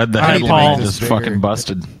 When I read the headline, it just fucking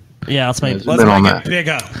busted. Yeah, let's make it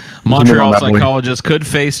bigger. Montreal psychologist could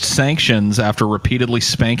face sanctions after repeatedly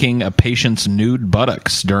spanking a patient's nude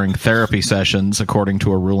buttocks during therapy sessions, according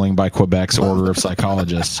to a ruling by Quebec's Order of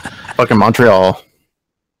Psychologists. Fucking Montreal.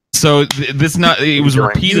 So it was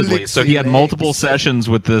repeatedly. So he had multiple sessions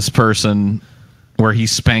with this person where he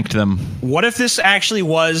spanked them. What if this actually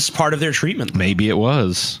was part of their treatment? Maybe it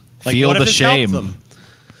was. Feel the shame.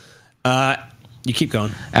 You keep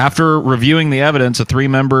going. After reviewing the evidence, a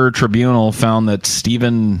 3-member tribunal found that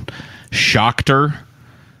Stephen Schachter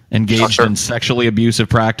engaged in sexually abusive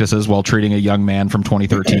practices while treating a young man from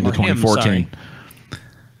 2013 to 2014.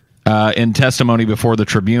 In testimony before the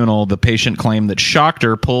tribunal, the patient claimed that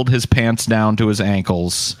Schachter pulled his pants down to his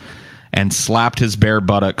ankles and slapped his bare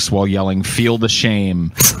buttocks while yelling, "Feel the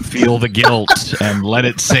shame, feel the guilt, and let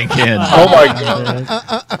it sink in." Oh my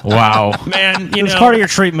God. Wow. Man, it was part of your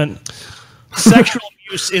treatment. Sexual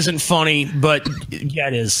abuse isn't funny, but yeah,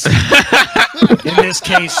 it is. In this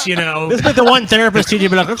case, This is like the one therapist teacher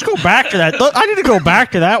be like, let's go back to that. I need to go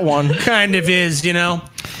back to that one. Kind of is,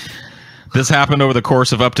 This happened over the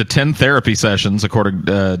course of up to 10 therapy sessions, according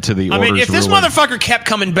to the orders. I mean, if this ruling. motherfucker kept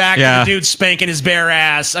coming back to the dude spanking his bare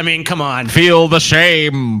ass, I mean, come on. Feel the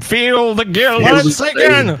shame. Feel the guilt. Let it sink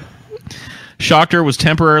in. Schachter was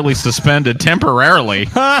temporarily suspended at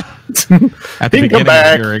the beginning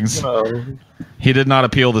of hearings. He did not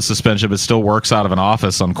appeal the suspension, but still works out of an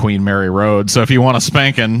office on Queen Mary Road. So if you want a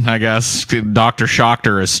spanking, I guess Dr.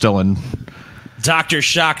 Schachter is still in. Dr.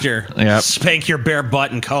 Schachter, spank your bare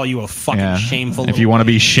butt and call you a fucking shameful. If you want to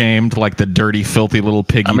be shamed like the dirty, filthy little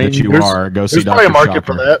piggy that you are, go see Dr. Schachter. There's probably a market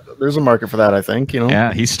for that. There's a market for that, I think.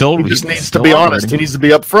 Yeah, he just needs to be honest. He needs to be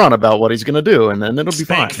upfront about what he's going to do, and then it'll be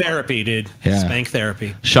fine. Spank therapy, dude. Yeah. Spank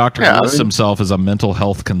therapy. Schachter lists himself as a mental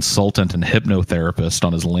health consultant and hypnotherapist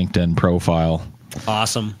on his LinkedIn profile.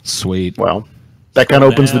 Awesome. Sweet. Well, that kind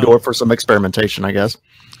of opens the door for some experimentation, I guess.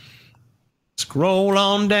 Scroll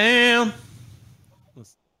on down.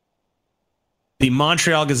 The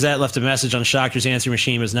Montreal Gazette left a message on Schachter's answering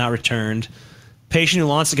machine, but was not returned. Patient who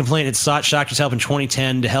launched the complaint had sought Schachter's help in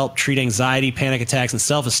 2010 to help treat anxiety, panic attacks, and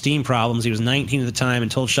self-esteem problems. He was 19 at the time and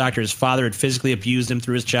told Schachter his father had physically abused him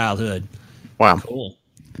through his childhood. Wow. Cool.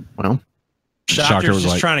 Well, Schachter's was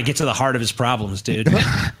just trying to get to the heart of his problems, dude.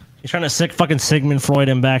 He's trying to fucking Sigmund Freud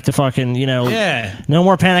him back to fucking, no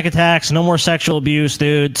more panic attacks, no more sexual abuse,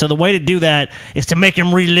 dude. So the way to do that is to make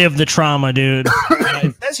him relive the trauma, dude.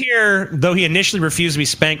 It says here, though he initially refused to be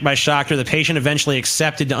spanked by Schachter, the patient eventually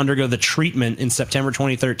accepted to undergo the treatment in September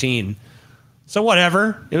 2013. So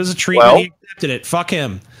whatever. It was a treatment. He accepted it. Fuck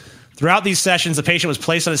him. Throughout these sessions, the patient was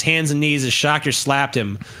placed on his hands and knees as Schachter slapped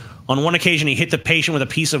him. On one occasion, he hit the patient with a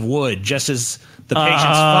piece of wood, just as the patient's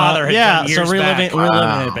father had done years back.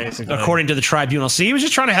 Reliving it, basically. According to the tribunal. See, he was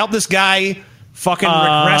just trying to help this guy fucking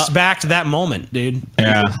regress back to that moment, dude.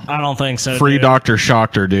 Yeah. I don't think so. Free dude. Dr.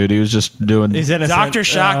 Schachter, dude. He was just doing. He's innocent. Dr.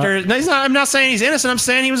 Schachter. No, I'm not saying he's innocent. I'm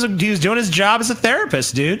saying he was doing his job as a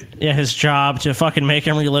therapist, dude. Yeah, his job to fucking make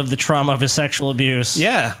him relive the trauma of his sexual abuse.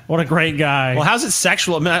 Yeah. What a great guy. Well, how's it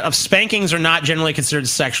sexual? I mean, spankings are not generally considered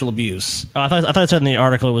sexual abuse. I thought it said in the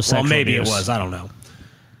article it was sexual maybe abuse. it was. I don't know.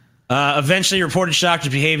 Eventually, he reported Schachter's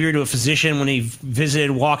behavior to a physician when he visited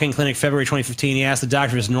walk-in clinic February 2015. He asked the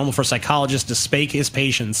doctor if it's normal for a psychologist to spank his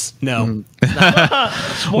patients. No.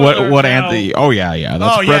 What Anthony? Oh yeah.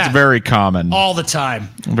 That's very common. All the time.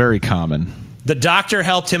 Very common. The doctor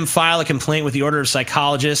helped him file a complaint with the Order of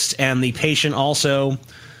Psychologists, and the patient also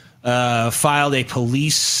filed a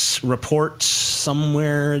police report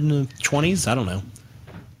somewhere in the 20s. I don't know.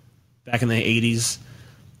 Back in the 80s.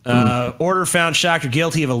 Order found Schachter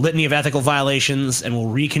guilty of a litany of ethical violations and will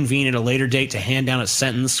reconvene at a later date to hand down a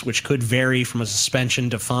sentence, which could vary from a suspension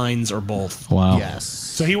to fines or both. Wow. Yes.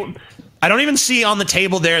 So I don't even see on the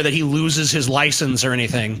table there that he loses his license or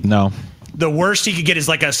anything. No. The worst he could get is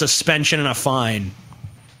like a suspension and a fine.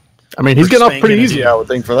 I mean, he's getting off pretty easy, I would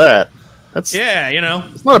think, for that. It's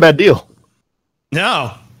not a bad deal.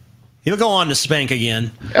 No. He'll go on to spank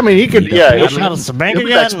again. I mean, he could, He'll be spanking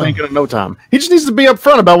in no time. He just needs to be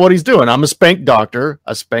upfront about what he's doing. I'm a spank doctor.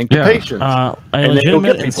 I spank the patients. A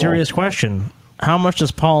legitimate and serious question. How much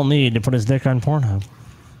does Paul need to put his dick on Pornhub?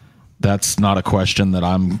 That's not a question that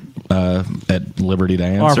I'm at liberty to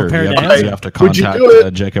answer. You have to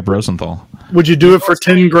contact Jacob Rosenthal. Would you do it for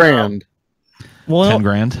 10 grand? Well, 10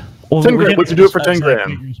 grand? Well, 10 grand. Would you do it for 10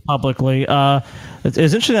 grand? Publicly. It's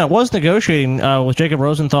interesting that I was negotiating with Jacob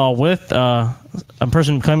Rosenthal with a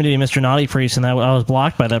person claiming to be Mr. Naughty Priest, and I was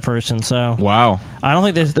blocked by that person. So wow, I don't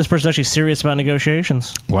think this person's actually serious about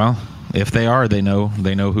negotiations. Well, if they are, they know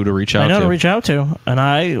who to reach out to. I know to reach out to, and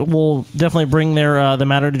I will definitely bring the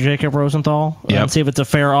matter to Jacob Rosenthal and see if it's a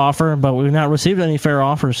fair offer. But we've not received any fair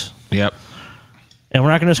offers. Yep. And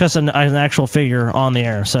we're not going to discuss an actual figure on the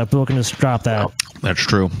air, so people can just drop that. That's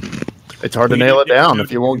true. It's hard to nail it down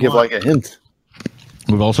if you won't give like a hint.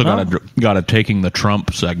 We've also got a taking the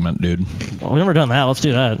Trump segment, dude. Well, we've never done that. Let's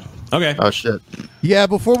do that. Okay. Oh shit. Yeah,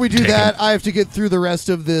 before we do that, I have to get through the rest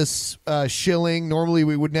of this shilling. Normally,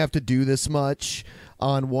 we wouldn't have to do this much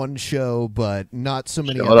on one show, but not so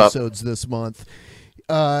many episodes this month.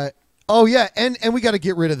 Oh yeah, and we got to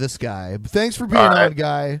get rid of this guy. Thanks for being on,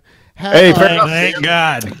 guy. Thank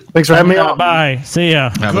God. Thanks for having me on. Bye. See ya.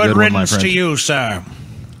 Good riddance to you, sir.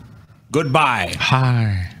 Goodbye.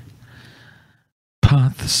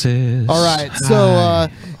 Hypothesis. All right, so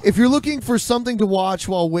if you're looking for something to watch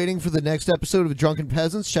while waiting for the next episode of Drunken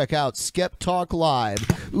Peasants, check out Skep Talk Live.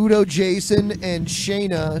 Udo, Jason, and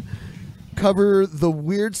Shayna cover the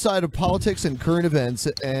weird side of politics and current events,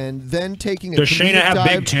 and then taking a Does Shayna have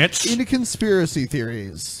dive big tits? into conspiracy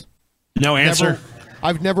theories. No answer.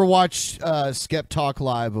 I've never watched Skep Talk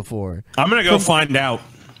Live before. I'm going to go find out.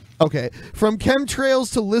 Okay. From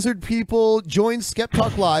chemtrails to lizard people, join Skep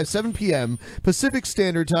Talk Live, 7 p.m. Pacific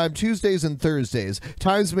Standard Time, Tuesdays and Thursdays.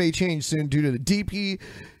 Times may change soon due to the DP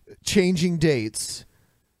changing dates.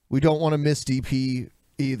 We don't want to miss DP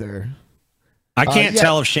either. I can't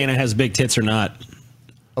tell if Shayna has big tits or not.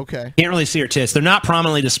 Okay. Can't really see her tits. They're not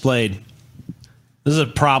prominently displayed. This is a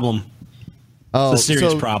problem. Oh, it's a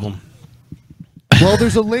serious problem. Well,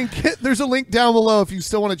 there's a link. There's a link down below if you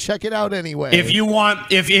still want to check it out anyway. If you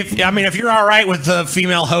want, if you're all right with the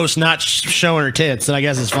female host not showing her tits, then I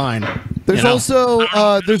guess it's fine. There's also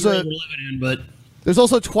but there's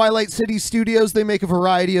also Twilight City Studios. They make a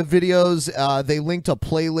variety of videos. They linked a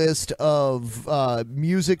playlist of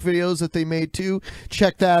music videos that they made too.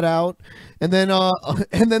 Check that out. And then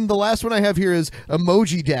the last one I have here is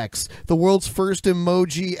Emoji Dex, the world's first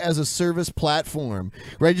emoji as a service platform.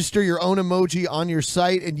 Register your own emoji on your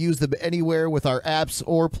site and use them anywhere with our apps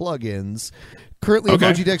or plugins. Currently,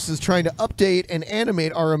 Emoji Dex is trying to update and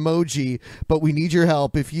animate our emoji, but we need your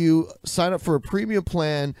help. If you sign up for a premium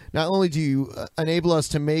plan, not only do you enable us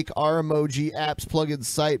to make our emoji apps plugin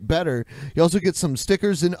site better, you also get some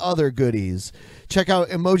stickers and other goodies. Check out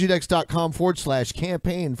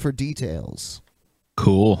emojidex.com/campaign for details.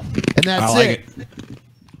 Cool. And that's it.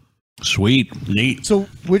 Sweet. Neat. So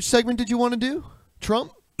which segment did you want to do?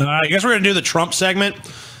 Trump? I guess we're going to do the Trump segment.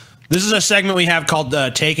 This is a segment we have called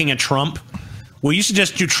Taking a Trump. We used to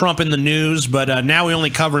just do Trump in the news, but now we only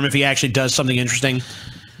cover him if he actually does something interesting.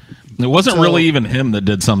 It wasn't really even him that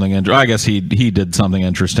did something interesting. I guess he did something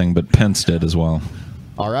interesting, but Pence did as well.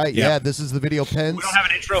 All right, Yeah. yeah, this is the video Pence. We don't have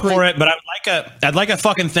an intro for it, but I'd like a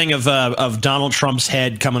fucking thing of Donald Trump's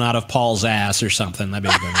head coming out of Paul's ass or something. That'd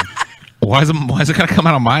be a good one. Why is it gotta come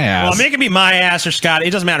out of my ass? Well, make it be my ass or Scott.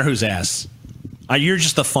 It doesn't matter whose ass. You're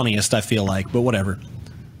just the funniest, I feel like, but whatever.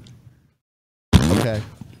 Okay.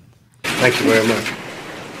 Thank you very much.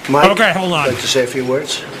 Mike, okay, hold on. I'd like to say a few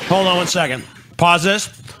words. Hold on 1 second. Pause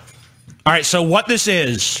this. All right, so what this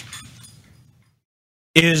is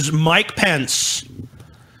Mike Pence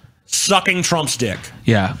sucking Trump's dick.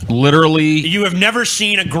 Yeah, literally. You have never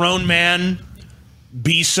seen a grown man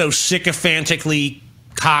be so sycophantically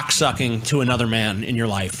cock-sucking to another man in your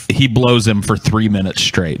life. He blows him for 3 minutes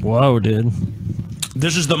straight. Whoa, dude.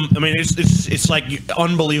 This is it's like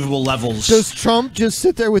unbelievable levels. Does Trump just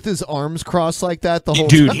sit there with his arms crossed like that the whole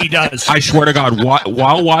Dude, time? He does. I swear to God,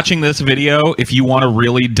 while watching this video, if you want to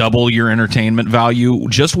really double your entertainment value,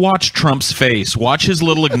 just watch Trump's face. Watch his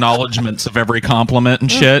little acknowledgments of every compliment and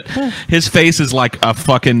shit. His face is like a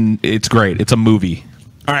fucking. It's great. It's a movie.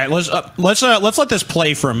 All right, let's let this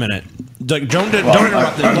play for a minute. Don't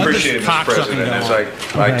interrupt this. I Let appreciate this it, Mr. cocksucking President. go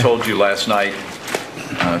As on. I told you last night,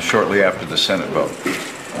 shortly after the Senate vote,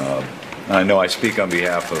 and I know I speak on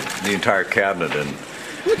behalf of the entire cabinet and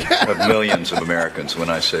of millions of Americans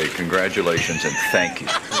when I say congratulations and thank you.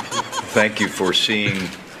 Thank you for seeing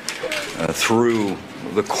through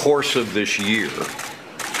the course of this year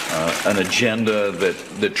an agenda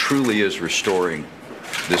that truly is restoring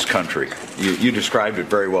this country. You described it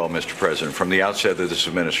very well, Mr. President. From the outset of this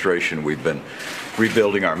administration, we've been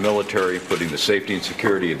rebuilding our military, putting the safety and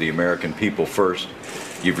security of the American people first.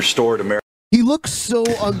 You've restored America. He looks so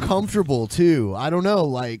uncomfortable too. I don't know,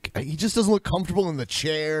 like he just doesn't look comfortable in the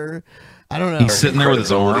chair. I don't know. He's sitting there with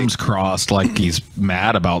his arms crossed like he's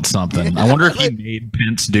mad about something. I wonder if he made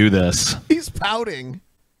Pence do this. He's pouting.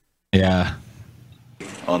 Yeah.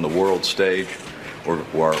 On the world stage,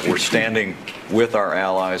 we're standing with our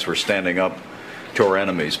allies. We're standing up to our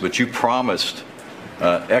enemies. But you promised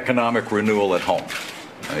economic renewal at home.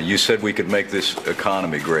 You said we could make this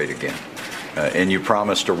economy great again. And you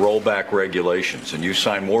promised to roll back regulations. And you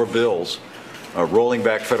signed more bills rolling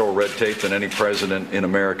back federal red tape than any president in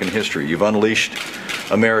American history. You've unleashed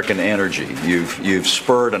American energy. You've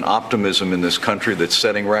spurred an optimism in this country that's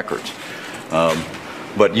setting records.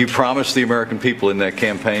 But you promised the American people in that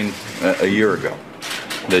campaign a year ago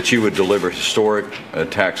that you would deliver historic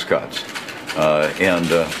tax cuts. And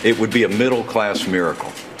it would be a middle-class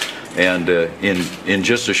miracle. And in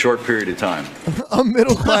just a short period of time. A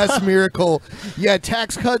middle-class miracle. Yeah,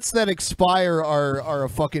 tax cuts that expire are a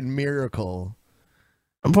fucking miracle.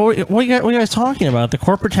 But what are you guys talking about? The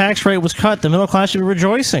corporate tax rate was cut. The middle class should be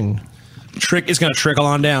rejoicing. It's going to trickle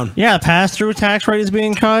on down. Yeah, pass-through tax rate is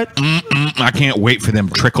being cut. I can't wait for them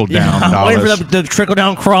trickle down. I'm waiting for the trickle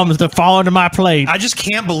down crumbs to fall into my plate. I just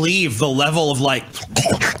can't believe the level of like.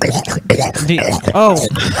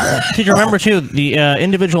 Did you remember too? The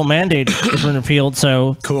individual mandate has been repealed,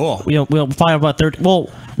 so cool. We'll find about 13. Well,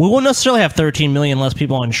 we won't necessarily have 13 million less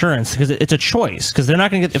people on insurance because it's a choice. Because they're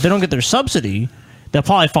not going to get if they don't get their subsidy, they'll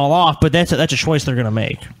probably fall off. But that's a choice they're going to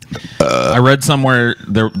make. I read somewhere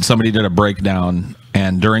somebody did a breakdown,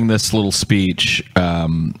 and during this little speech,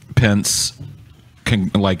 Pence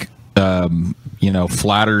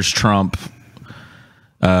flatters Trump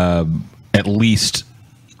at least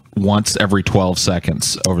once every 12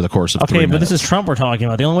 seconds over the course of 3 minutes. Okay, but this is Trump we're talking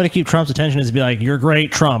about. The only way to keep Trump's attention is to be like, "You're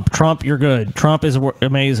great, Trump. Trump, you're good. Trump is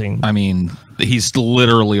amazing." I mean, he's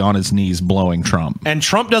literally on his knees blowing Trump. And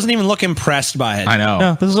Trump doesn't even look impressed by it. I know.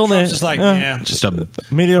 No, this is only Trump's just like, yeah. Just a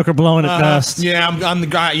mediocre blowing at best. Yeah, I'm the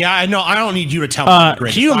guy. Yeah, I know. I don't need you to tell me. I'm the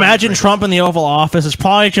greatest. Can you imagine Trump in the Oval Office? It's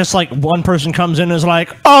probably just like one person comes in and is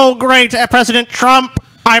like, "Oh, great, President Trump,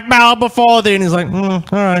 I bow before thee," and he's like, "All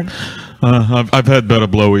right." I've had better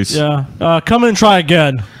blowies. Yeah. Come in and try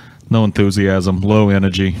again. No enthusiasm, low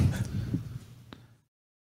energy.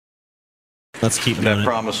 Let's keep that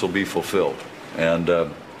promise will be fulfilled. And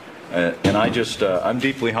I'm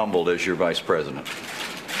deeply humbled as your vice president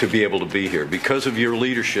to be able to be here because of your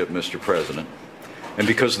leadership, Mr. President, and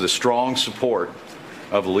because of the strong support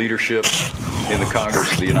of leadership in the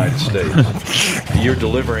Congress of the United States. You're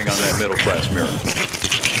delivering on that middle-class miracle.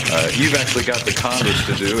 You've actually got the Congress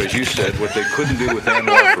to do, as you said, what they couldn't do with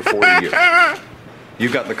AMLO for 40 years.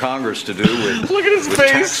 You've got the Congress to do with, Look at his with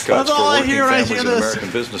face. tax cuts That's all for I working hear when I families hear and this.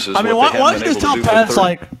 American businesses. I mean, what why they don't haven't you been just able tell to do for Pence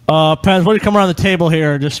 30 Pence, why don't you come around the table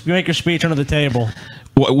here? Just make your speech under the table.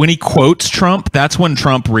 When he quotes Trump, that's when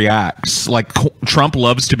Trump reacts. Like, Trump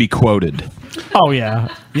loves to be quoted. Oh,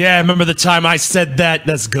 yeah. Yeah, I remember the time I said that.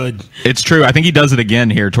 That's good. It's true. I think he does it again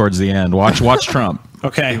here towards the end. Watch Trump.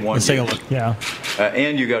 Okay, let's take a look. Yeah.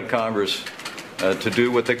 And you got Congress to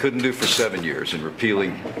do what they couldn't do for 7 years in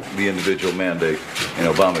repealing the individual mandate in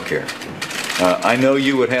Obamacare. I know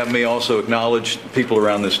you would have me also acknowledge people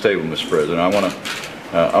around this table, Mr. President. I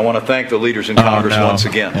want to thank the leaders in Congress once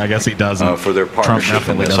again. I guess he doesn't. For their partnership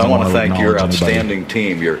in this. I want to thank your outstanding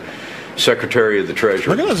team, your Secretary of the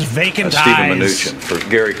Treasury. Look at those vacant Stephen eyes. Mnuchin, for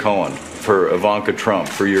Gary Cohen, for Ivanka Trump,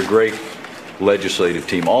 for your great legislative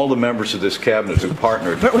team, all the members of this cabinet who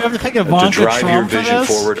partnered But we have to think of to Ivanka drive your Trump for vision this?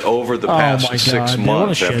 forward over the Oh past my 6 God, dude, what a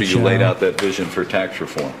months shit after you show. laid out that vision for tax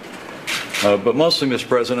reform. But mostly, Mr.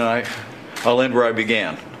 President, I'll end where I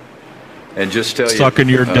began and just tell you... Sucking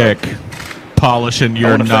your dick, polishing your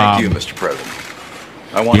I want to knob. thank you, Mr.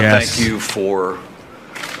 President. I want to thank you for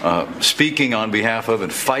speaking on behalf of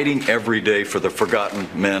and fighting every day for the forgotten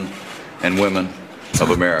men and women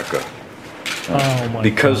of America.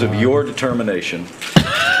 Because of your determination,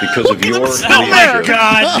 because of your leadership. Oh my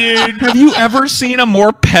God, dude! Have you ever seen a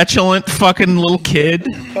more petulant fucking little kid?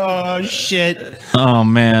 Oh shit! Oh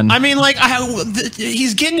man! I mean, like,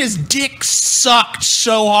 he's getting his dick sucked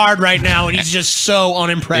so hard right now, and he's just so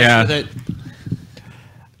unimpressed with it.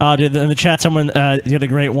 Oh, dude! In the chat, someone did a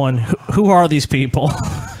great one. Who are these people?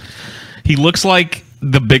 He looks like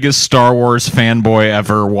the biggest Star Wars fanboy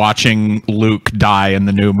ever watching Luke die in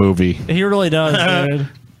the new movie. He really does, dude.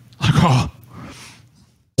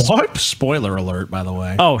 What? Spoiler alert, by the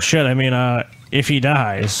way. Oh shit! I mean, if he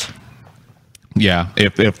dies. Yeah,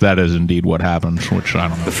 if that is indeed what happens, which I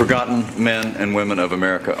don't know. The forgotten men and women of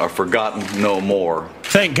America are forgotten no more.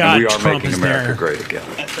 Thank God and we are Trump making is America there. great again.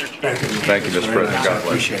 Thank you, Mr. Very President. much. God I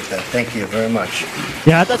bless you. appreciate that. Thank you very much.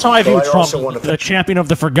 Yeah, that's how I view Well, I Trump, also want to the champion of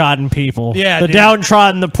the forgotten people. Yeah, the dude.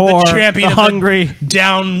 downtrodden, the poor, The champion the of hungry. the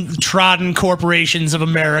downtrodden corporations of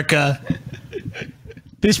America.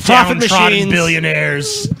 These profit Downtrodden machines.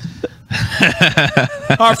 billionaires.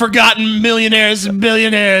 Our forgotten millionaires and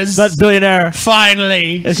billionaires. That billionaire.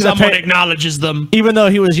 Finally, Is gonna someone pay- acknowledges them. Even though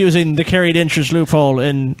he was using the carried interest loophole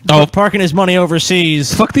and parking his money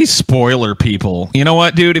overseas. Fuck these spoiler people. You know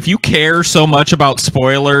what, dude? If you care so much about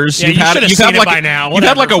spoilers, Yeah, you've you had should have you've seen had it like by now. you've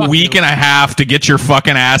had Whatever, like a fuck week and a half to get your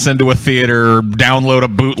fucking ass into a theater, download a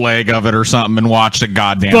bootleg of it or something, and watch the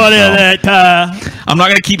goddamn But film. I'm not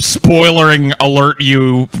gonna keep spoilering alert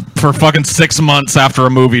you for fucking 6 months after a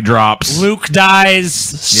movie drops. Luke dies.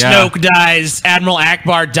 Yeah. Snoke dies. Admiral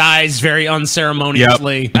Akbar dies very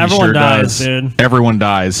unceremoniously. He Everyone sure dies, does. dude. Everyone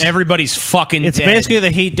dies. Everybody's fucking It's dead. basically the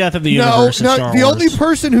heat death of the No, universe. in no. Star The Wars. only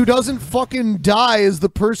person who doesn't fucking die is the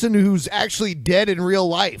person who's actually dead in real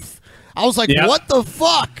life. I was like, Yep. what the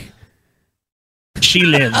fuck? She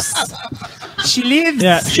lives. She lives.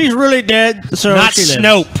 Yeah, she's really dead. So Not she lives.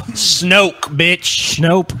 Snope. Snoke,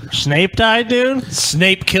 bitch. Snape died, dude.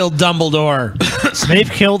 Snape killed Dumbledore. Snape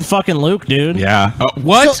killed fucking Luke, dude. Yeah.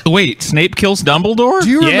 What? Wait, Snape kills Dumbledore? Do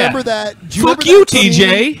you Yeah. remember that? Do you Fuck remember you, that scene?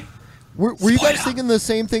 TJ. Were you guys thinking the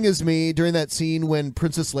same thing as me during that scene when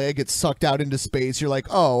Princess Leia gets sucked out into space? You're like,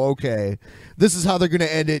 oh, okay. This is how they're going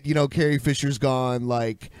to end it. You know, Carrie Fisher's gone.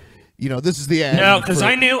 Like, you know, this is the end. No, because for-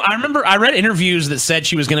 I remember I read interviews that said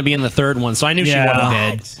she was going to be in the third one, so I knew she wasn't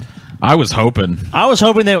dead. I was hoping. I was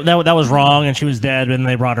hoping that was wrong and she was dead, and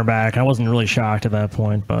they brought her back. I wasn't really shocked at that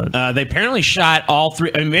point, but They apparently shot all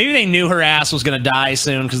three. I mean, maybe they knew her ass was going to die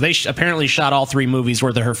soon because they apparently shot all 3 movies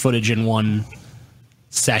worth of her footage in one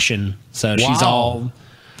session. So she's all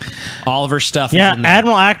of her stuff. yeah, is in there.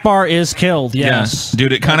 Admiral Akbar is killed. Yes, Yeah.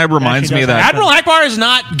 Dude, it kind of reminds me of that. Admiral Akbar is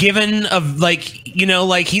not given of like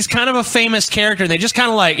he's kind of a famous character. They just kind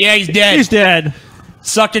of like, yeah, he's dead. He's dead.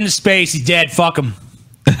 Sucked into space. He's dead. Fuck him.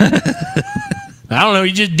 I don't know.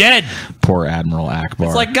 He's just dead. Poor Admiral Akbar.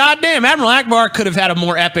 It's like, goddamn, Admiral Akbar could have had a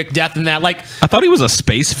more epic death than that. Like, I thought he was a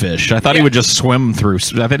space fish. I thought he would just swim through.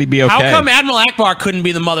 I thought he'd be okay. how come Admiral Akbar couldn't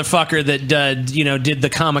be the motherfucker that did the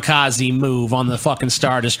kamikaze move on the fucking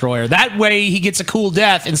Star Destroyer? That way he gets a cool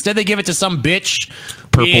death. Instead, they give it to some bitch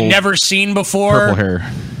we ain't never seen before. Purple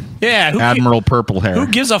hair. Yeah, Admiral Purple Hair. Who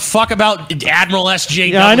gives a fuck about Admiral SJW?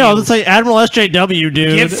 Yeah, I know. Let's say Admiral SJW,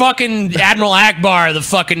 dude. Give fucking Admiral Akbar the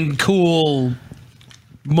fucking cool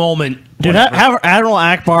moment. Dude, have Admiral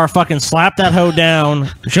Akbar fucking slap that hoe down,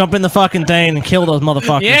 jump in the fucking thing, and kill those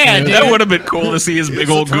motherfuckers. Yeah, dude. That would have been cool to see his big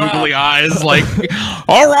old googly eyes. Like,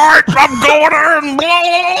 all right, I'm going in.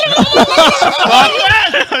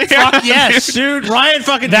 Fuck yes, dude. Ryan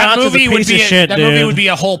fucking that Johnson's movie a would piece be of shit, that dude. movie would be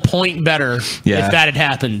a whole point better Yeah. if that had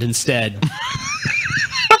happened instead.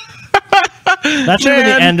 That should have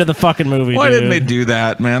been the end of the fucking movie, Why dude. didn't they do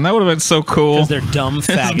that, man? That would have been so cool. Because they're dumb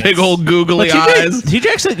faggots. Big old googly But eyes.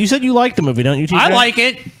 TJ said, you said you like the movie, don't you, TJ? I like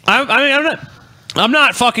it. I mean, I'm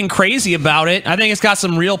not fucking crazy about it. I think it's got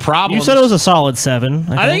some real problems. You said it was a solid 7.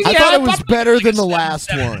 I think I yeah, thought it was probably better like than a the 7, last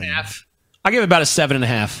 7.5. one. I give it about a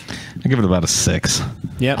 7.5. I give it about a 6.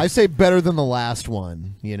 Yep. I say better than the last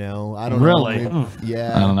one. You know, I don't Really? know.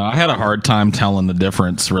 Yeah. I don't know. I had a hard time telling the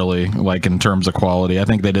difference, really, like in terms of quality. I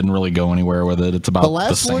think they didn't really go anywhere with it. It's about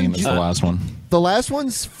the same as the last one. The last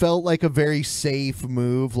ones felt like a very safe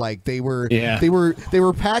move. Like they were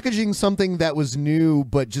packaging something that was new,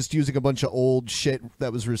 but just using a bunch of old shit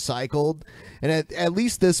that was recycled. And at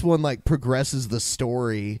least this one like progresses the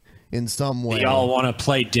story in some way. Y'all want to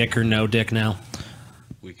play Dick or No Dick now?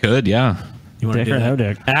 We could, yeah. You want to do Dick or that? No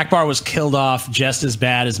Dick? Akbar was killed off just as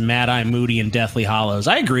bad as Mad Eye Moody and Deathly Hollows.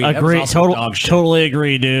 I agree. That was Agree. also dog shit. Totally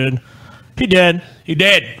agree, dude. He did. He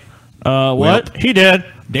did. What? He did.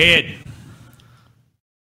 Did.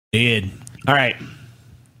 All right.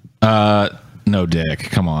 No Dick.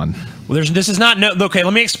 Come on. Well, this is not no. Okay,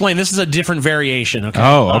 let me explain. This is a different variation. Okay.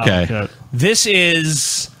 Oh, okay. This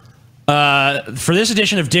is for this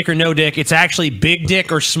edition of Dick or No Dick. It's actually Big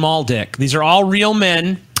Dick or Small Dick. These are all real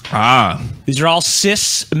men. These are all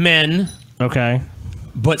cis men. Okay.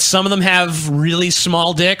 But some of them have really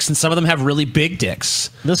small dicks, and some of them have really big dicks.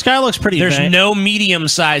 This guy looks pretty. There's vain. no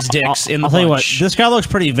medium-sized dicks in the I'll tell you what. bunch. This guy looks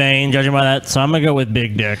pretty vain, judging by that. So I'm gonna go with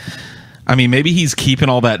Big Dick. I mean, maybe he's keeping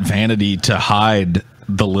all that vanity to hide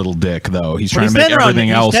the little dick, though. He's trying to make everything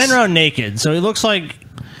else. He's standing around naked, so he looks like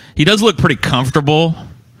he does look pretty comfortable.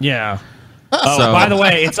 Yeah. Oh, by the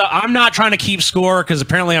way, I'm not trying to keep score because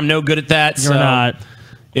apparently I'm no good at that. You're not.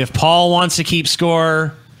 If Paul wants to keep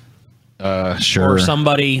score, sure. Or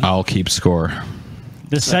somebody, I'll keep score.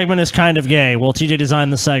 This segment is kind of gay. Well, TJ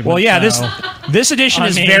designed the segment. Well, yeah, so. this edition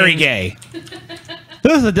is very gay.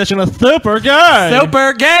 This edition is super gay.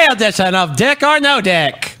 Super gay edition of Dick or No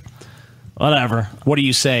Dick. Whatever. What do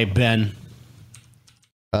you say, Ben?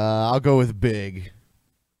 I'll go with big.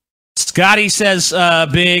 Scotty says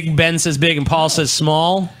big, Ben says big, and Paul says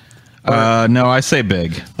small. No, I say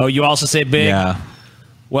big. Oh, you also say big? Yeah.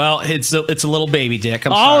 Well, it's a little baby dick.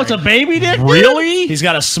 I'm Oh, sorry. it's a baby dick? dude? Really? He's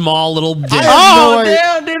got a small little dick. Oh,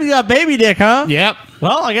 damn, dude, he got baby dick, huh? Yep.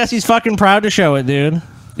 Well, I guess he's fucking proud to show it, dude.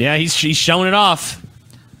 Yeah, he's showing it off.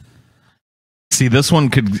 See, this one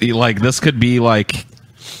could be like this could be like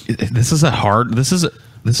this is a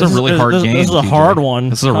really hard game. This is a TJ. hard one.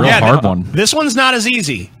 This is a real hard one. This one's not as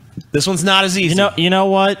easy. This one's not as easy. You know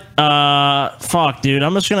what? Fuck, dude.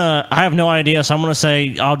 I have no idea, so I'm gonna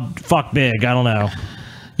say I'll fuck big. I don't know.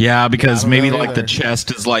 Yeah, because maybe know like either. the chest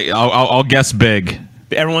is like I'll guess big.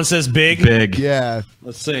 Everyone says big. Big. Yeah.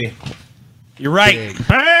 Let's see. You're right. Big.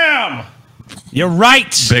 Bam! You're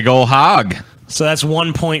right. Big ol' hog. So that's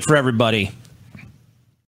 1 point for everybody.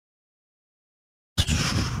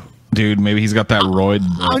 Dude, maybe he's got that roid.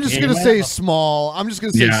 I'm just gonna say small. I'm just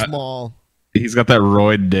gonna say Yeah. small. He's got that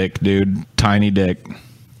roid dick, dude. Tiny dick.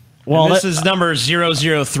 Well, And this is number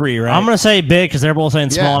 003, right? I'm gonna say big because they're both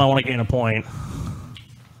saying small, Yeah. and I want to gain a point.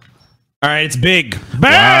 All right, it's big.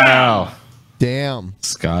 Wow. Damn.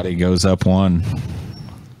 Scotty goes up 1.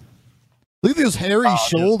 Look at those hairy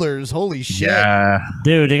shoulders. Holy shit. Yeah.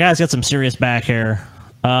 Dude, the guy's got some serious back hair.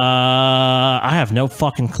 I have no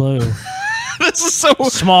fucking clue. This is so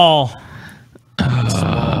Small.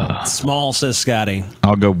 Small, says Scotty.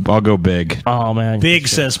 I'll go big. Oh man. Big,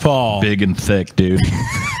 says Paul. Big and thick, dude.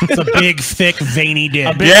 It's a big, thick, veiny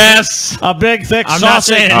dick. Yes. A big thick. I'm not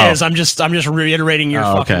sausage. saying it is. I'm just reiterating your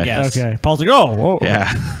fucking okay. guess. Okay. Paul's like, oh, whoa.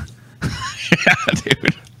 Yeah. Yeah,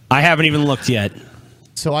 dude. I haven't even looked yet.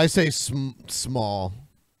 So I say small.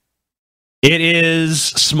 It is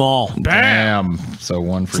small. Damn. So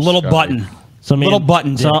 1 for It's a little Scotty. button. So Little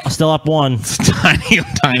button So dick. still up 1.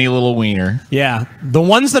 Tiny little wiener. Yeah. The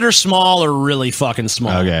ones that are small are really fucking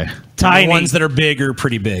small. Okay. And Tiny. The ones that are big are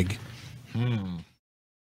pretty big. I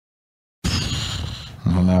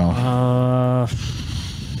don't know.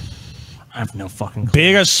 I have no fucking clue.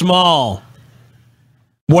 Big or small?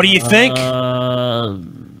 What do you think?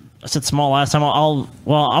 I said small last time. I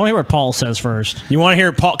want to hear what Paul says first. You want to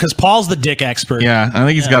hear Paul? Because Paul's the dick expert. Yeah, I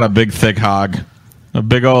think he's got a big thick hog. A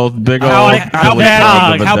big old How Billy bad?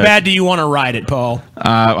 Bob of a How dick. bad do you want to ride it, Paul?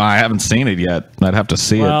 I haven't seen it yet. I'd have to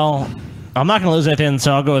see it. Well, I'm not going to lose anything,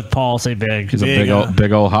 so I'll go with Paul. Say big. He's a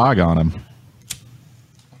big old hog on him.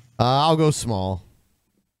 I'll go small.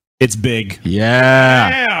 It's big.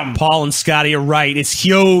 Yeah. Damn. Paul and Scotty are right. It's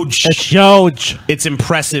huge. It's huge. It's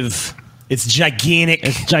impressive. It's gigantic.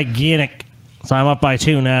 It's gigantic. So I'm up by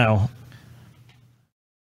 2 now.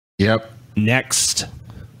 Yep. Next.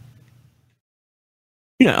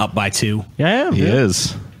 You're not up by 2. Yeah, He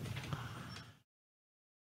is.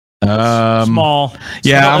 Small.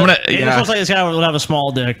 Yeah, Small. I'm gonna. It Yeah, looks like this guy would have a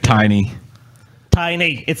small dick. tiny.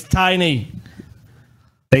 Tiny. It's tiny.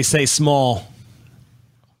 They say small.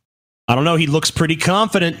 I don't know. He looks pretty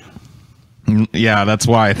confident. Yeah, that's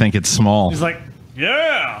why I think it's small. He's like,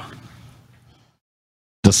 yeah.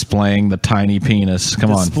 Displaying the tiny penis.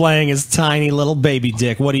 Come on. Displaying his tiny little baby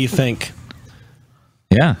dick. What do you think?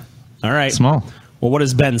 Yeah. All right. Small. Well, what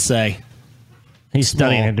does Ben say? He's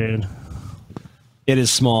studying it, dude. It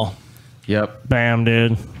is small. Yep. Bam,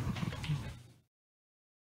 dude.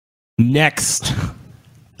 Next,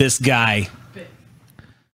 this guy.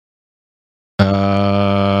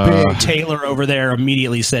 Taylor over there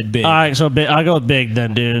immediately said big. All right, so big. I'll go with big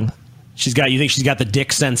then, dude. You think she's got the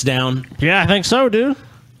dick sense down? Yeah, I think so, dude.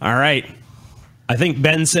 All right. I think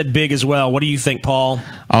Ben said big as well. What do you think, Paul?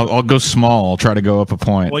 I'll go small. I'll try to go up a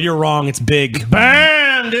point. Well, you're wrong. It's big.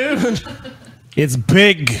 Bam, dude. It's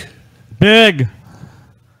big. Big.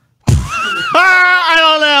 I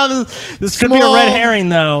don't know. This could be a red herring,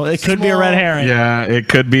 though. It could be a red herring. Yeah, it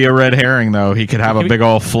could be a red herring, though. He could have a big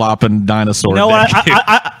old flopping dinosaur. You know what? dick.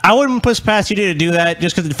 I wouldn't push past you to do that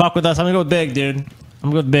just because it'd fuck with us. I'm gonna go with big, dude. I'm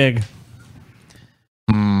gonna go with big.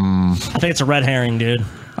 I think it's a red herring, dude.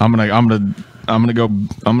 I'm gonna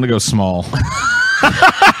go small.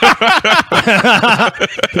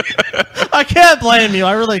 I can't blame you.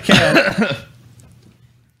 I really can't.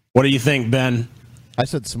 What do you think, Ben? I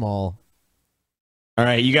said small. All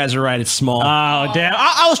right, you guys are right. It's small. Oh damn!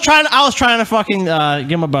 I was trying to fucking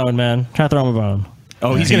give him a bone, man. Trying to throw him a bone.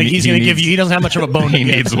 Oh, he's gonna give you. He doesn't have much of a bone. He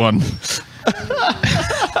needs one.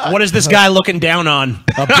 What is this guy looking down on?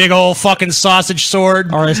 A big old fucking sausage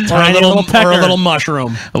sword, or a little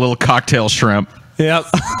mushroom, a little cocktail shrimp. Yep.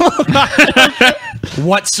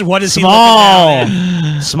 what is he looking Small.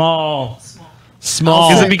 down at? Small.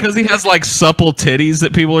 Is it because he has like supple titties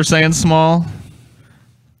that people are saying small?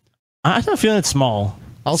 I have a feeling it's small.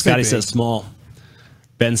 Scotty says small.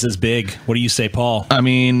 Ben says big. What do you say, Paul? I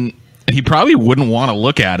mean, he probably wouldn't want to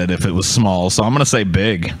look at it if it was small, so I'm going to say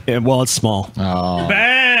big. Yeah, well, it's small. Oh.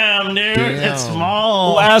 Bam, dude. Damn. It's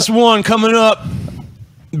small. Last one coming up.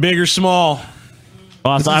 Big or small?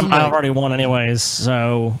 Well, I've already won anyways,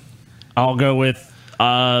 so I'll go with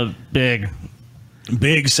big.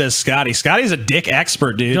 Big, says Scotty. Scotty's a dick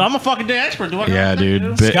expert, dude. Dude, I'm a fucking dick expert. Do I know Yeah, what that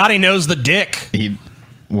dude. is? Scotty knows the dick.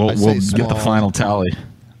 We'll get the final tally.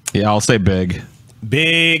 Yeah, I'll say big.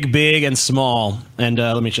 Big, big, and small. And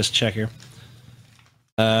let me just check here.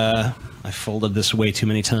 I folded this way too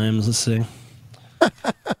many times. Let's see.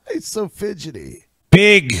 It's so fidgety.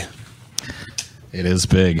 Big. It is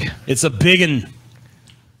big. It's a biggin.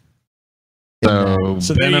 So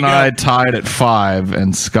there Ben you and go. I tied at 5,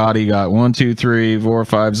 and Scotty got 1, 2, 3, 4,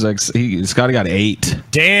 5, 6. Scotty got 8.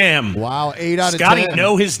 Damn. Wow, 8 out of 10. Scotty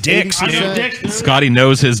know his dicks, 80%. dude. Scotty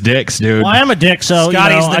knows his dicks, dude. Well, I am a dick, so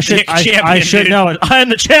Scotty's the I should, dick champion, I should dude. know it. I am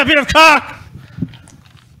the champion of cock.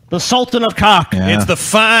 The Sultan of cock. Yeah. It's the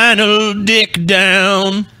final dick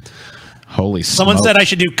down. Holy Someone smoke. said I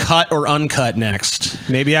should do cut or uncut next.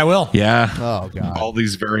 Maybe I will. Yeah. Oh, God. All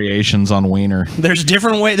these variations on wiener. There's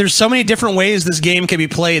different way. There's so many different ways this game can be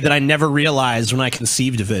played that I never realized when I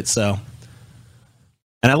conceived of it. So,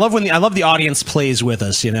 and I love the audience plays with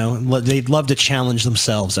us. You know, they'd love to challenge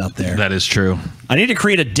themselves out there. That is true. I need to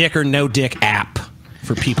create a dick or no dick app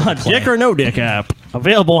for people. A dick or no dick app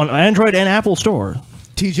available on Android and Apple Store.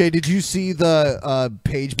 TJ, did you see the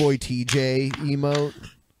Pageboy TJ emote?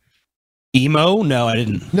 Emo? No, I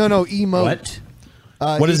didn't. No, emote.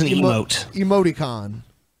 What is an emote? Emoticon.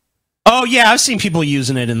 Oh yeah, I've seen people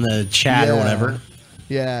using it in the chat or whatever.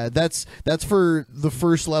 Yeah, that's for the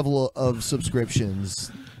first level of subscriptions.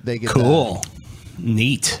 They get Cool.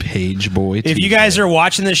 Neat. Pageboy. If you guys are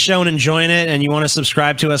watching this show and enjoying it and you want to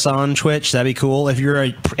subscribe to us on Twitch, that'd be cool. If you're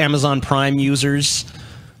a Amazon Prime users,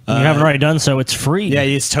 You haven't already done so, it's free. yeah,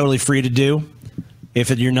 it's totally free to do. If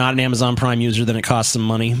you're not an Amazon Prime user, then it costs some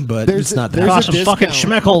money, but it's not that. It costs a some fucking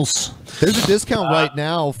discount. schmeckles. There's a discount right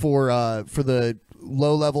now for the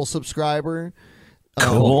low level subscriber.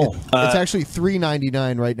 Cool. It's actually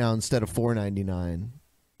 $3.99 right now instead of $4.99.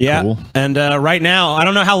 Yeah, Cool. and right now, I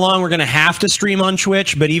don't know how long we're going to have to stream on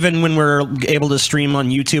Twitch, but even when we're able to stream on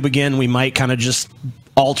YouTube again, we might kind of just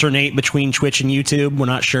alternate between Twitch and YouTube. We're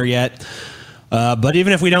not sure yet. But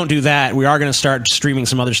even if we don't do that, we are going to start streaming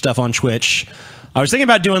some other stuff on Twitch. I was thinking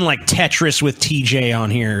about doing like Tetris with TJ on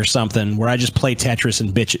here or something, where I just play Tetris and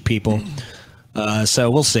bitch at people. So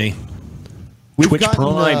we'll see. Twitch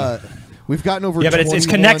Prime. We've gotten over. Yeah, but it's 21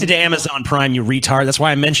 connected to Amazon Prime, you retard. That's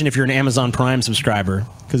why I mentioned if you're an Amazon Prime subscriber.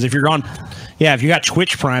 Because if you're on, if you got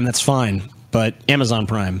Twitch Prime, that's fine. But Amazon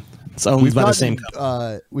Prime, it's owned by the same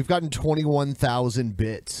company. We've gotten 21,000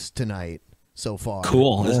 bits tonight so far.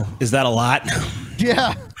 Cool. Is that a lot?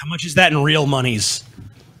 Yeah. How much is that in real monies?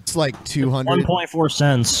 It's like 200. 1.4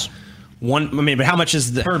 cents. But how much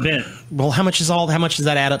is the per bit? Well, how much does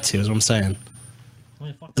that add up to? Is what I'm saying. Is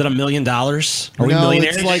it $1 million? Are we No,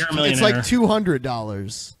 millionaires? it's like You're a it's like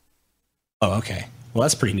 $200. Oh, okay. Well,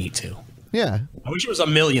 that's pretty neat too. Yeah. I wish it was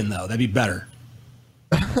 $1 million though. That'd be better.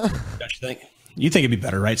 Don't you think? You think it'd be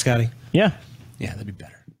better, right, Scotty? Yeah. Yeah, that'd be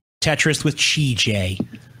better. Tetris with Chi-J.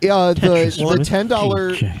 Yeah, the Tetris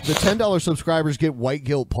 $10 subscribers get White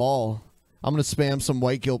Guilt Paul. I'm gonna spam some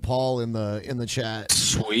White Guilt Paul in the chat.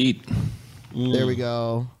 Sweet. There we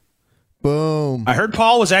go. Boom. I heard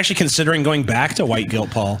Paul was actually considering going back to White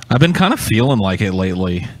Guilt Paul. I've been kind of feeling like it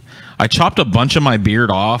lately. I chopped a bunch of my beard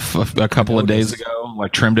off a couple of days ago,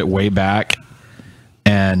 like trimmed it way back.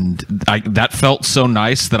 And that felt so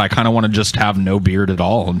nice that I kind of want to just have no beard at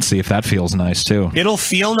all and see if that feels nice too. It'll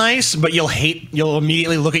feel nice, but you'll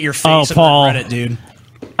immediately look at your face and Paul. regret it, dude.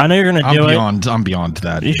 I know you're gonna do it. I'm beyond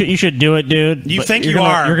that. You should do it, dude. You but think you're you gonna,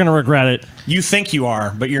 are. You're gonna regret it. You think you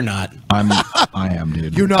are, but you're not. I am,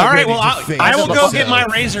 dude. You're not. All right, ready well, to face I will go yourself. get my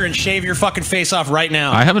razor and shave your fucking face off right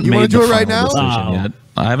now. I haven't You made wanna the do it right final now? decision yet.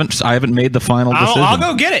 I haven't made the final decision. I'll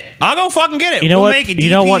go get it. I'll go fucking get it. You know we'll what? Make a You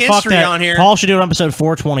know DP what? Fuck history that. on here. Paul should do it on episode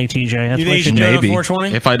 420. TJ. That's You what think he should do it on Maybe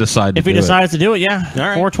 420? if I decide. If he decides to do it, yeah. All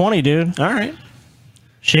right. 420, dude. All right.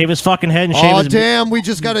 Shave his fucking head and shave Oh his. damn! We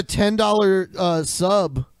just got a $10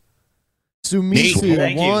 sub. Sumisu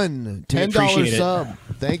Thank you. won $10 appreciate it. sub.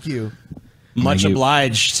 Thank you. Much Thank you.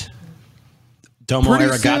 obliged. Domo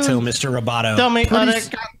Pretty arigato, soon- Mr. Roboto.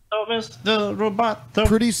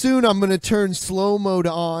 Pretty soon, I'm gonna turn slow mode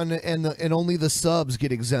on, and only the subs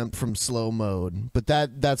get exempt from slow mode. But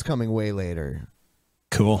that's coming way later.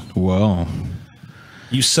 Cool. Whoa.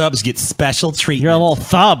 You subs get special treatment. You're a little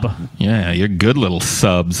thub. Yeah, you're good little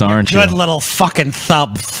subs, aren't you? Good little fucking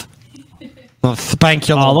subs. I'll spank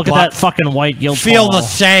your Oh, little look at butt. that fucking White Guilt. Feel Paul. the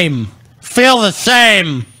same. Feel the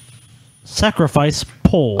same. Sacrifice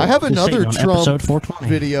poll. I have is another seen on Trump episode 420.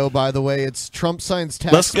 video, by the way. It's Trump signs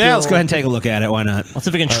tax Let's bill. go ahead and take a look at it. Why not? Let's see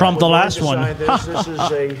if we can trump the last one. This is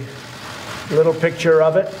a little picture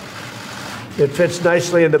of it. It fits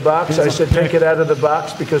nicely in the box. I said take it out of the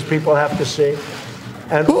box because people have to see.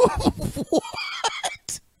 And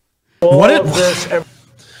all of this.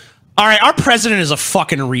 All right, our president is a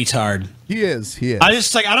fucking retard. He is. He is. I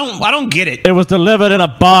just I don't get it. It was delivered in a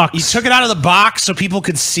box. He took it out of the box so people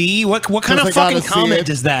could see. What kind of Because they fucking gotta see comment it.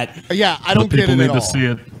 is that? Yeah, I don't get it at all.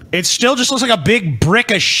 it. It still just looks like a big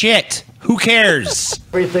brick of shit. Who cares?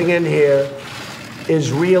 Everything in here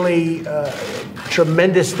is really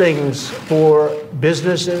tremendous things for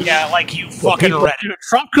businesses. Yeah, like you fucking people- read Dude,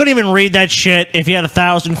 Trump couldn't even read that shit if he had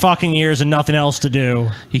 1,000 fucking years and nothing else to do.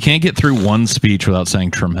 He can't get through one speech without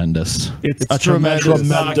saying tremendous. It's a tremendous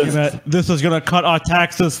document. This is going to cut our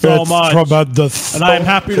taxes so much. tremendous. And I am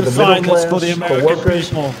happy For to the middle sign this for class, the for American workers.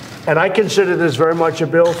 people. And I consider this very much a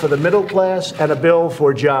bill for the middle class and a bill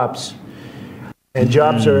for jobs. And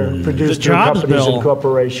jobs are produced The through jobs companies bill. and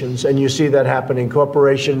corporations, and you see that happening.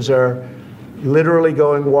 Corporations are literally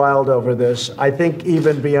going wild over this. I think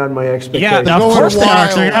even beyond my expectations. Yeah, of course they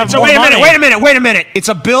are. So you're gonna have So more wait a money. minute. It's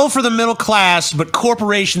a bill for the middle class, but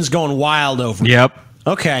corporations going wild over it. Yep.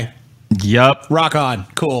 Okay. Yep. Rock on.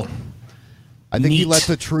 Cool. I think he Neat. let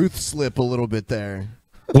the truth slip a little bit there.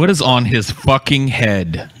 What is on his fucking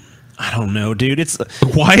head? I don't know, dude. It's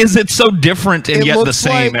Why is it so different and It yet the looks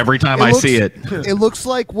same like- every time I looks- see it? It looks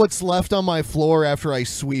like what's left on my floor after I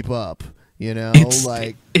sweep up. You know,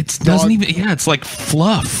 like It doesn't dog- even. Yeah, it's like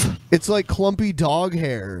fluff. It's like clumpy dog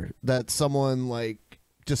hair that someone like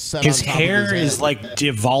just set. his on top hair of his is head. like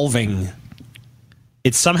devolving.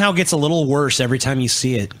 It somehow gets a little worse every time you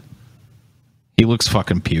see it. He looks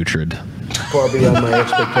fucking putrid. Far beyond my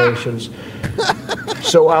expectations.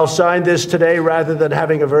 So I'll sign this today rather than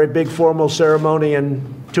having a very big formal ceremony in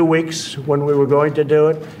 2 weeks when we were going to do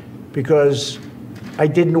it, because I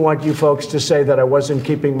didn't want you folks to say that I wasn't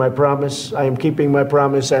keeping my promise. I am keeping my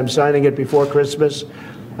promise. I'm signing it before Christmas.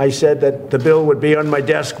 I said that the bill would be on my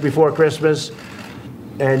desk before Christmas,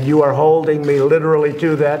 and you are holding me literally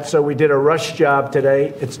to that. So we did a rush job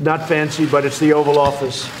today. It's not fancy, but it's the Oval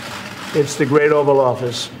Office. It's the great Oval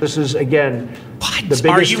Office. This is, again, the biggest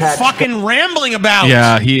Are you tax fucking rambling about?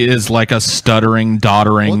 Yeah, he is like a stuttering,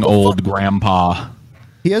 doddering old grandpa.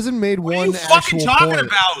 He hasn't made What are one you fucking actual talking point.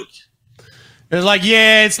 about? They're like,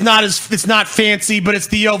 yeah, it's not fancy, but it's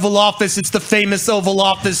the Oval Office. It's the famous Oval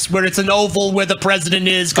Office where it's an oval where the president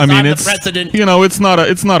is. 'Cause I'm it's the president. you know, it's not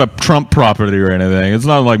a Trump property or anything. It's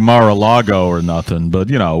not like Mar-a-Lago or nothing. But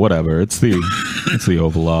you know, whatever. It's the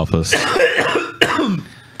Oval Office.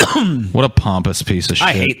 What a pompous piece of shit!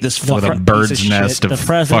 I hate this with a fucking bird's piece of nest shit. of The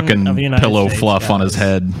president fucking of the United pillow States, fluff on his guys.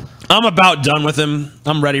 head. I'm about done with him.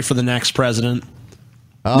 I'm ready for the next president.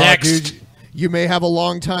 Oh, Next. dude, you may have a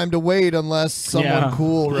long time to wait unless someone Yeah.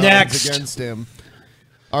 cool runs Next. against him.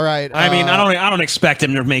 All right. I mean, I don't expect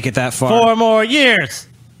him to make it that far. 4 more years.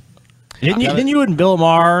 Didn't you and Bill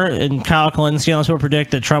Maher and Kyle Kalinske also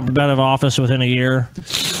predict that Trump would be out of office within a year?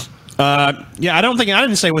 Yeah, I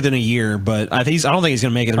didn't say within a year, but I don't think he's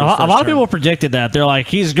going to make it. A lot of people predicted that. They're like,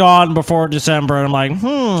 he's gone before December. And I'm like,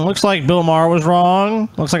 looks like Bill Maher was wrong.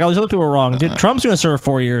 Looks like all these other people were wrong. Trump's going to serve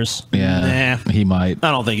 4 years. Yeah, he might.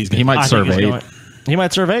 I don't think he's going to. He might serve 8. He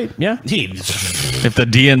might serve 8, yeah. If the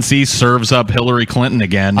DNC serves up Hillary Clinton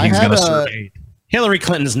again, he's going to serve 8. Hillary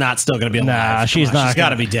Clinton's not still going to be alive. Nah, she's not. She's got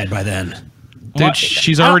to be dead by then. Dude,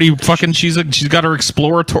 she's already fucking. She's got her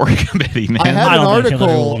exploratory committee, man. I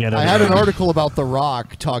had an article about The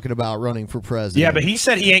Rock talking about running for president. Yeah, but he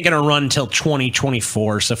said he ain't gonna run until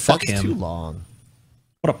 2024. So fuck That's him. too long.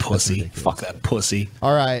 What a pussy! Fuck that pussy.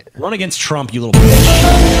 All right, run against Trump, you little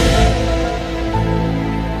bitch.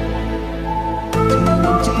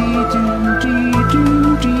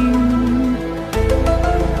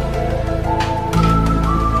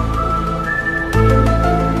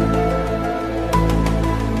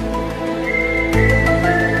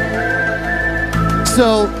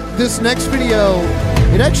 So this next video,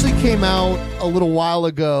 it actually came out a little while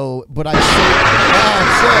ago, but I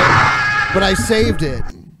saved it.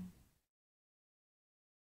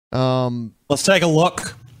 Let's take a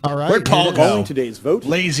look. All right. Where'd Paul go? Following today's vote,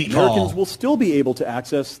 Lazy Americans Paul. will still be able to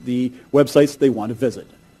access the websites they want to visit.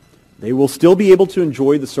 They will still be able to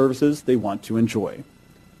enjoy the services they want to enjoy.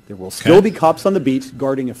 There will still be cops on the beat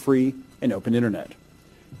guarding a free and open internet.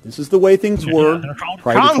 This is the way things were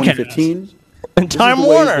prior to 2015. And Time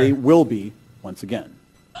Warner. They will be once again.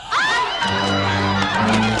 Won't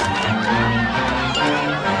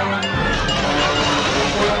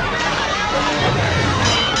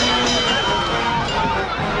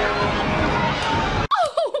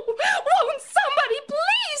somebody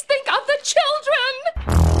please think of the children?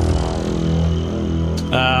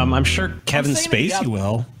 I'm sure Kevin Spacey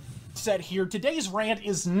will. Said here, today's rant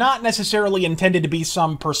is not necessarily intended to be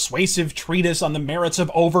some persuasive treatise on the merits of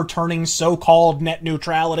overturning so-called net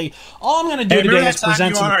neutrality. All I'm going to do today is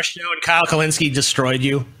present you on our show and Kyle Kalinske destroyed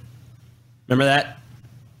you. Remember that?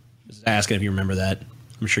 Just asking if you remember that.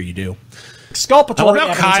 I'm sure you do. Exculpatory How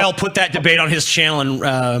about evidence Kyle put that debate on his channel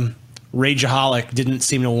and Rageaholic didn't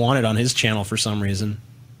seem to want it on his channel for some reason.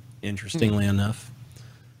 Interestingly enough.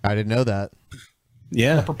 I didn't know that.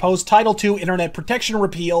 Yeah. The proposed Title II Internet Protection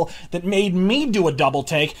repeal that made me do a double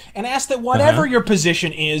take and ask that whatever your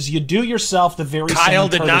position is, you do yourself the very Kyle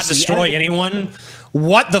same did not destroy anyone.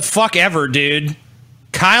 What the fuck ever, dude?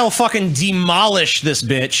 Kyle fucking demolished this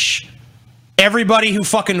bitch. Everybody who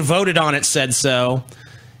fucking voted on it said so.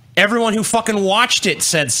 Everyone who fucking watched it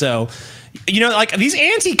said so. You know, like, these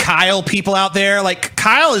anti-Kyle people out there, like,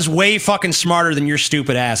 Kyle is way fucking smarter than your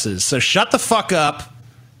stupid asses. So shut the fuck up.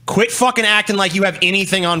 Quit fucking acting like you have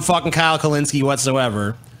anything on fucking Kyle Kalinske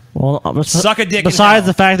whatsoever. Well, suck a dick. Besides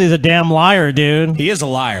the fact that he's a damn liar, dude. He is a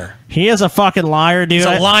liar. He is a fucking liar, dude. He's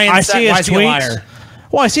a lying. I see his why is he a tweets. liar?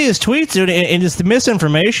 Well, I see his tweets, dude, and it's the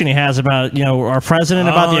misinformation he has about, you know, our president,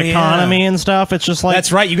 about the economy and stuff. It's just like...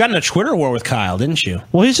 That's right. You got in a Twitter war with Kyle, didn't you?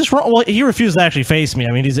 Well, he's just... Well, he refused to actually face me.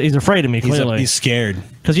 I mean, he's afraid of me, clearly. He's scared.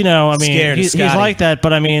 Because, you know, I mean, he's Scotty. like that.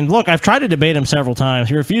 But, I mean, look, I've tried to debate him several times.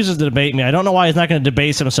 He refuses to debate me. I don't know why he's not going to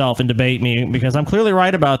debase himself and debate me, because I'm clearly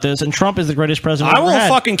right about this, and Trump is the greatest president I we've will ever had.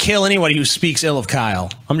 fucking kill anybody who speaks ill of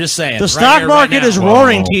Kyle. I'm just saying. The right stock here, market right now. is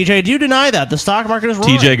roaring, TJ. Do you deny that? The stock market is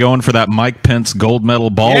roaring. TJ going for that Mike Pence gold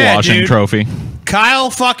medal ball washing dude. trophy. Kyle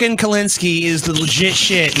fucking Kalinske is the legit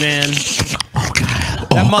shit, man.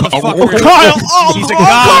 That motherfucker. Kyle! He's a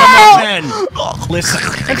god among men. Listen,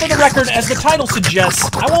 and for the record, as the title suggests,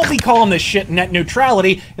 I won't be calling this shit net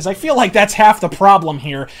neutrality, as I feel like that's half the problem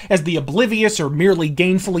here, as the oblivious or merely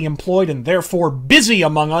gainfully employed and therefore busy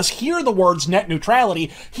among us hear the words net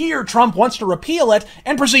neutrality, hear Trump wants to repeal it,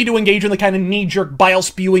 and proceed to engage in the kind of knee-jerk,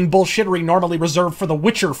 bile-spewing bullshittery normally reserved for the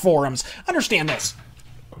Witcher forums. Understand this.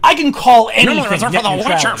 I can call anything net neutrality.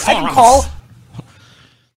 I can call...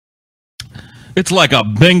 It's like a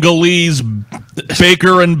Bengalese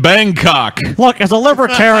baker in Bangkok. Look, as a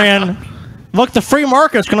libertarian, look, the free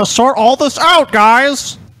market's going to sort all this out,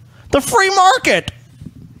 guys. The free market.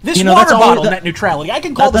 This water bottle net neutrality. I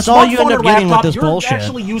can call the smartphone or laptop you're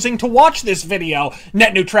actually using to watch this video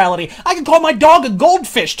net neutrality. I can call my dog a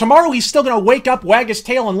goldfish. Tomorrow he's still going to wake up, wag his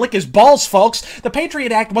tail, and lick his balls, folks. The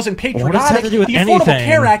Patriot Act wasn't patriotic. What does that have to do with the anything? Affordable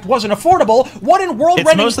Care Act wasn't affordable. What in world It's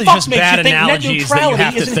ready mostly fuck just makes bad you think net analogies that you neutrality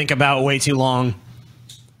have to isn't... think about way too long.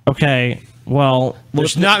 Okay, well,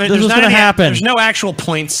 There's this not was going going to happen. There's no actual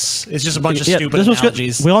points. It's just a bunch of stupid this was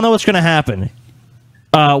analogies. we all know what's going to happen.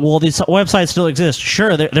 well, these websites still exist.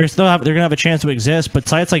 Sure, they're going to have a chance to exist, but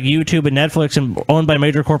sites like YouTube and Netflix and owned by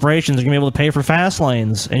major corporations are going to be able to pay for fast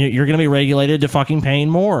lanes, and you're going to be regulated to fucking paying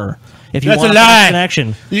more. If you That's want a lie.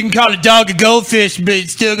 connection. You can call a dog a goldfish, but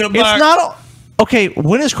it's still going to bark. It's not... Okay,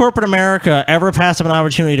 when has corporate America ever passed up an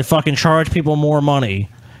opportunity to fucking charge people more money?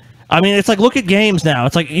 I mean, it's like, look at games now.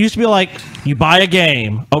 It's like, it used to be like, you buy a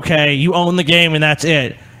game, okay, you own the game, and that's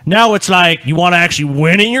it. Now it's like, you want to actually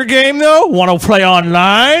win in your game, though? Want to play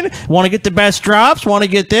online? Want to get the best drops? Want to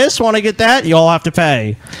get this? Want to get that? You all have to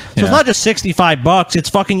pay. So it's not just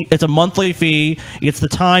 $65. It's a monthly fee. It's the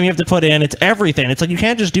time you have to put in. It's everything. It's like, you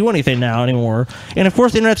can't just do anything now anymore. And of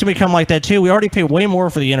course, the internet's going to become like that, too. We already pay way more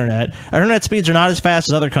for the internet. Our internet speeds are not as fast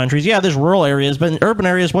as other countries. Yeah, there's rural areas, but in urban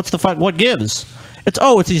areas, what gives?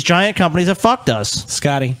 It's these giant companies that fucked us.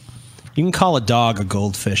 Scotty, you can call a dog a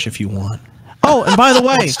goldfish if you want. Oh, and by the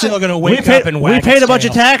way, still going to wake up and wag we paid its a bunch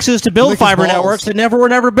of tail. taxes to build fiber networks that were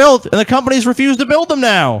never built, and the companies refuse to build them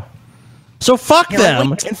now. So fuck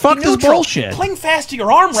them and fuck this bullshit. Cling fast to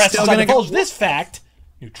your arm rests Still as I gonna divulge this fact.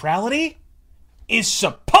 Neutrality is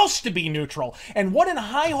supposed to be neutral. And what in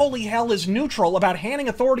high holy hell is neutral about handing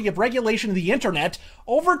authority of regulation of the internet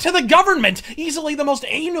over to the government? Easily the most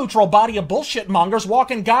a-neutral body of bullshit mongers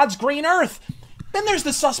walking God's green earth. Then there's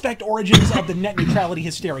the suspect origins of the net neutrality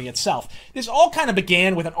hysteria itself. This all kind of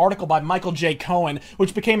began with an article by Michael J. Cohen,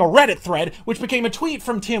 which became a Reddit thread, which became a tweet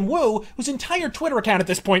from Tim Wu, whose entire Twitter account at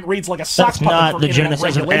this point reads like a sock That's puppet not for the internet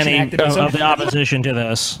genesis of regulation any activism. of the opposition to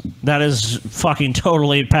this. That is fucking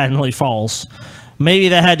totally patently false. Maybe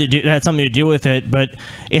that had something to do with it, but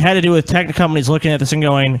it had to do with tech companies looking at this and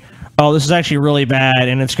going, oh, this is actually really bad,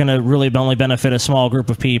 and it's going to really only benefit a small group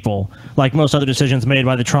of people, like most other decisions made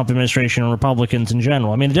by the Trump administration and Republicans in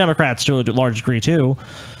general. I mean, the Democrats to a large degree, too.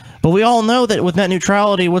 But we all know that with net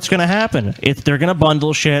neutrality, what's going to happen? They're going to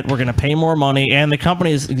bundle shit, we're going to pay more money, and the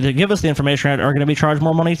companies that give us the information are going to be charged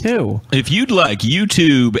more money, too. If you'd like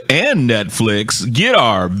YouTube and Netflix, get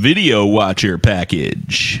our Video Watcher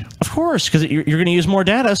package. Of course, because you're going to use more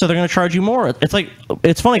data, so they're going to charge you more.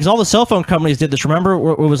 It's funny because all the cell phone companies did this. Remember,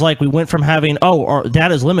 it was like we went from having our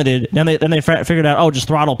data's limited, then they figured out just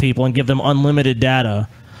throttle people and give them unlimited data.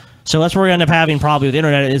 So that's what we're going to end up having probably with the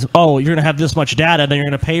internet is, you're going to have this much data, then you're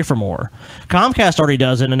going to pay for more. Comcast already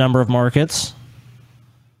does it in a number of markets.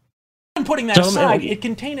 And putting that aside, it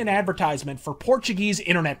contained an advertisement for Portuguese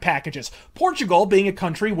internet packages. Portugal being a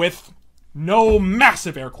country with no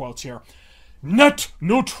massive air quotes here. Net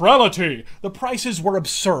neutrality. The prices were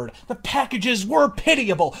absurd. The packages were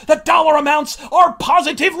pitiable. The dollar amounts are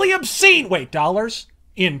positively obscene. Wait, dollars?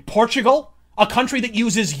 In Portugal? A country that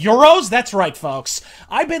uses euros? That's right, folks.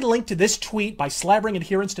 I've been linked to this tweet by slabbering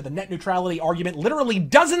adherents to the net neutrality argument literally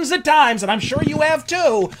dozens of times, and I'm sure you have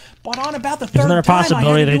too. But on about the third time, Isn't there a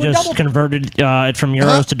possibility they just converted it from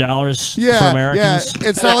euros to dollars for Americans? Yeah,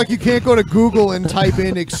 it's not like you can't go to Google and type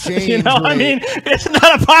in exchange You know, I mean, it's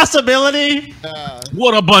not a possibility.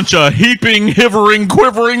 What a bunch of heaping, hivering,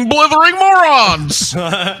 quivering, blithering morons!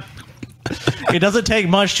 It doesn't take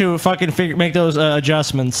much to fucking make those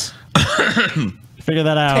adjustments. Figure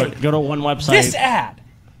that out. Go to one website. This ad,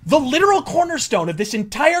 the literal cornerstone of this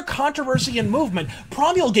entire controversy and movement,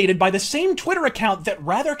 promulgated by the same Twitter account that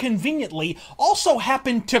rather conveniently also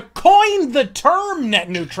happened to coin the term net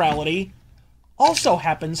neutrality, also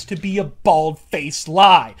happens to be a bald-faced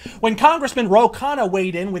lie. When Congressman Ro Khanna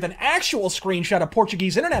weighed in with an actual screenshot of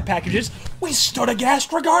Portuguese internet packages, we stood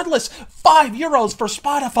aghast regardless. €5 for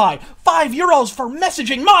Spotify, €5 for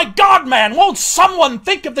messaging. My God, man, won't someone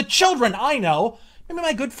think of the children? I know. Maybe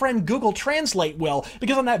my good friend Google Translate will,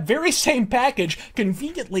 because on that very same package,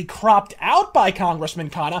 conveniently cropped out by Congressman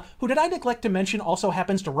Khanna, who did I neglect to mention also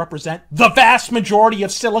happens to represent the vast majority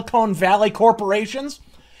of Silicon Valley corporations,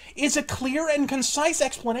 is a clear and concise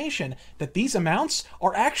explanation that these amounts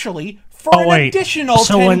are actually for an additional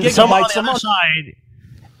 10 gigabytes a month.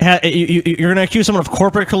 You're going to accuse someone of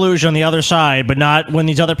corporate collusion on the other side, but not when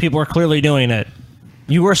these other people are clearly doing it.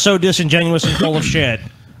 You are so disingenuous and full of shit.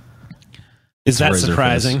 Is that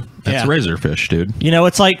surprising? That's Razorfish, dude. You know,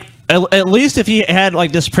 it's like, at least if he had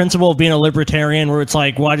like this principle of being a libertarian where it's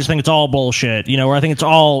like, well, I just think it's all bullshit, you know, where I think it's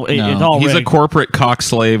all he's rigged. a corporate cock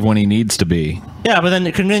slave when he needs to be. Yeah, but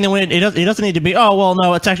then conveniently, it doesn't need to be,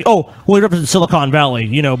 no, it's actually, he represents Silicon Valley,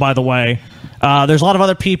 you know, by the way. There's a lot of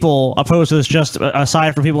other people opposed to this, just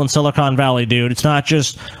aside from people in Silicon Valley, dude. It's not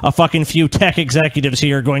just a fucking few tech executives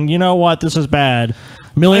here going, you know what, this is bad.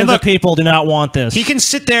 Millions of people do not want this. He can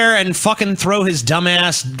sit there and fucking throw his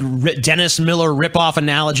dumbass Dennis Miller ripoff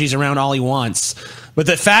analogies around all he wants. But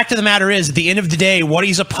the fact of the matter is, at the end of the day, what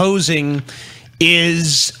he's opposing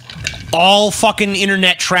is all fucking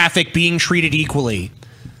internet traffic being treated equally.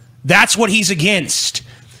 That's what he's against.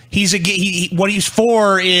 What he's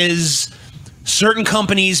for is certain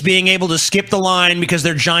companies being able to skip the line because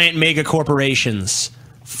they're giant mega corporations.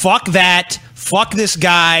 Fuck that. Fuck this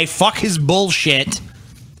guy. Fuck his bullshit.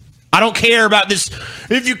 I don't care about this.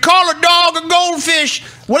 If you call a dog a goldfish,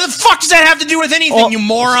 what the fuck does that have to do with anything, you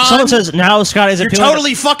moron? Someone says now Scotty's You're appealing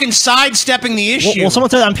totally fucking sidestepping the issue. Well, someone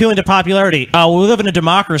said I'm appealing to popularity. We live in a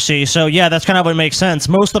democracy, so yeah, that's kind of what makes sense.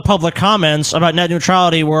 Most of the public comments about net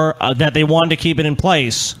neutrality were that they wanted to keep it in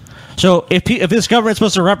place. So if this government's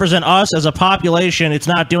supposed to represent us as a population, it's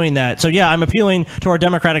not doing that. So yeah, I'm appealing to our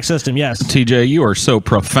democratic system, yes. TJ, you are so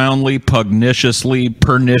profoundly, pugnaciously,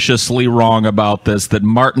 perniciously wrong about this that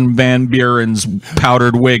Martin Van Buren's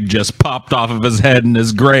powdered wig just popped off of his head in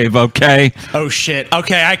his grave, okay? Oh, shit.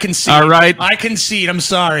 Okay, I concede. All right. I concede. I'm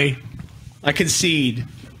sorry. I concede.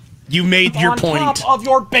 You made your point. On top of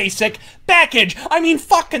your basic package. I mean,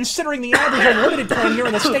 fuck, considering the average unlimited plan here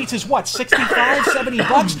in the States is what, 65, 70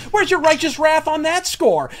 bucks? Where's your righteous wrath on that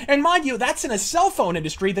score? And mind you, that's in a cell phone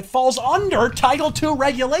industry that falls under Title II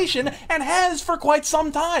regulation and has for quite some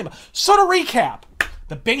time. So to recap,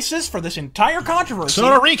 the basis for this entire controversy. So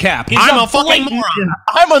to recap, is I'm a fucking blatant- moron.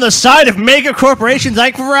 I'm on the side of mega corporations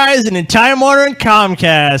like Verizon and Time Warner and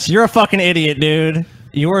Comcast. You're a fucking idiot, dude.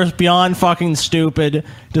 You're beyond fucking stupid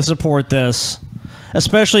to support this.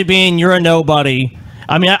 Especially being you're a nobody.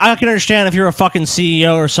 I mean, I can understand if you're a fucking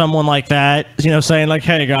CEO or someone like that, you know, saying like,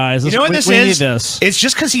 hey guys, You know what we this need is? this. It's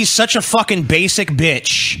just because he's such a fucking basic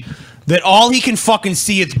bitch that all he can fucking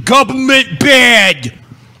see is government bad,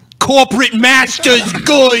 corporate masters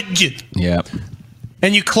good. Yep.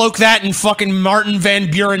 And you cloak that in fucking Martin Van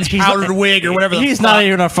Buren's powdered wig or whatever the He's fuck. not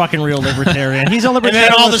even a fucking real libertarian. He's a And libertarian.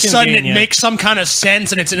 then all of a that's sudden it convenient. makes some kind of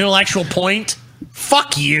sense and it's an intellectual point.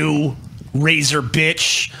 Fuck you, razor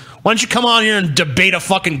bitch. Why don't you come on here and debate a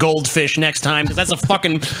fucking goldfish next time? Because that's a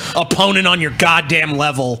fucking opponent on your goddamn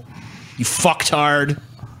level. You fucktard.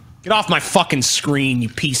 Get off my fucking screen, you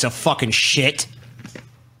piece of fucking shit.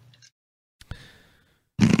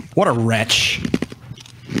 What a wretch.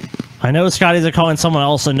 I know Scotty's calling someone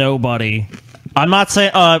else a nobody. I'm not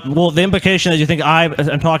saying. Well, the implication is you think I'm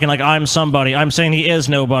talking like I'm somebody. I'm saying he is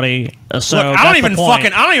nobody. So Look, I that's don't the even point.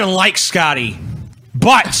 I don't even like Scotty.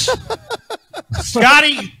 But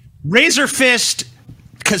Scotty, Razor Fist,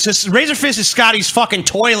 because Razor Fist is Scotty's fucking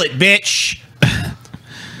toilet, bitch.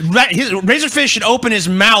 Razor Fist should open his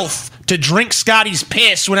mouth to drink Scotty's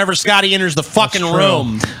piss whenever Scotty enters the fucking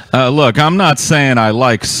room. Look, I'm not saying I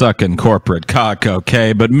like sucking corporate cock,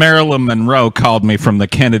 okay? But Marilyn Monroe called me from the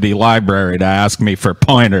Kennedy Library to ask me for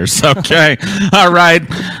pointers, okay? All right?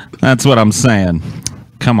 That's what I'm saying.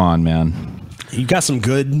 Come on, man. You got some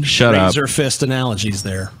good Shut up. Razor Fist analogies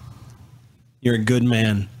there. You're a good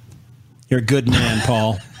man. You're a good man,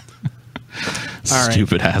 Paul. All right.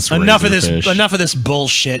 Stupid ass Enough of razor this. fish. Enough of this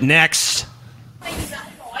bullshit. Next.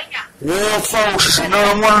 Well, folks, you know,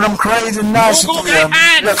 I'm one of them crazy nice people. Look, can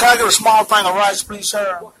I get a small thing of rice, please,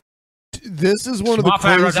 sir? This is one of the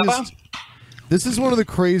Small thing of craziest. This is one of the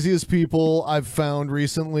craziest people I've found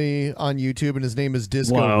recently on YouTube, and his name is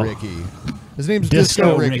Disco Whoa. Ricky. His name's Disco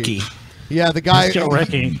Disco Ricky. Ricky. Yeah, the guy. Disco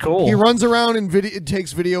Ricky, cool. He runs around and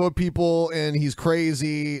takes video of people, and he's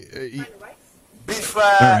crazy. Beef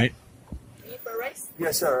fried. All right.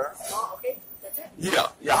 Yes, sir. Oh, okay. That's it. Yeah.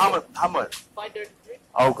 Yeah. How much? $5.33.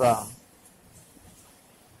 Okay.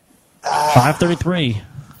 533.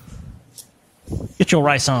 Get your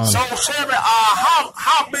rice on. So, Sherry,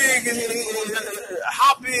 how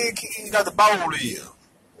big you got the bowl is?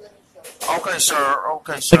 Okay, sir.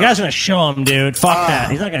 Okay, sir. The guy's gonna show him, dude. Fuck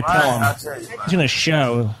that. He's not gonna right, tell I him. tell you, man. He's gonna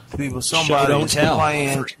show. People, somebody don't is tell.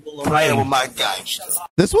 playing with my game.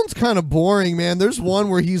 This one's kind of boring, man. There's one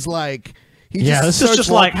where he's like, Yeah, this is starts just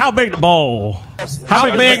like how big the bowl?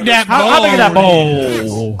 How big that bowl? How big is that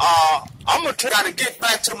bowl? I'm gonna try to get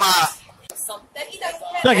back to my.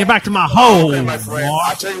 Gotta get back to my hole. Okay, my friend.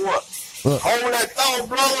 I tell you what. Hold that thought,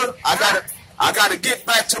 brother. I gotta get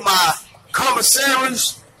back to my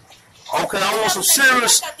commissaries. Okay, I want some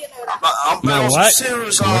serious. I'm No, want what? some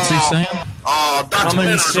serious. What's he saying?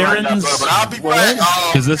 Documentaries right now, brother. But I'll be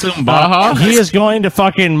back. Is this Umbaha? He is going to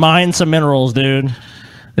fucking mine some minerals, dude.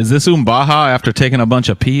 Is this Umbaha after taking a bunch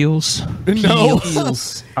of peels? No,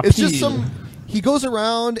 Peels. it's just some. He goes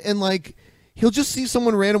around and like he'll just see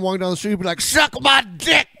someone random walking down the street and be like, "Suck my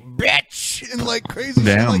dick, bitch," and like crazy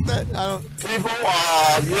shit Damn. like that. I don't. People,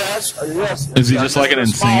 yes. Is he just like an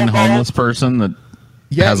insane homeless person that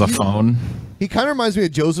has a he- phone? He kind of reminds me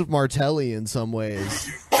of Joseph Martelli in some ways.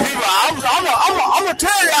 People, I'm gonna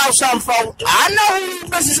tell y'all something, folks. I know who these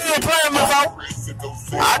bitches here playing with,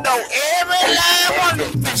 folks. I know every last one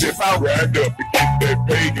of these bitches, folks.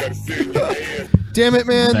 Damn it,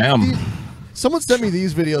 man. Damn. Someone sent me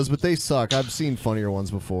these videos, but they suck. I've seen funnier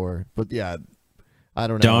ones before. But yeah, I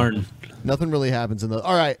don't know. Darn. Nothing really happens in those.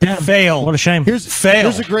 All right. Damn. Fail. What a shame. Here's Fail.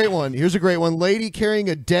 a great one. Here's a great one. Lady carrying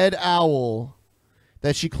a dead owl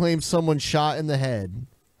that she claims someone shot in the head.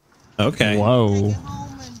 Okay. Whoa.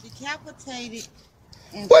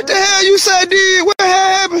 What the hell you say, dude? What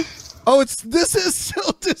happened? Oh, this is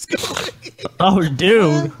still Disco Ricky. Oh,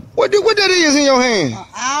 dude. What that is in your hand? An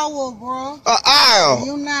owl, bro. An owl.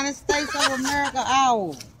 United States of America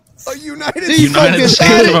owl. A United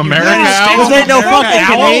States of America owl? This ain't no fucking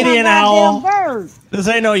Owl? Canadian owl. Bird. This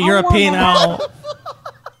ain't no European owl.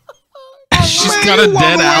 She's got a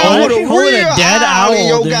dead owl. With a Call it a real dead owl in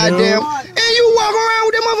your owl, goddamn. dude. And you walk around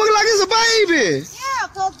with that motherfucker like it's a baby. Yeah,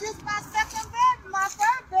 because this my second baby, my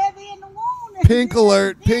third baby in the womb. Pink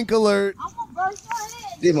alert. Pink alert. I'm going to burst your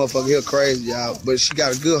head. This motherfucker here crazy, y'all. But she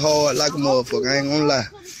got a good heart like a motherfucker. I ain't gonna lie.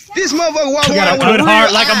 This motherfucker walk She got around a with good a heart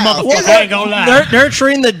real like a owl. motherfucker. I ain't gonna lie.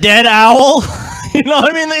 Nurturing the dead owl. You know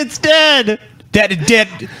what I mean? It's dead. That dead.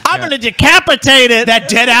 I'm gonna decapitate it. That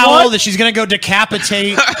dead owl that she's gonna go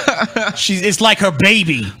decapitate. It's like her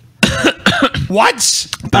baby. What?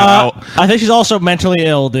 I think she's also mentally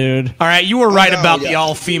ill, dude. All right, you were right about the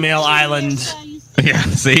all-female island. Yeah,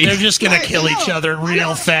 see? They're just gonna kill each other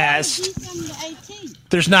real fast.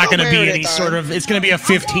 There's not gonna be any sort of. It's gonna be a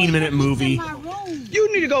 15-minute movie.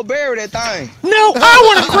 You need to go bury that thing. No, I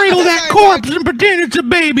want to cradle that corpse and pretend it's a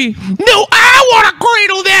baby. No, I want to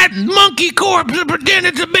cradle that monkey corpse and pretend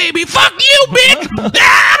it's a baby. Fuck you, bitch.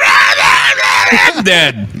 I'm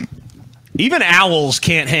dead. Even owls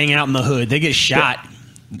can't hang out in the hood. They get shot.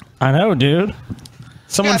 I know, dude.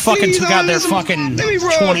 Someone fucking took out their fucking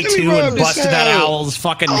 22 and busted that owl's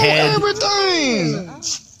fucking head. Everything.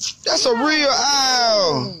 That's a real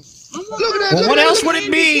owl. Look at that. Well, what else would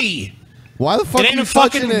it be? Why the fuck It are ain't you a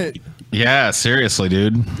fucking- touching it? Yeah, seriously,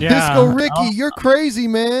 dude. Yeah. Disco Ricky, you're crazy,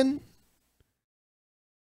 man.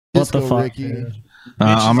 What Disco the fuck, Ricky. dude?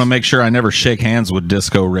 I'm gonna make sure I never shake hands with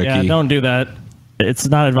Disco Ricky. Yeah, don't do that. It's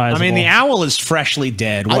not I advisable. mean, the owl is freshly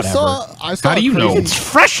dead. Whatever. I saw How do you know? It's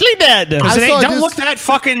freshly dead. Because it I ain't, saw don't this- look that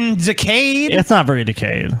fucking decayed. It's not very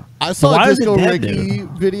decayed. I saw Why a is it Disco dead, Ricky dude?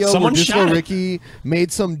 video Someone where Disco shot it. Ricky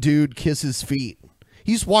made some dude kiss his feet.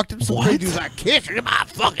 He just walked up to some What? crazy dude like, kissing my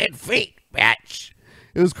fucking feet, bitch.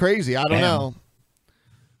 It was crazy. I don't know.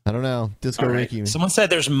 I don't know. Disco All right. Ricky. Someone said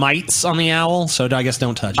there's mites on the owl, so I guess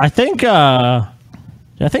don't touch it. I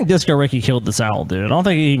think Disco Ricky killed this owl, dude. I don't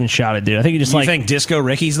think he even shot it, dude. I think he just You think Disco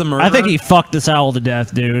Ricky's the murderer? I think he fucked this owl to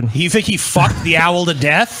death, dude. You think he fucked the owl to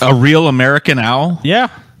death? A real American owl? Yeah.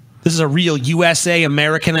 This is a real USA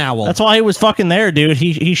American owl. That's why he was fucking there, dude.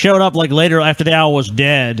 He showed up like later after the owl was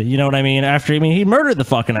dead. You know what I mean? He murdered the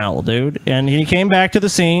fucking owl, dude. And he came back to the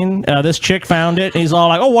scene. This chick found it. And he's all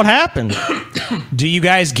like, "Oh, what happened?" Do you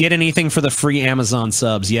guys get anything for the free Amazon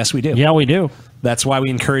subs? Yes, we do. Yeah, we do. That's why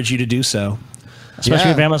we encourage you to do so.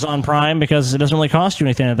 Especially with Amazon Prime, because it doesn't really cost you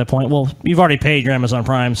anything at that point. Well, you've already paid your Amazon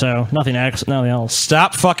Prime, so nothing else.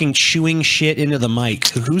 Stop fucking chewing shit into the mic.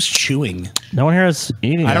 Who's chewing? No one here is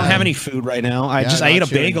eating. I don't have any food right now. I ate a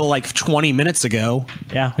bagel like 20 minutes ago.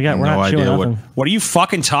 Yeah, we're not chewing nothing. What are you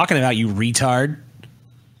fucking talking about, you retard?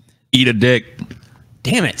 Eat a dick.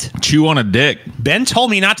 Damn it. Chew on a dick. Ben told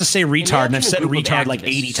me not to say retard, and I've said Imagine a group of retard like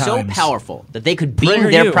 80 activists times. So powerful that they could Where beam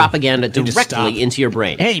are their you? propaganda Hey, just stop. directly into your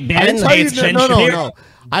brain. Hey, I Ben. didn't tell you it's Ben no. Shapiro.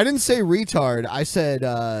 I didn't say retard. I said,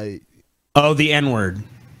 Oh, the N-word.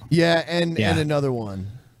 yeah, and another one.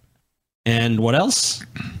 And what else?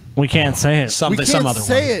 We can't say it. Something, We some can't other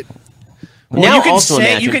say one. it. Now Well, you can also say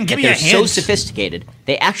imagine you can give that me a they're so hint. sophisticated,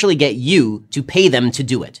 they actually get you to pay them to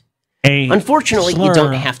do it. A Unfortunately, you slur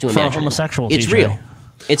don't have to for a imagine. homosexual It's TJ. real.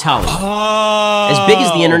 It's Hollywood. Oh. As big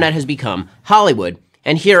as the internet has become, Hollywood,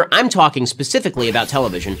 and here I'm talking specifically about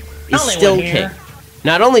television, is Hollywood still here. king.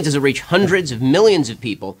 Not only does it reach hundreds of millions of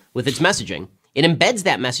people with its messaging, it embeds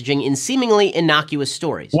that messaging in seemingly innocuous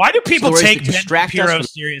stories. Why do people Stories take that Ben distract us Shapiro from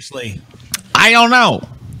seriously? I don't know.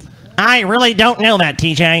 I really don't know that,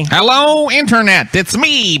 TJ. Hello, Internet. It's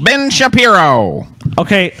me, Ben Shapiro.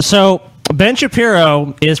 Okay, so Ben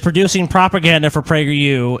Shapiro is producing propaganda for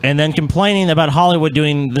PragerU and then complaining about Hollywood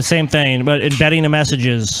doing the same thing, but embedding the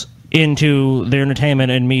messages into their entertainment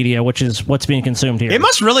and media, which is what's being consumed here. It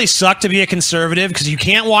must really suck to be a conservative because you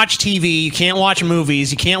can't watch TV, you can't watch movies,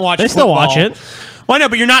 you can't watch They still football. watch it. Well, I know,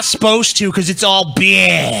 but you're not supposed to because it's all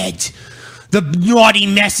bad. the naughty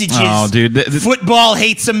messages. Oh, dude. Football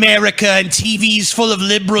hates America and TV's full of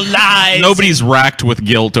liberal lies. Nobody's racked with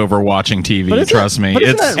guilt over watching TV, trust me.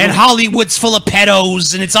 And Hollywood's full of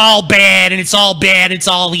pedos, and it's all bad, and it's all bad, and it's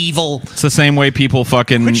all evil. It's the same way people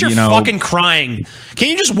fucking, Quit your fucking crying. Can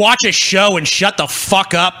you just watch a show and shut the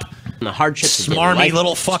fuck up? And the hardships of daily Smarmy life,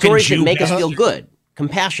 little fucking stories Jew. that make us feel good,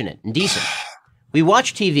 compassionate, and decent. We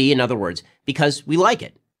watch TV, in other words, because we like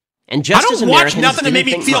it. And just I as don't watch Americans nothing that didn't made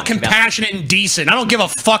me think feel much about- compassionate and decent. I don't give a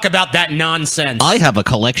fuck about that nonsense. I have a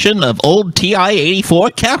collection of old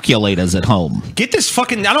TI-84 calculators at home. Get this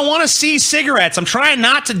fucking... I don't want to see cigarettes. I'm trying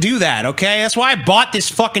not to do that, okay? That's why I bought this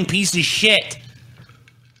fucking piece of shit.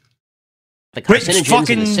 The carcinogens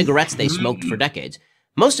in the cigarettes they smoked for decades.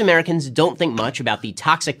 Most Americans don't think much about the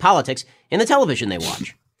toxic politics in the television they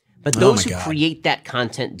watch. But those who create that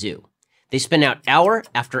content do. They spend out hour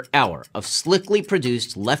after hour of slickly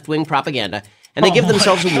produced left-wing propaganda, and they give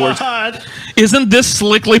themselves awards. Isn't this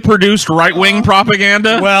slickly produced right-wing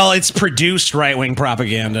propaganda? Well, it's produced right-wing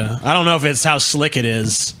propaganda. I don't know if it's how slick it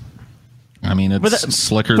is. I mean, it's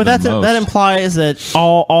slicker But than most. that implies that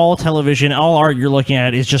all television, all art you're looking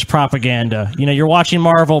at is just propaganda. You know, you're watching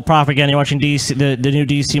Marvel propaganda, you're watching DC, the new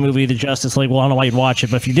DC movie, The Justice League. Well, I don't know why you'd watch it,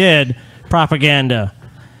 but if you did, propaganda.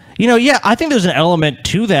 You know, yeah, I think there's an element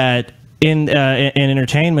to that in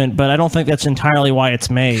entertainment, but I don't think that's entirely why it's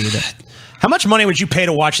made. How much money would you pay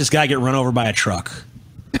to watch this guy get run over by a truck?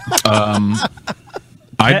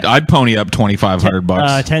 I'd pony up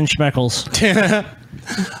 $2,500. 10 schmeckles.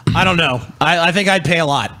 I don't know. I think I'd pay a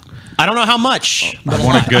lot. I don't know how much. I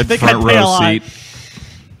want a good front row seat.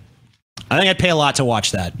 I think I'd pay a lot to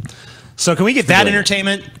watch that. So can we get that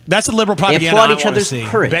entertainment? That's the liberal propaganda applaud I each want to other's see.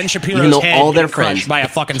 courage, Ben even Shapiro's though head all their getting crushed friends- by a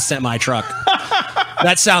fucking semi-truck.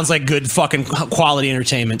 That sounds like good fucking quality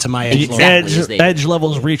entertainment to my age. Edge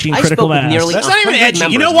levels reaching I critical spoke with mass. nearly That's not even 100 edgy.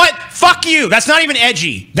 You members know what? Fuck you. That's not even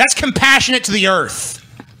edgy. That's compassionate to the earth.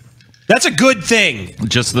 That's a good thing.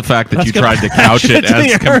 Just the fact that That's you tried to couch it compassionate to as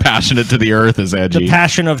the earth. compassionate to the earth is edgy. The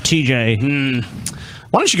passion of TJ.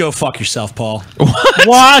 Why don't you go fuck yourself, Paul?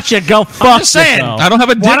 Watch it. Go fuck I'm just saying. yourself. I don't have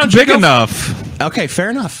a Why dick don't you big go- enough. Okay, fair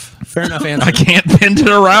enough. Fair enough, Anthony. I can't bend it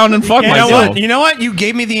around and fuck You know myself. what? You know what? You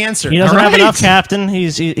gave me the answer. He doesn't All have right. enough, Captain.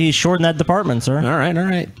 He's short in that department, sir. All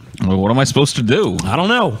right. Well, what am I supposed to do? I don't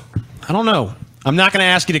know. I'm not going to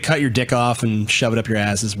ask you to cut your dick off and shove it up your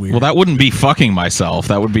ass. It's weird. Well, that wouldn't be fucking myself.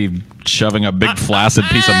 That would be shoving a big flaccid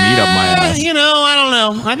piece of meat up my ass. You know, I don't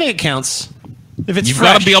know. I think it counts. If it's You've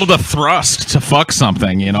fresh. got to be able to thrust to fuck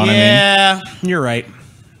something. You know what I mean? Yeah, you're right.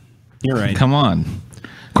 You're right. Come on.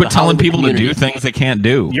 Quit The telling Hollywood people to do community. things they can't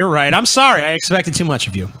do. You're right. I'm sorry. I expected too much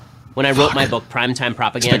of you. when I wrote my book, Primetime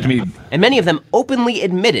Propaganda. Expect me- And many of them openly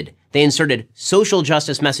admitted they inserted social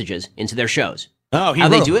justice messages into their shows. Oh, he How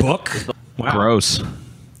wrote they do a it? book? is Wow. Gross.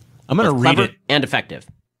 I'm going to both read clever it. and effective.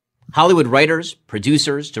 Hollywood writers,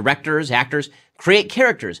 producers, directors, actors create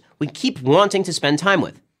characters we keep wanting to spend time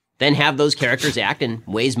with, then have those characters act in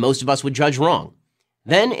ways most of us would judge wrong.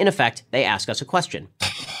 Then, in effect, they ask us a question.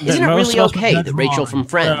 Isn't it most really of us would okay judge that Rachel wrong? from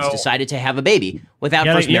Friends No. decided to have a baby without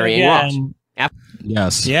Yet first marrying Ross? again,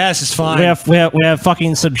 Yes. Yes, it's fine. We have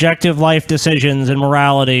fucking subjective life decisions and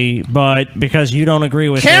morality, but because you don't agree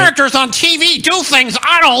with it. Characters on TV do things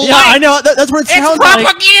I don't Yeah, like. I know. That's what it sounds like.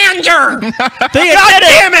 It's propaganda. They God admit it.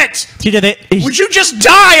 damn it! TJ, Would you just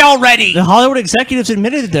die already? The Hollywood executives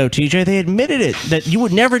admitted it, though, TJ. They admitted it, that you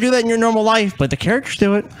would never do that in your normal life, but the characters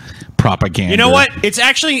do it. Propaganda. You know what? It's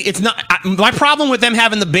not. My problem with them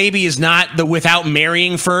having the baby is not the without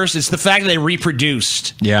marrying first. It's the fact that they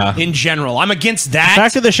reproduced. Yeah. In general, I'm against that. The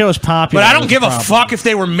fact that the show is popular. But I don't is give a problem. fuck if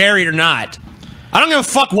they were married or not. I don't give a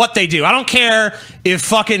fuck what they do. I don't care if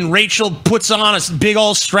fucking Rachel puts on a big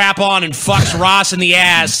old strap on and fucks Ross in the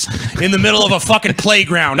ass in the middle of a fucking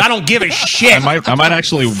playground. I don't give a shit. I might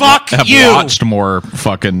actually Fuck have you. watched more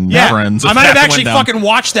fucking Friends. I if might have that actually went down. fucking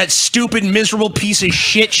watched that stupid, miserable piece of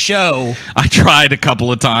shit show. I tried a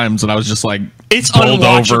couple of times and I was just like, It's bowled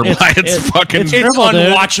over unwatchable. by its fucking It's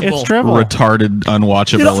unwatchable. It's triple. retarded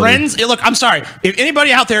unwatchability. Friends, look, I'm sorry. If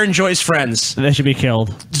anybody out there enjoys Friends, They should be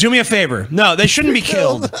killed. do me a favor. No, they shouldn't be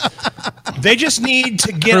killed. They just need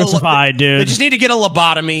to get Crucified, dude. They just need to get a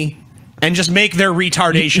lobotomy and just make their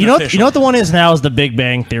retardation You know official. what the one is now is The Big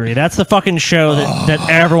Bang Theory. That's the fucking show that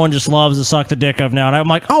everyone just loves to suck the dick of now. And I'm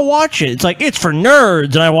like, I'll watch it. It's like, it's for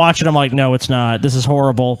nerds. And I watch it. I'm like, no, it's not. This is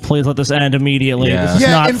horrible. Please let this end immediately. Yeah. This is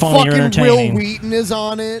not and funny or fucking Will entertaining. Wheaton is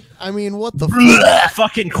on it. I mean, what the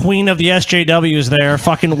Fucking queen of the SJWs there.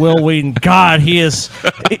 Fucking Will Wheaton. God, he's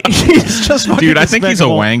just fucking Dude, I think he's a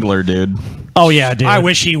despicable. wangler, dude. Oh, yeah, dude. I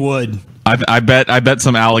wish he would. I bet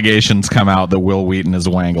some allegations come out that Will Wheaton has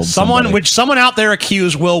wangled somebody. Someone out there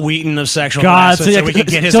accused Will Wheaton of sexual God, harassment so we could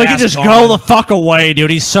get his so he ass can just gone. go the fuck away,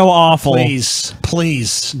 dude. He's so awful.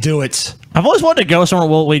 Please do it. I've always wanted to go somewhere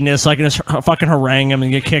Will Wheaton is so I can just fucking harangue him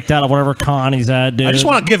and get kicked out of whatever con he's at, dude. I just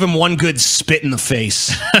want to give him one good spit in the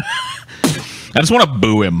face. I just want to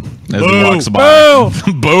boo him as Boo. he walks by. Boo.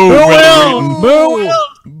 Boo! Boo Will. Boo Will.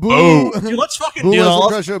 Boo! Dude, let's fucking Boo do Will's all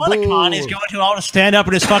the this. crusher, What a boo. con he's going to. I want to stand up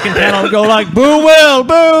in his fucking panel and go like, Boo Will,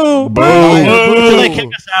 boo, boo, Boo. Until they kick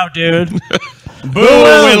us out, dude. Boo,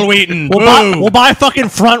 Will Wheaton. We'll buy fucking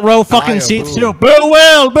front row fucking seats too. Boo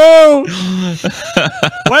Will, boo.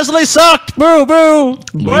 Wesley sucked. Boo, boo.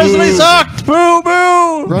 Wesley sucked. Boo,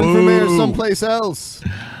 boo. Run for mayor someplace else.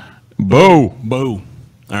 Boo. Boo.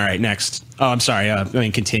 All right, next. Oh, I'm sorry.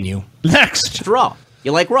 Continue. Next. After all,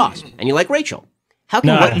 you like Ross and you like Rachel. How can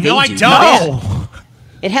No. what they No, I do don't. be bad?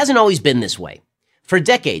 It hasn't always been this way. For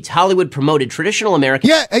decades, Hollywood promoted traditional American.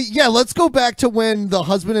 Yeah. Let's go back to when the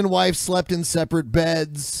husband and wife slept in separate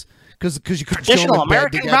beds because you couldn't show them Traditional in bed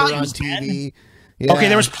American together on values, TV. Okay,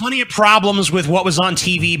 there was plenty of problems with what was on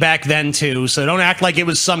TV back then too. So don't act like it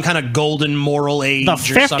was some kind of golden moral age. The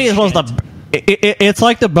 50s was the. It's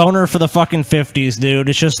like the boner for the fucking 50s, dude.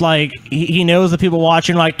 It's just like he knows the people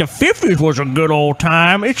watching like the 50s was a good old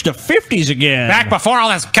time. It's the 50s again. back before all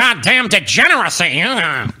this goddamn degeneracy.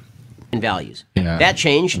 values. Yeah. That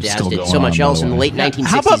changed, It's as still did going so much on, else by in the the way. late 1960s.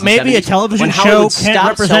 How about maybe a television when show Hollywood can't stopped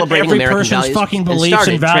represent celebrating every American person's values fucking and beliefs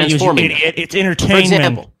started and values? transforming them. It's entertainment. For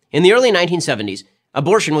example, in the early 1970s,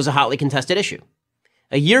 abortion was a hotly contested issue.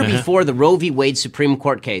 A year before the Roe v. Wade Supreme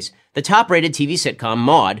Court case, the top-rated TV sitcom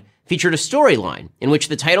Maude featured a storyline in which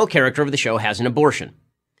the title character of the show has an abortion.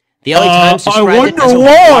 The LA Times I described it wonder as a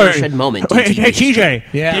why. watershed moment. in Hey, TV history.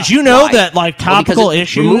 TJ, did you know Why? that like Well, because topical it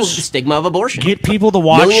issues removes the stigma of abortion. get people to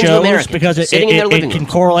watch Millions of shows Americans because it sitting in their living can room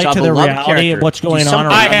correlate saw to a the beloved reality of character what's do going on something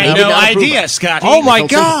around I they had did no not approve idea, of. Scotty. Oh my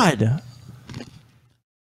Felt something. God!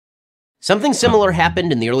 Something similar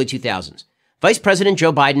happened in the early 2000s. Vice President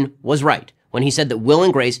Joe Biden was right when he said that Will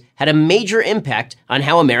and Grace had a major impact on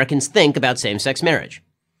how Americans think about same-sex marriage.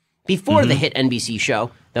 Before the hit NBC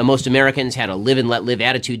show, though most Americans had a live and let live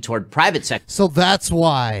attitude toward private sex. So that's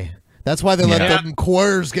why they let them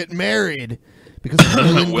queers get married because of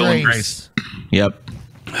Will and Will and Grace. Yep.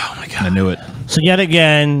 Oh my god, I knew it. So yet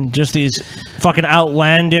again, just these fucking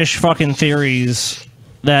outlandish fucking theories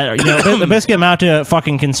that they basically amount to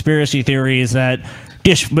fucking conspiracy theories that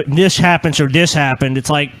this happens or this happened.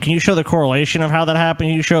 It's like, can you show the correlation of how that happened?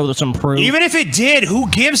 Can you show some proof? Even if it did, who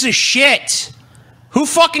gives a shit? Who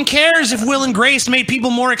fucking cares if Will and Grace made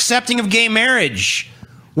people more accepting of gay marriage?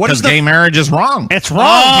 Because gay marriage is wrong. It's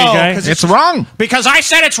wrong, TJ. It's wrong. Because I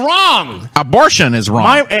said it's wrong. Abortion is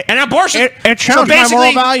wrong. And abortion. It challenged my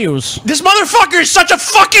moral values. This motherfucker is such a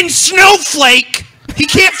fucking snowflake. He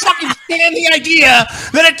can't fucking stand the idea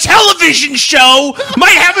that a television show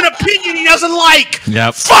might have an opinion he doesn't like.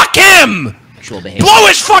 Yep. Fuck him. Behavior. Blow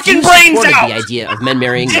his fucking He brains supported out. the idea of men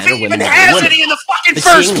marrying If men he or women even marrying has women. any in the fucking But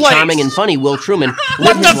first seeing place. charming and funny Will Truman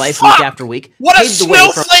What live the his life fuck? week after week. What a paved the way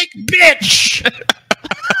for snowflake bitch!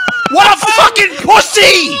 What a fucking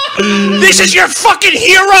pussy! This is your fucking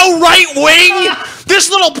hero, right wing? This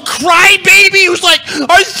little crybaby who's like,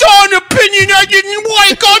 I saw an opinion I didn't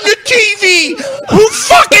like on the TV! Who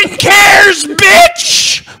fucking cares,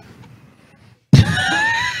 bitch?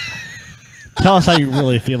 Tell us how you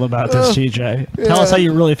really feel about this, TJ. Tell us how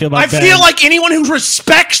you really feel about I Ben. feel like anyone who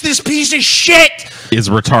respects this piece of shit, Is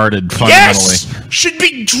retarded fundamentally. yes, should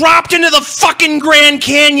be dropped into the fucking Grand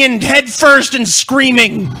Canyon head first and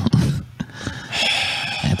screaming.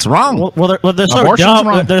 It's wrong. Well, they're so Abortion's dumb.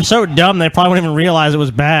 wrong. They're so dumb. They probably wouldn't even realize it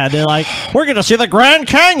was bad. They're like, "We're gonna see the Grand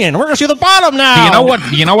Canyon. We're gonna see the bottom now."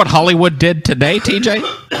 You know what Hollywood did today, TJ?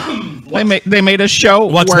 They made a show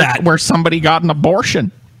where somebody got an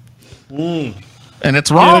abortion. And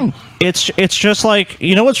it's wrong. Dude, it's just like,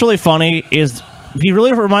 what's really funny is he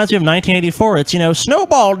really reminds me of 1984. It's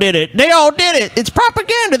Snowball did it. They all did it. It's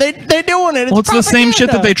propaganda. They doing it. Well, it's the same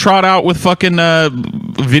shit that they trot out with fucking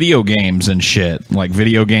video games and shit. Like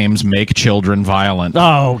video games make children violent.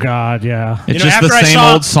 Oh God, yeah. It's just the same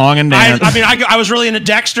old song and dance. I was really into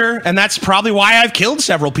Dexter, and that's probably why I've killed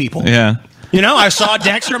several people. Yeah. I saw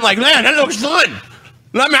Dexter. I'm like, man, that looks fun.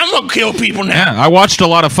 I'm gonna kill people now. Yeah, I watched a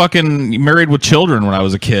lot of fucking Married with Children when I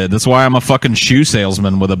was a kid. That's why I'm a fucking shoe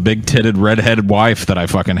salesman with a big-titted, red-headed wife that I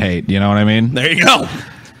fucking hate. You know what I mean? There you go.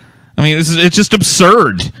 I mean, it's just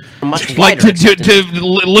absurd. Like, to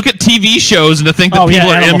look at TV shows and to think that people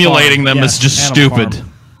are emulating them is just Animal stupid.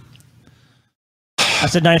 Farm. I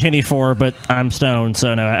said 1984, but I'm stoned,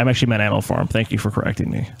 so no, I'm actually meant Animal Farm. Thank you for correcting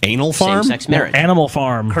me. Anal Farm? Same-sex marriage. Animal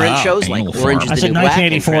Farm. Current shows like Animal Orange Farm. is the I said New Black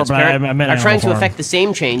and 1984, but I Transparent meant are Animal trying to Farm. affect the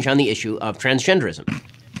same change on the issue of transgenderism.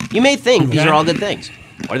 You may think these are all good things,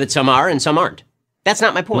 or that some are and some aren't. That's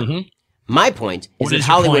not my point. My point is that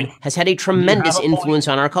Hollywood has had a tremendous influence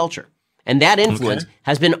on our culture. And that influence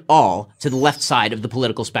has been all to the left side of the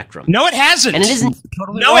political spectrum. No, it hasn't. And it isn't.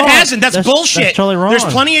 No, it hasn't. That's bullshit. That's totally wrong. There's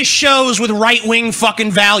plenty of shows with right-wing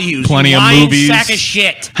fucking values. Plenty You of lying movies. sack of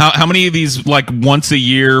shit. How many of these like once a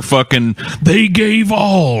year fucking they gave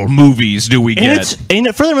all movies do we get?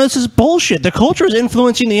 And furthermore, this is bullshit. The culture is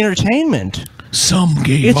influencing the entertainment. Some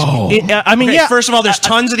gave all. I mean, Okay, yeah. First of all, there's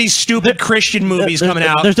tons of these stupid Christian movies coming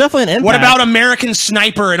out. There's definitely an impact. What about American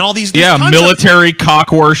Sniper and all these? there's Yeah, tons of- military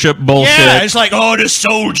cock worship bullshit. Yeah, it's like, oh, the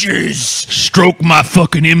soldiers. Stroke my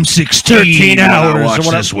fucking M16. 13 when I hours watch or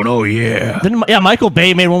whatever. this one. Oh yeah. Then, yeah, Michael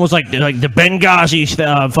Bay made one was like the Benghazi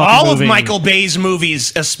fucking All movie. of Michael Bay's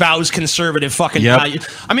movies espouse conservative fucking Yep. values.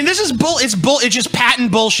 I mean, this is it's just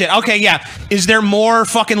patent bullshit. Okay, yeah. Is there more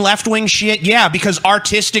fucking left-wing shit? Yeah, because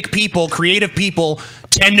artistic people, creative people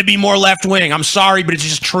tend to be more left-wing. I'm sorry, but it's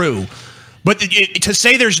just true. But to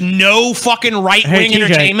say there's no fucking right-wing Hey, TJ.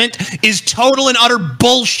 entertainment is total and utter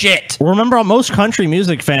bullshit. Remember, most country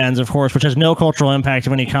music fans, of course, which has no cultural impact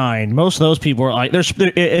of any kind. Most of those people are like,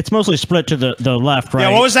 it's mostly split to the left, right?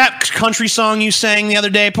 Yeah, what was that country song you sang the other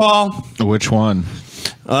day, Paul? Which one?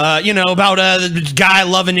 About the guy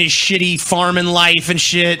loving his shitty farming life and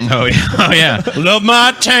shit. Oh yeah. Oh yeah. Love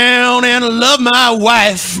my town and I love my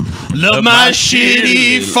wife. Love my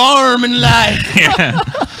shitty farming life. Yeah.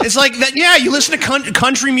 It's like that. Yeah, you listen to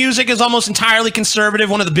country music is almost entirely conservative.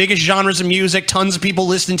 One of the biggest genres of music. Tons of people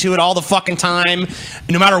listen to it all the fucking time.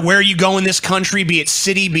 No matter where you go in this country, be it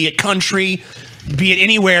city, be it country, be it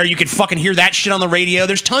anywhere, you could fucking hear that shit on the radio.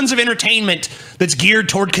 There's tons of entertainment that's geared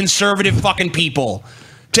toward conservative fucking people.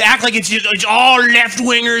 To act like it's all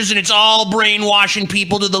left-wingers and it's all brainwashing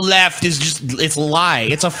people to the left it's a lie.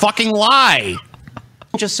 It's a fucking lie.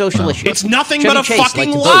 Just social issues. It's nothing Chevy but a Chase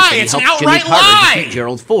fucking liked to boast lie. that he It's an helped Jimmy outright Carter lie. defeat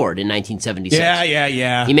Gerald Ford in 1976.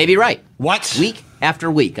 Yeah. He may be right. What? Week after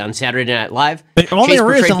week on Saturday Night Live, The only Chase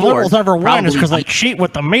portrayed reason Ford liberals ever win is probably because they cheat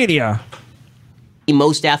with the media. the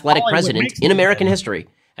most athletic Hollywood president makes in American history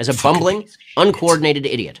as a bumbling, uncoordinated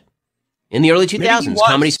idiot. In the early 2000s,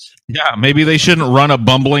 comedy. Yeah, maybe they shouldn't run a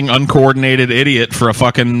bumbling, uncoordinated idiot for a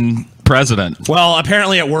fucking president. Well,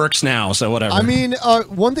 apparently it works now, so whatever. I mean,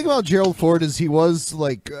 one thing about Gerald Ford is he was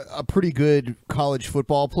like a pretty good college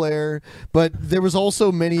football player, but there was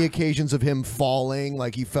also many occasions of him falling,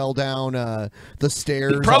 like he fell down the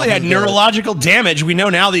stairs. He probably had neurological damage. We know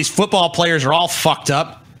now these football players are all fucked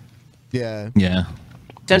up. Yeah. Yeah.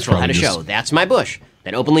 Central had a probably show, That's My Bush,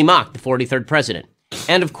 that openly mocked the 43rd president.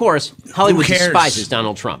 And of course, Hollywood cares? despises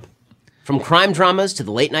Donald Trump. From crime dramas to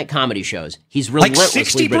the late night comedy shows, he's Like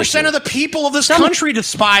relentlessly 60% of the people of this country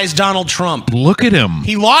despise Donald Trump. Look at him.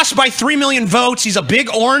 He lost by 3 million votes. He's a big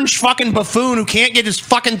orange fucking buffoon who can't get his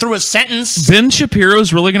fucking through a sentence. Ben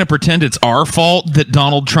Shapiro's really going to pretend it's our fault that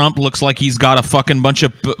Donald Trump looks like he's got a fucking bunch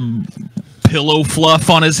of pillow fluff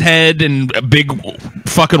on his head and big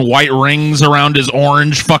fucking white rings around his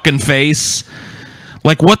orange fucking face.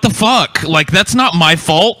 Like, what the fuck? Like, that's not my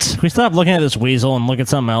fault. Can we stop looking at this weasel and look at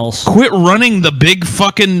something else? Quit running the big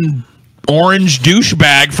fucking orange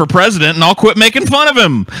douchebag for president, and I'll quit making fun of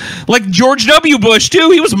him. Like George W. Bush, too.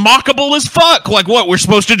 He was mockable as fuck. Like, what? We're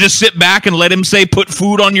supposed to just sit back and let him say, put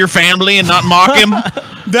food on your family and not mock him?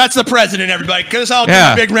 That's the president, everybody. Because I'll give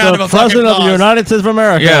Yeah. a big round The of applause. president of the United States of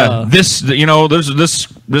America. Yeah,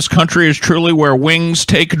 this country is truly where wings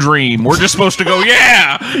take a dream. We're just supposed to go,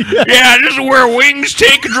 yeah, this is where wings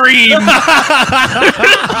take a dream.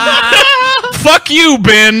 Fuck you,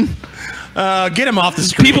 Ben. Get him off the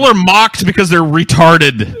screen. People are mocked because they're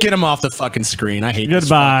retarded. Get him off the fucking screen. I hate this.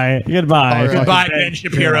 Goodbye. Goodbye. Goodbye, Ben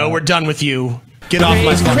Shapiro. We're done with you. Get off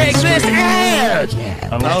my fucking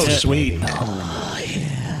screen. Oh, sweet.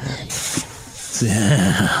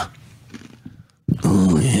 Yeah.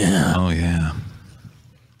 Oh, yeah. Oh, yeah.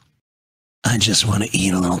 I just want to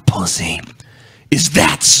eat a little pussy. Is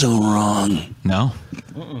that so wrong? No.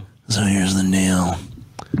 So here's the nail.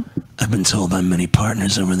 I've been told by many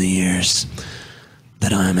partners over the years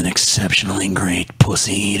that I'm an exceptionally great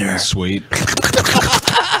pussy eater. Sweet.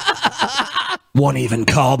 One even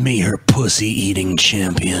called me her pussy eating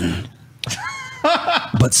champion.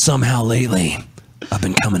 But somehow lately, I've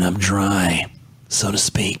been coming up dry, so to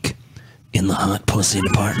speak, in the hot pussy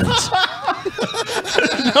department.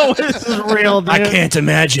 No, this is real, dude. I can't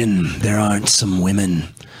imagine there aren't some women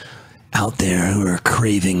out there who are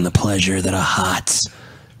craving the pleasure that a hot,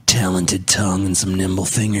 talented tongue and some nimble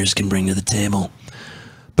fingers can bring to the table.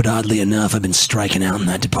 But oddly enough, I've been striking out in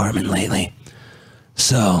that department lately.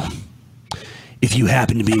 So, if you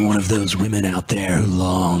happen to be one of those women out there who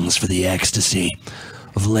longs for the ecstasy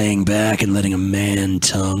of laying back and letting a man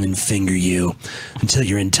tongue and finger you until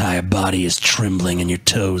your entire body is trembling and your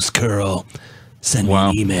toes curl, send me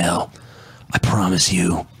an email. I promise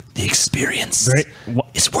you, the experience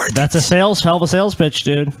is worth That's a hell of a sales pitch,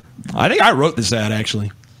 dude. I think I wrote this ad,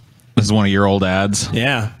 actually. This is one of your old ads.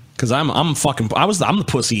 Yeah, because I'm the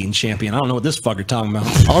pussy eating champion. I don't know what this fucker talking about.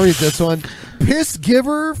 I'll read this one. Piss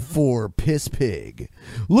giver for piss pig.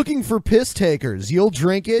 Looking for piss takers. You'll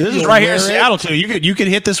drink it. This is you'll right here in wear it. Seattle too. You could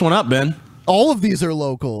hit this one up, Ben. All of these are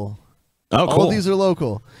local. Oh, cool. All of these are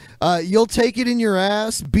local. You'll take it in your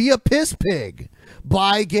ass. Be a piss pig.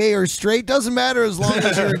 Bi, gay, or straight, doesn't matter as long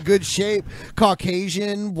as you're in good shape.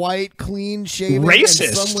 Caucasian, white, clean shaven, Racist.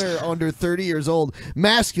 and somewhere under 30 years old.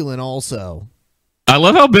 Masculine also. I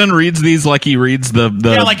love how Ben reads these like he reads the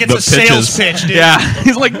like it's the a sales pitch, dude. Yeah,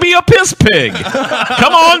 he's like, be a piss pig.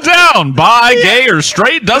 Come on down. Bi, gay, or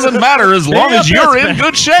straight, doesn't matter as long as you're in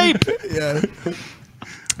good shape. Yeah.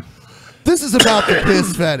 This is about the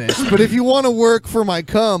piss fetish, but if you want to work for my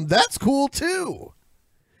cum, that's cool too.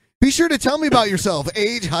 Be sure to tell me about yourself,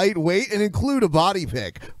 age, height, weight, and include a body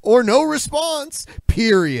pic. Or no response,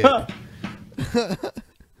 period.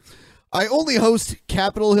 I only host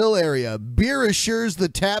Capitol Hill area. Beer assures the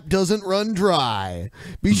tap doesn't run dry.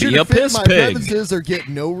 Be sure to fit my preferences or get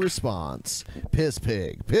no response. Piss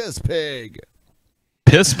pig. Piss pig.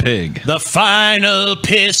 Piss pig. The final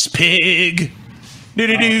piss pig.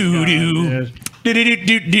 Do-do-do-do.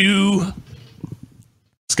 Do-do-do-do-do.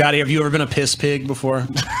 Scotty, have you ever been a piss pig before?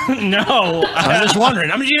 No. I'm just wondering.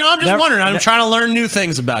 I'm just wondering. I'm trying to learn new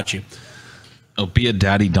things about you. Oh, be a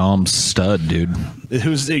daddy dom stud, dude.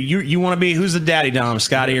 Who's you want to be? Who's the daddy dom,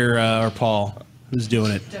 Scotty or Paul? Who's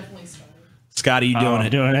doing it? Definitely Scotty. Scotty, you doing it?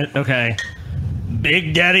 Doing it. Okay.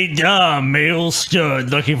 Big Daddy Dom, male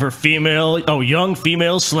stud, looking for young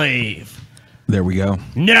female slave. There we go.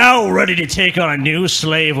 Now ready to take on a new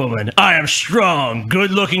slave woman. I am strong,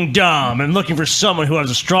 good-looking Dom, and looking for someone who has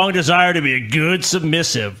a strong desire to be a good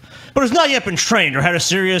submissive, but has not yet been trained or had a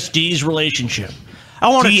serious D's relationship. I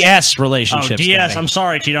want DS relationship. Oh, DS. I'm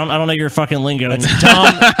sorry, T. I don't know your fucking lingo.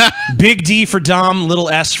 Dom, big D for Dom, little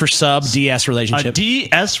S for sub. DS relationship. A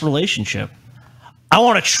DS relationship. I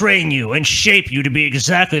want to train you and shape you to be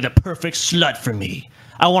exactly the perfect slut for me.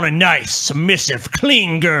 I want a nice, submissive,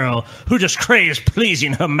 clean girl who just craves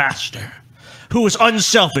pleasing her master, who is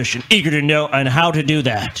unselfish and eager to know and how to do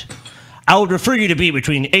that. I would prefer you to be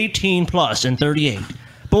between 18 plus and 38.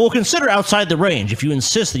 But we'll consider outside the range if you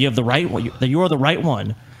insist that you are the right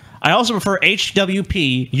one. I also prefer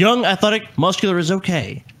HWP, young, athletic, muscular is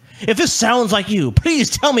okay. If this sounds like you,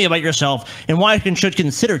 please tell me about yourself and why I should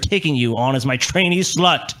consider taking you on as my trainee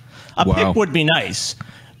slut. A pick would be nice.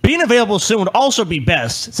 Being available soon would also be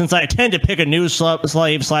best, since I intend to pick a new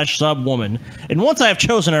slave/sub woman. And once I have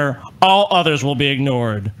chosen her, all others will be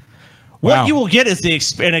ignored. What you will get is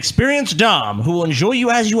an experienced Dom who will enjoy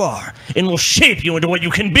you as you are and will shape you into what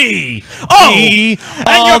you can be. And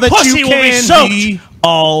your pussy will be soaked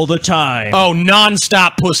all the time. Oh,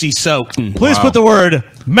 non-stop pussy soaked. Please put the word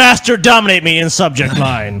 "master dominate me" in subject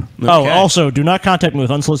line. Oh, also, do not contact me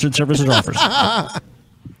with unsolicited services or offers.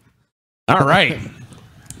 All right.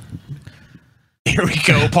 Here we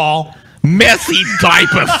go, Paul. Messy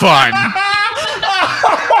diaper fun.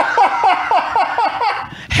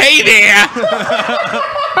 Hey there.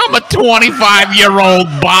 I'm a 25-year-old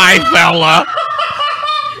bi fella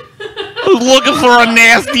who's looking for a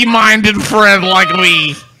nasty-minded friend like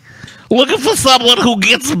me. Looking for someone who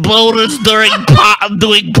gets boners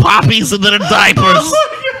doing poppies in their diapers.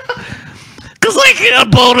 Because I get a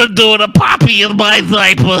boner doing a poppy in my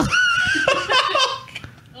diaper.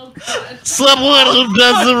 Someone who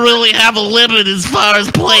doesn't really have a limit as far as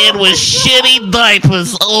playing with shitty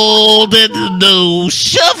diapers, old and new.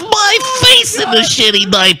 Shove my face in the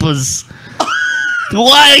shitty diapers.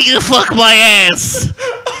 Why don't you fuck my ass?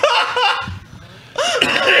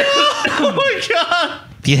 Oh my god.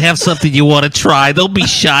 If you have something you want to try, don't be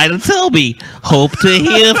shy to tell me. Hope to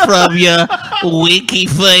hear from you, winky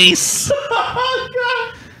face.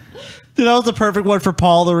 Dude, that was the perfect one for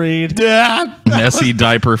Paul to read. Yeah. Messy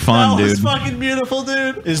diaper fun, that was dude. fucking beautiful,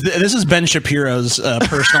 dude. This is Ben Shapiro's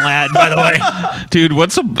personal ad, by the way.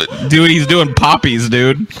 Dude, he's doing poppies,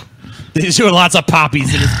 dude. He's doing lots of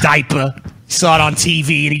poppies in his diaper. He saw it on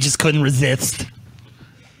TV and he just couldn't resist.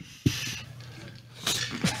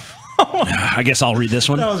 I guess I'll read this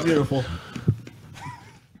one. That was beautiful.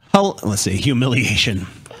 Let's see. Humiliation.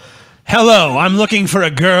 Hello, I'm looking for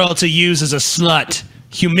a girl to use as a slut.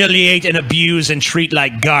 Humiliate and abuse and treat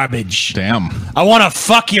like garbage. Damn. I want to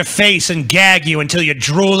fuck your face and gag you until you're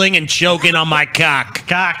drooling and choking on my cock.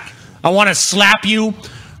 I want to slap you,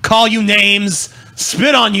 call you names,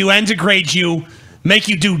 spit on you and degrade you, make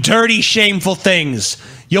you do dirty, shameful things.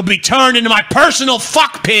 You'll be turned into my personal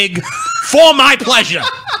fuck pig for my pleasure.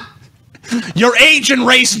 Your age and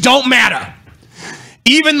race don't matter.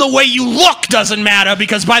 Even the way you look doesn't matter,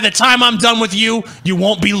 because by the time I'm done with you, you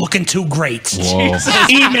won't be looking too great.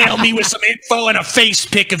 Email me with some info and a face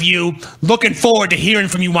pic of you. Looking forward to hearing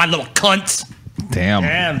from you, my little cunt.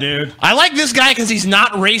 Damn, dude. I like this guy because he's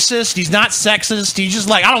not racist. He's not sexist. He's just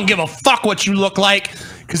like, I don't give a fuck what you look like,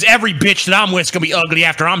 because every bitch that I'm with is going to be ugly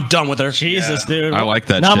after I'm done with her. Jesus, dude. I like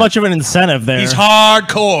that Not shit. much of an incentive there. He's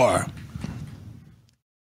hardcore.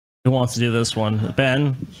 Who wants to do this one?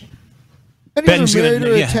 Ben? Any Ben's other gonna-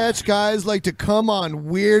 married or yeah. attached guys like to come on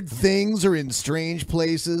weird things or in strange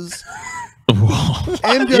places?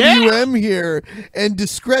 MWM here, and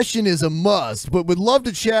discretion is a must, but would love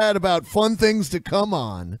to chat about fun things to come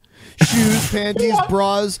on. Shoes, panties,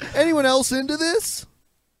 bras. Anyone else into this?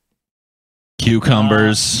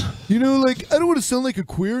 Cucumbers. You know, like, I don't want to sound like a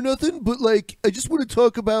queer or nothing, but, like, I just want to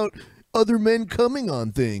talk about other men coming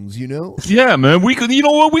on things, you know? Yeah, man. We could, you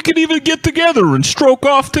know what? We could even get together and stroke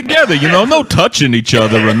off together. You know, no touching each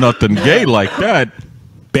other or nothing gay like that.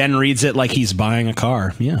 Ben reads it like he's buying a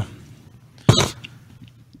car. Yeah.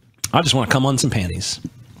 I just want to come on some panties.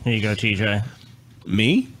 Here you go, TJ.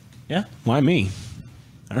 Me? Yeah. Why me?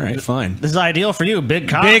 All right, fine. This is ideal for you. Big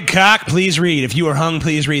cock. Big cock, please read. If you were hung,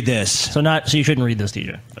 please read this. So you shouldn't read this,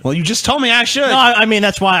 TJ. Well, you just told me I should. No, I mean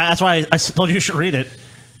that's why I told you should read it.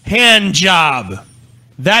 Hand job.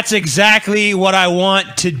 That's exactly what I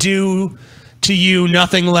want to do to you.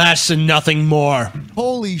 Nothing less and nothing more.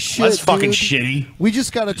 Holy shit, That's fucking dude. shitty. We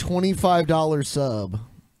just got a $25 sub.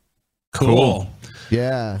 Cool.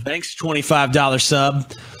 Yeah. Thanks, $25 sub.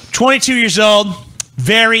 22 years old.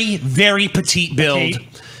 Very, very petite build.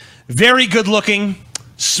 Very good looking.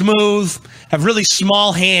 Smooth. Have really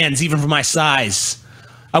small hands, even for my size.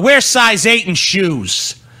 I wear size 8 in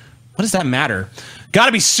shoes. What does that matter?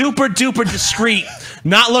 Gotta be super duper discreet.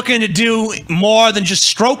 Not looking to do more than just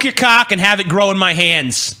stroke your cock and have it grow in my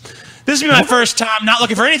hands. This will be my first time. Not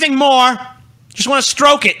looking for anything more. Just want to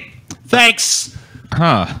stroke it. Thanks.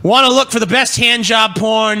 Huh. Want to look for the best hand job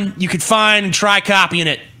porn you could find and try copying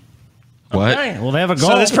it. What? Okay, well, they have a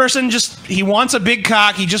goal. So this person he wants a big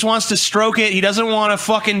cock. He just wants to stroke it. He doesn't want to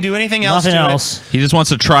fucking do anything else Nothing to else. it. He just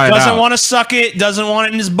wants to try it Doesn't out. want to suck it. Doesn't want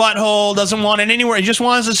it in his butthole. Doesn't want it anywhere. He just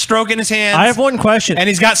wants to stroke it in his hands. I have one question. And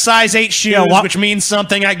he's got size 8 shoes, Yeah, which means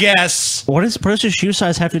something, I guess. What does his shoe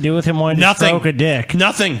size have to do with him wanting to Nothing. stroke a dick?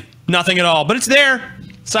 Nothing. Nothing at all. But it's there.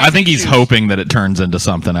 Size I think 8 he's shoes. hoping that it turns into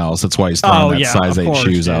something else. That's why he's throwing that size 8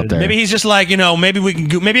 shoes out there. Maybe he's just like, maybe we can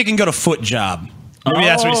go, maybe he can go to foot job. Maybe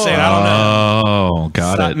that's what he's saying. I don't know. Oh,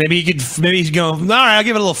 got it. Maybe he could go, all right, I'll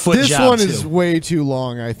give it a little foot This job. one too. is way too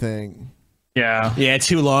long, I think. Yeah. Yeah,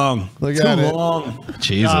 too long. Look too at it. long.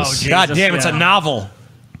 Jesus. Oh, Jesus, God damn, it's a yeah. novel.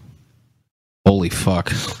 Holy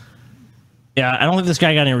fuck. Yeah, I don't think this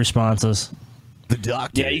guy got any responses. The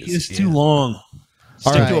doctor. Yeah, it's too long.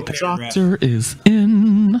 All Stick to a right. paragraph. Doctor is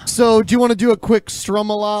in. So, do you want to do a quick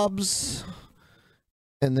Strumalobs?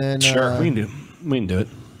 And then Sure, we can do it.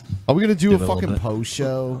 Are we gonna do a Give it a little fucking bit. post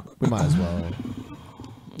show? We might as well.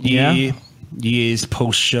 Yeah. Yes,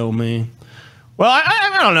 post show, man. Well,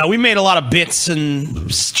 I don't know. We made a lot of bits and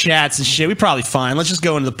chats and shit. We probably fine. Let's just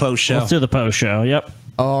go into the post show. Let's do the post show. Yep.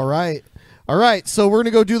 All right. All right, so we're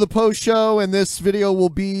gonna go do the post show, and this video will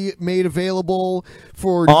be made available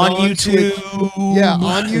for On non-Twitch- YouTube. Yeah,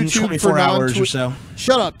 on in YouTube 24 for hours or non-Twitch- so.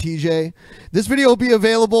 Shut up, TJ. This video will be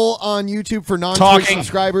available on YouTube for non-Twitch Talking.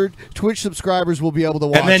 subscribers. Twitch subscribers will be able to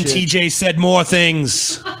watch And then it. TJ said more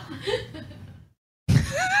things.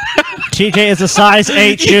 TJ is a size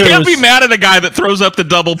 8 shoes. You can't be mad at a guy that throws up the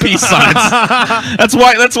double peace signs. That's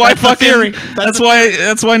why fucking that's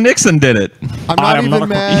why Nixon did it. I'm not even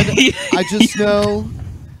mad. I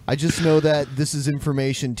just know that this is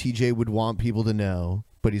information TJ would want people to know,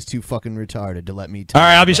 but he's too fucking retarded to let me tell. All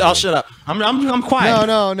right, I'll shut up. I'm quiet.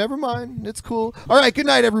 No, never mind. It's cool. All right, good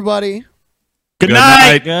night, everybody. Good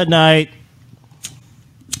night. Good night.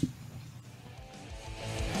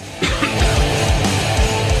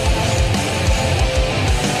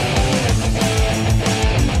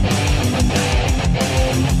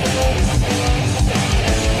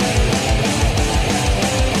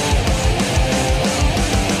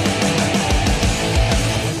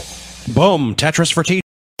 Boom. Tetris for TJ.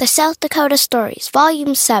 The South Dakota Stories,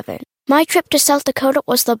 Volume 7. My trip to South Dakota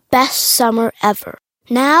was the best summer ever.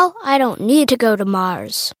 Now I don't need to go to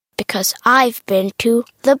Mars, because I've been to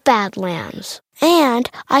the Badlands. And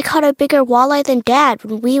I caught a bigger walleye than Dad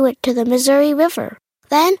when we went to the Missouri River.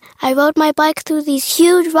 Then I rode my bike through these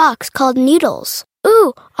huge rocks called needles.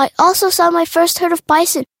 Ooh, I also saw my first herd of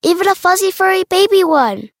bison, even a fuzzy furry baby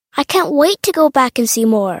one. I can't wait to go back and see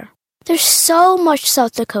more. There's so much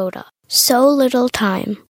South Dakota, so little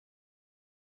time.